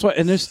 Yep. And that's why.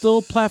 And there's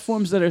still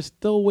platforms that are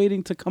still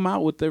waiting to come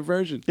out with their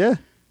version. Yeah.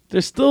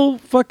 There's still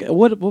fucking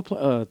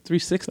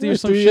 360 or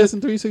some 3DS shit.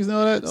 and 360 and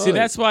all that. See,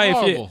 that's why if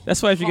Horrible.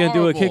 you're gonna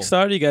do a Horrible.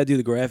 Kickstarter, you gotta do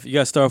the graphic. You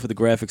gotta start off with the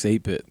graphics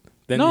 8-bit.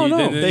 Then No,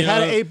 no. They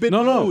had an 8-bit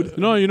mode.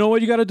 No. You know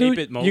what you got to do?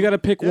 8-bit mode. You got to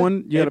pick Yeah.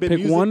 one. You got to 8-bit pick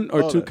music, one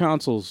or all two that.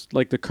 consoles,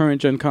 like the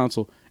current gen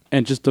console,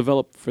 and just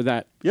develop for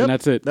that. Yep. And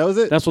that's it. That was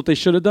it. That's what they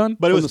should have done.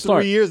 But it from was the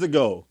start. 3 years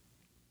ago.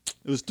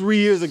 It was 3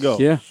 years ago.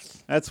 Yeah.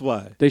 That's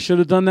why. They should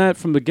have done that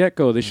from the get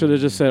go. They should have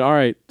just said, "All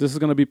right, this is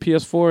going to be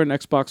PS4 and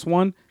Xbox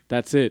One.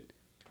 That's it.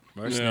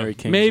 Mercenary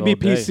Kings. Maybe all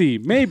day.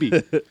 PC. Maybe.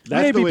 the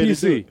Maybe way to do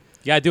PC. it.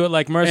 You gotta do it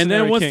like Mercenary And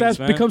then once Kings, that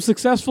man. becomes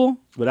successful,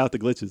 Without the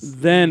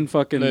glitches. then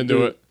fucking Then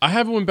do it. I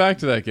haven't went back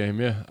to that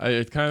game. Yeah,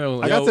 it kind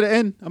of. I got to the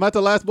end. I'm at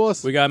the last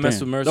boss. we gotta mess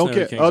Damn. with Don't Mercenary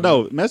care. Kings. Oh,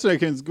 no. man. Mercenary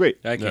Kings is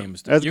great. That Yeah. game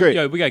is. That's great.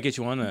 Yo, we gotta get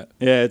you on that.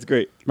 Yeah, it's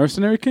great.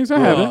 Mercenary Kings. I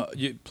haven't.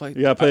 You play.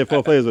 You got to play it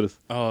 4 players with us.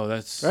 Oh,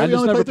 that's Right? I we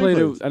just only never play 3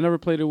 played players. it. I never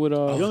played it with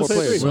only 4 play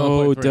players. 3. We so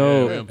only play 4, yeah,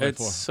 we dope. only play It's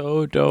 4.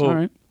 so dope. All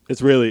right.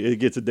 It's really, it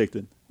gets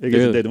addicting. It gets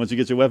Really? addicting. Once you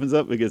get your weapons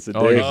up, it gets addicting.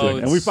 Oh, yeah. Oh,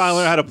 And we finally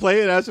learned how to play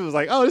it. And I was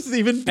like, oh, this is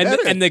even And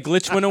better. and the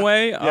glitch went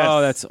away.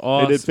 Oh, that's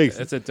awesome. did fix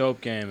it. It's a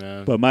dope game,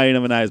 man. But Mighty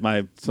Number 9 is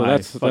my. So my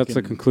that's the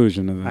fucking-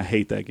 conclusion of I that.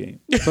 hate that game.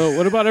 So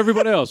what about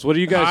everybody else? What do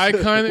you guys? I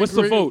kinda What's the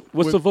agree vote?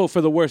 What's with- the vote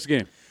for the worst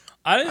game?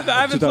 I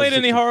haven't played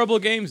any 2016. horrible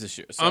games this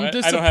year, so I'm I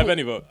don't disappoint- have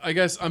any vote. I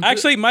guess I'm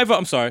Actually, my vote.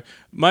 I'm sorry.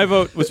 My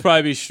vote was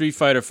probably Street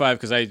Fighter 5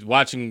 because I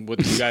watching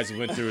what you guys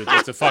went through.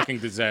 It's a fucking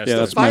disaster. Yeah,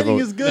 that's my Fighting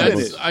vote. is good in That's-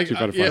 it. Street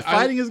Fighter yeah, five.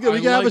 Fighting is good. We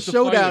can have a like the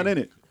showdown fighting. in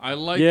it. I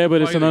like. Yeah, but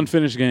the it's an fighting.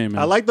 unfinished game.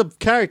 Man. I like the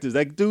characters.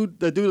 That dude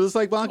looks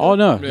like Blanca. Oh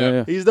no, Yeah.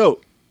 yeah. He's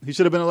dope. He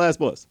should have been the last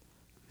boss.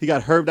 He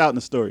got herbed out in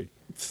the story.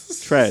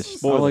 Trash. I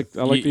Spoiler. like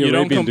the you don't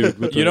Arabian dude.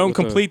 with you the- don't with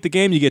the- complete the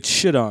game, you get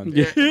shit on.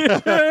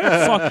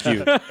 Fuck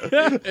you.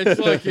 It's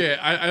like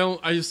I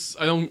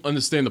don't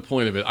understand the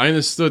point of it. I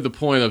understood the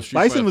point of Street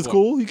Bison Fighter was 4.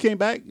 cool. He came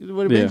back with a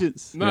Yeah.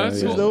 vengeance. No,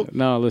 that's He was cool. dope.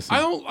 No, listen. I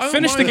don't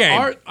Finish mind the game.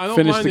 art. I don't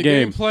Finish mind the the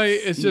game. gameplay.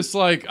 It's just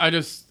like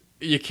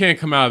you can't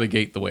come out of the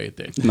gate the way it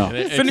did. No, And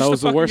it- Finish that the was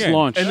the fucking worst game.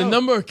 launch. And the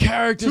number of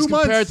characters 2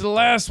 months. compared to the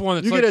last one,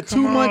 it's You like, get a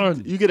 2 come month.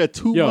 on. You get a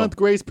 2 month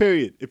grace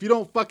period. If you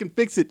don't fucking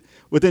fix it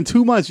within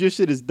 2 months, your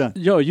shit is done.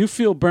 Yo, you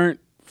feel burnt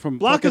from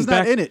Blanca's fucking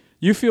not in it.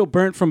 You feel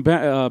burnt from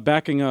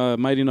backing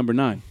Mighty Number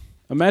 9.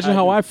 Imagine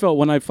how I felt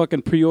when I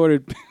fucking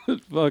pre-ordered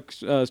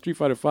Street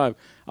Fighter 5.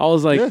 I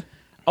was like, Yeah.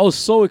 I was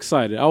so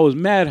excited. I was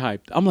mad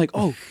hyped. I'm like,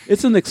 oh,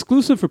 it's an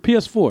exclusive for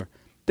PS4.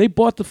 They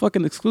bought the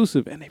fucking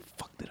exclusive and they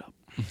fucked it up.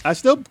 I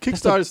still That's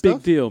kickstarted a stuff.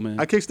 big deal, man.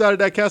 I kickstarted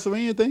that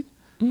Castlevania thing.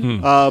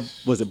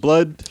 Was it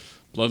Blood?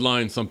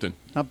 Bloodline something.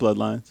 Not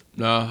Bloodlines.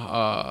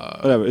 Nah,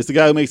 Whatever. It's the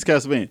guy who makes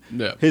Castlevania.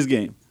 Yeah. His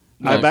game.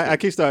 I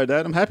kickstarted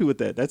that. I'm happy with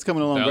that. That's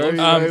coming along That very,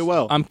 looks- very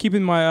well. I'm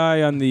keeping my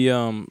eye on the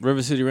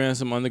River City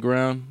Ransom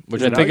Underground,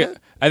 which Is I it think out yet?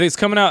 I think it's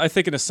coming out. I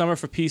think in the summer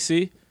for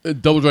PC.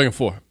 Double Dragon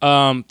 4.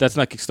 That's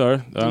not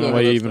Kickstarter. I don't know No, why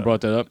you that's even not.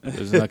 brought that up.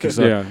 It's not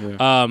Kickstarter.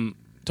 yeah.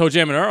 Toe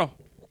Jam and Earl.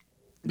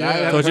 I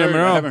haven't Toe Jam and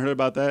heard- I Earl. haven't heard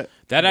about that.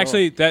 That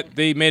actually that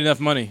they made enough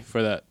money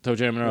for that Toe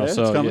Jam and Earl. Yeah,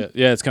 so it's coming.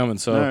 yeah, it's coming.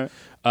 So All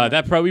right.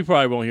 that we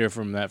probably won't hear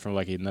from that for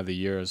like another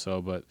year or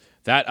so. But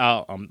that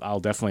I'll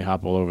definitely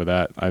hop all over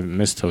that. I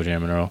miss Toe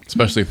Jam and Earl.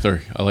 Especially 3.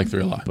 I like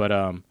 3 a lot. But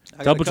got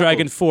a Double couple.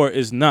 Dragon 4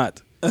 is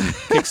not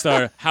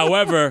Kickstarter.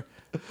 However,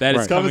 that is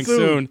Right. coming Coming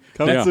soon.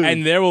 Coming That- soon.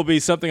 And there will be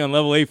something on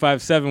level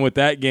 857 with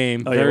that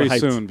game Oh, yeah, very we're hyped.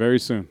 soon, very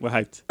soon. We're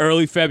hyped.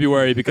 early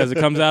February because it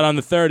comes out on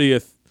the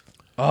 30th.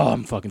 Oh,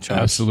 I'm fucking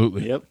charged.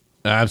 Absolutely. Yep.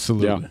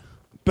 Absolutely. Yeah.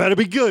 Better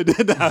be good.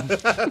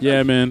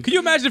 Yeah, man. Could you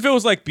imagine if it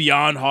was like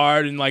beyond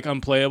hard and like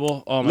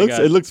unplayable? Oh my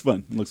god. It looks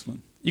fun. It looks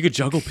fun. You could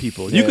juggle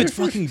people. Yeah. You could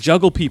fucking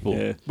juggle people.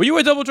 Yeah. Were you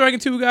a Double Dragon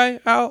 2 guy,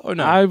 Al, or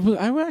no?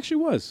 I actually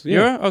was. You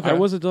Yeah. were? Okay. I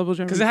was a Double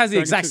Dragon. Because it has the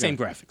Dragon exact 2 same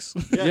guy.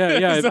 graphics.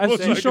 Yeah. Double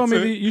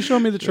You showed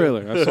me the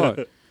trailer. I saw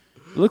it.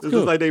 It looked It's good.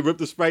 just like they ripped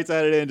the sprites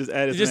out of there and just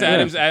added. It's just some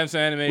Adam's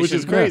animation. Which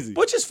is crazy.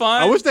 Which is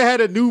fine. I wish they had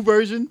a new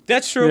version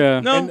That's true. Yeah.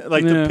 No, and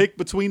like Yeah. to pick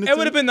between the two. it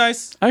would have been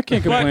nice. I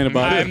can't But complain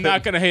about I'm it.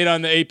 not going to hate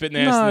on the 8-bit No,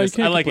 you nastiness. I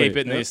can't like complain.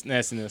 8-bit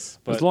nastiness.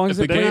 But As long as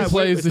If it the game plays.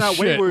 plays It's the not shit,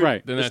 wayward.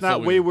 right. then It's that's not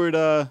what we- wayward.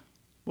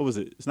 What was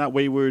it? It's not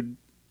wayward.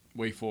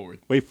 Way forward.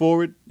 Way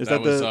forward. Is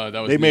That that, was, the? that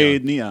was they Neon.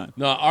 made Neon.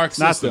 No, Arc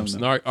Not Systems. them,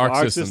 No, no. Arc Arc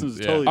Systems. Systems is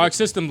Yeah. totally- Arc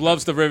System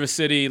loves the River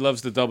City,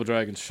 loves the Double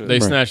Dragon shit. They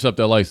Right. snatched up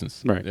their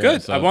license. Right. Yeah,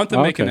 Good. so- I want them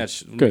Oh, making okay.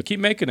 that. Good.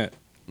 Keep making it.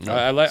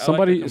 I like that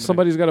company.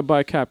 Somebody's got to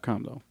buy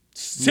Capcom though.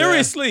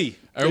 Seriously.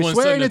 Everyone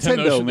swear said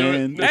Nintendo, Nintendo, should do man.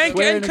 it. They And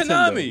swear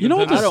Konami. You know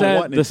what I don't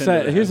want the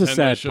sad Nintendo. here's the Nintendo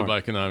sad should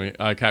part. buy Konami,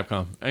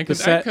 Capcom, and, The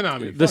sad, Konami.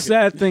 the Fuck it.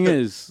 sad thing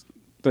is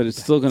that it's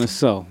still gonna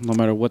sell no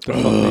matter what the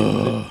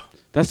fuck.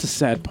 That's the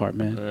sad part,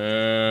 man.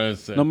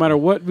 That's it. No matter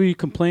what we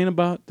complain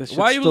about, that shit's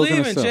Why you still gonna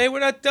leaving, sell. Jay? We're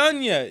not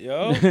done yet,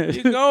 yo. Where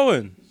you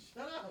going?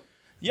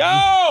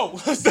 Yo!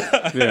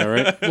 Yeah,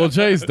 right. Well,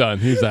 Jay's done.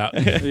 He's out.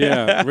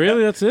 Yeah,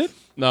 really? That's it?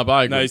 No, but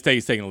I agree. No, he's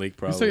taking a leak, He's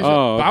probably. taking-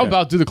 Oh, I'm okay.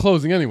 about to do the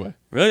closing anyway.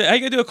 Really? How you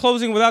gonna do a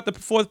closing without the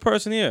fourth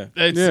person here?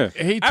 It's, Yeah.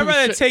 hate I'd to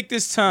rather shit- take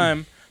this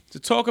time to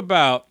talk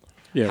about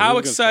Yeah, how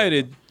we're gonna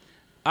excited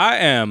I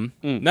am,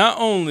 not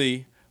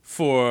only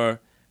for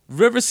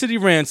River City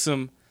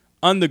Ransom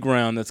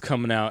Underground that's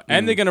coming out,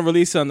 and they're gonna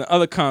release it on the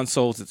other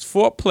consoles. It's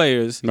 4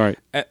 players. Right.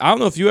 And I don't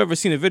know if you ever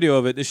seen a video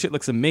of it. This shit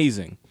looks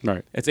amazing.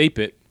 Right. It's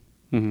 8-bit.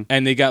 Mhm.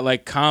 And they got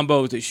like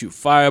combos. They shoot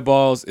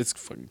fireballs. It's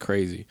fucking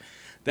crazy.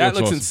 That That's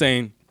looks awesome.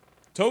 insane.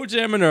 Toe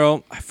Jam and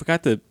Earl. I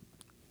forgot the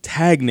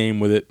tag name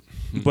with it,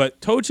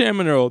 but Toe Jam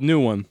and Earl, new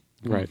one.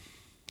 Right.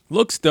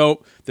 Looks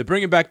dope. They're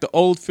bringing back the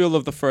old feel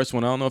of the first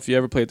one. I don't know if you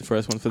ever played the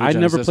first one for the I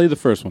Genesis. never played the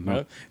first one.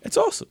 No. It's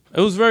awesome. It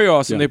was very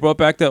awesome. Yeah. They brought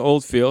back that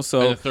old feel.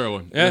 So And the third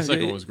one. And the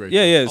second one was great.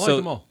 Yeah, too. yeah. I so like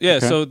them all. yeah,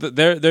 Okay. so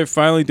they're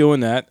finally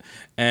doing that.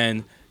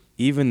 And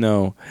even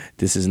though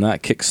this is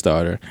not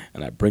Kickstarter,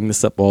 and I bring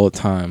this up all the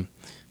time,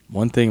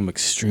 one thing I'm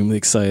extremely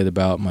excited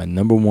about, my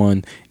number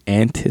one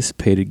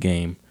anticipated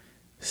game,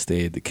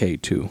 State of Decay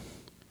 2.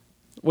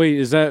 Wait,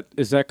 is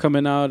that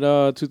coming out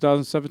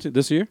 2017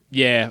 this year?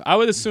 Yeah, I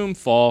would assume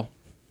fall.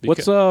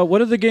 What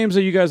are the games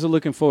that you guys are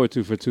looking forward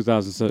to for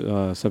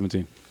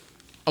 2017?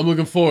 I'm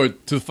looking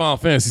forward to the Final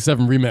Fantasy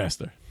VII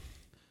Remaster.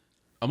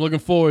 I'm looking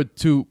forward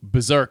to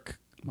Berserk,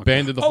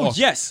 Band of the Oh Hawk.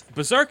 yes,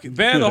 Berserk,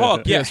 Band of the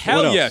Hawk. Yeah, Yes, hell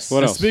what else? yes. What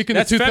And else? speaking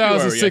That's of February, I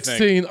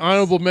 2016,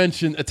 honorable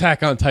mention,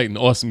 Attack on Titan.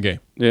 Awesome game.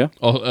 Yeah.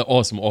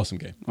 Awesome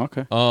game.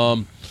 Okay.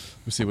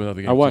 Let's see what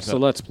other game. I watched the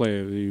Let's Play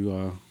of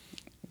you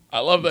I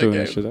love that doing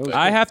game. that shit. That was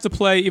I have to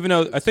play, even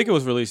though I think it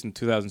was released in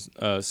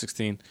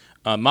 2016.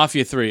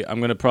 Mafia 3.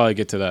 I'm gonna probably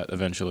get to that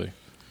eventually.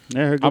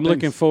 Yeah, I heard good I'm looking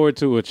things. forward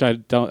to, which I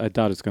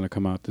doubt it's going to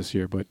come out this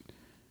year,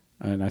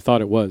 and I thought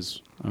it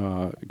was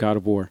God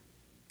of War.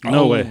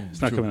 No way.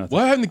 It's not true. coming out.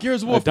 What happened to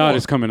Gears of War I doubt 4?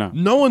 it's coming out.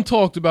 No one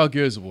talked about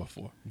Gears of War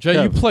 4. Jay,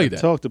 Yeah, you played I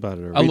that. talked about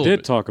it already. A little did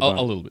bit. talk about a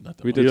it. little bit. Not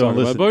that We much. did You talk don't about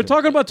it, listen but we're to-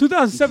 talking about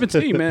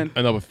 2017, man.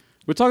 I know, but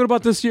We're talking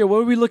about this year. What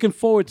are we looking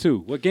forward to?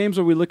 What games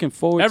are we looking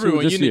forward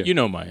Everyone, to this year? you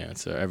know my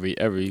answer. Every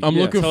I'm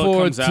yeah, looking until it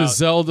forward comes to out.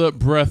 Zelda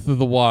Breath of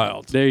the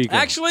Wild. There you go.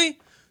 Actually,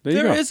 There you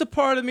there go. is a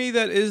part of me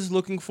that is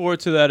looking forward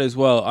to that as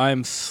well.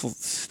 I'm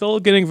still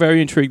getting very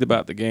intrigued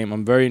about the game.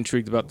 I'm very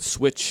intrigued about the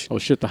Switch. Oh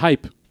shit, the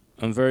hype.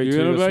 I'm very You're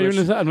intrigued gonna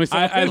about the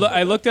Switch.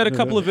 I looked at a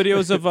couple of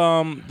videos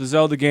of the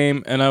Zelda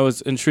game, and I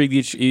was intrigued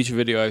each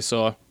video I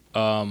saw.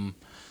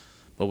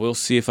 But we'll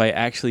see if I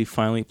actually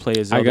finally play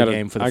a Zelda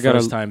game for the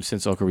first time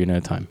since Ocarina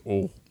of Time.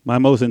 Oh, My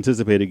most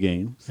anticipated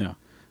games Yeah.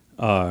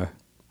 are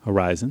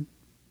Horizon.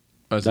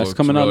 That's looks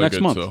coming out really next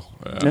good, month.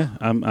 too. Yeah,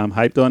 I'm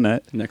hyped on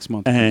that. Next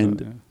month.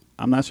 And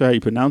I'm not sure how you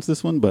pronounce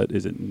this one, but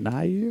is it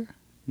Nair?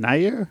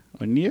 Nair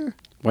or Nier?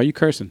 Why are you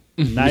cursing?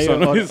 Nair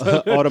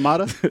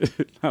Automata?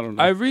 I don't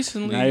know. I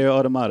recently Nair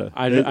Automata.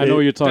 I know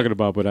what you're talking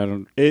about, but I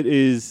don't. It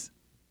is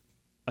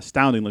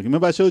astounding looking.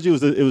 Remember I showed you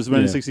it was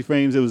running Yeah. 60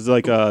 frames. It was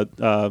like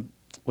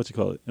what you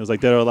call it? It was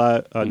like Dead or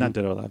Alive. Not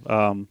Dead or Alive.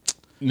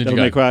 Ninja Devil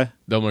May Gaiden. Cry.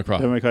 Devil May Cry.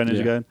 Devil May Cry Ninja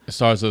Yeah. Gaiden. It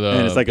stars with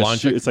And it's like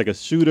Blonchik. it's like a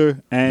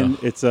shooter and No.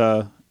 it's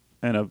a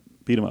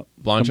beat 'em up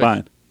Blonchik?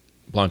 combined.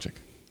 Blonchik.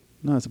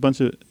 No, it's a bunch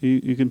of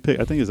you can pick.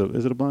 I think is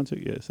it a blonde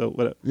chick? Yeah. So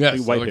whatever. Yes,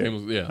 like white the other hair.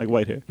 game was- yeah. Like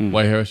white hair.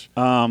 White hairish.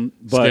 But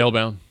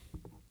Scalebound.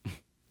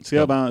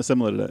 Scalebound is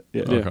similar to that.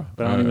 Yeah. Okay.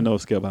 But I don't even know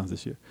if Scalebound's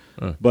this year.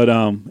 Alright. But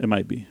it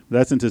might be.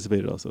 That's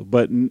anticipated also.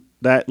 But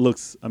that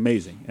looks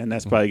amazing, and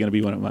that's probably going to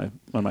be one of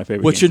my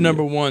favorite. What's games your of the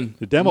number year. one?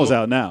 The demo's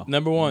out now.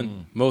 Number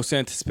one most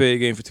anticipated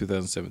game for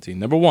 2017.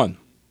 Number one.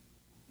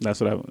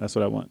 That's what I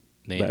want.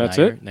 That's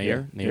it?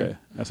 Nair. Yeah,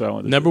 that's what I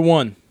want. Number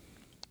one.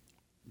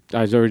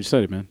 I already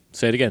said it, man.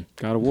 Say it again.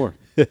 God of War.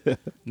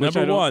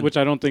 Number one. which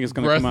I don't think is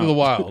going to Breath come of the out.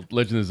 Wild.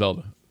 Legend of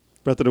Zelda.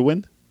 Breath of the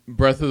Wind.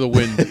 Breath of the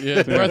Wind.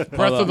 Yeah, Breath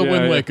of the Yeah,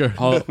 Wind yeah. Waker.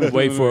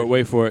 Wait for it.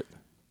 Wait for it.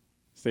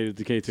 State of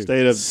Decay 2.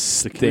 State of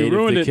State of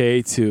ruined it.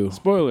 Decay 2.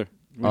 Spoiler.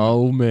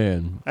 Oh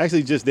man.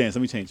 Actually, Just Dance.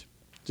 Let me change.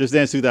 Just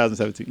Dance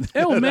 2017.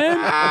 Ew, man.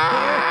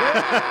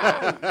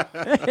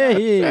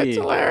 Hey. That's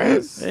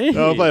hilarious. Hey.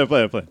 No, I'm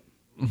playing.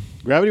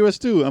 Gravity Rush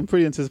 2. I'm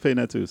pretty anticipating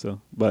that too.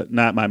 So, but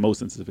not my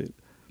most anticipated.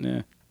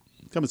 Yeah.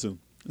 Coming soon.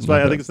 It's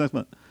probably, I think it's next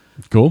month.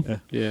 Cool.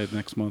 Yeah,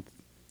 next month.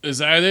 Is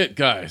that it,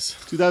 guys?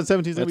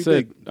 2017 is gonna That's be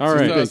it. big. All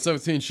right.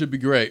 2017 should be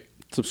great.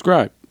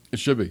 Subscribe. It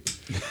should be.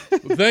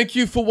 Well, thank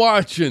you for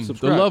watching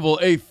Subscribe. the Level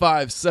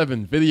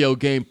 857 Video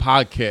Game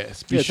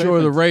Podcast. Be Yeah, tell sure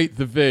your to friends. rate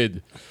the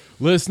vid.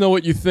 Let us know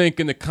what you think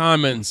in the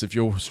comments if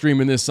you're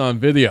streaming this on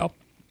video.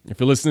 If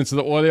you're listening to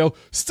the audio,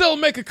 still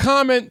make a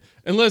comment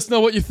and let us know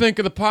what you think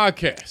of the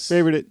podcast.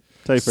 Favorite it.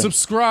 Tell your friends.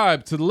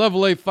 Subscribe to the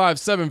Level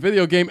 857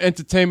 Video Game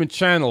Entertainment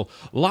channel.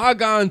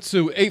 Log on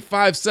to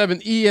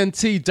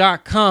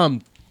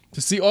 857ent.com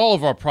to see all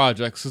of our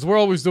projects because we're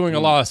always doing a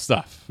lot of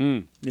stuff.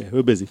 Yeah,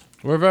 we're busy.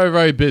 We're very,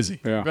 very busy.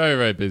 Yeah. Very,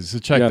 very busy. So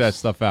check Yes. that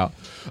stuff out.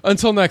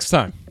 Until next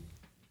time.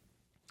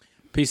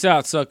 Peace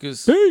out,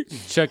 suckers.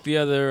 Peace. Check the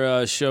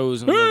other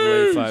shows on Level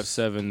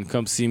 857.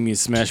 Come see me in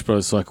Smash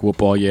Bros. So I can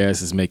whoop all your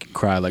asses, make you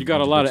cry like You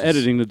got a lot of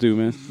editing to do,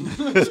 man.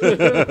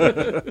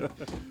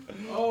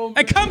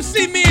 And come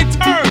see me in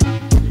turn.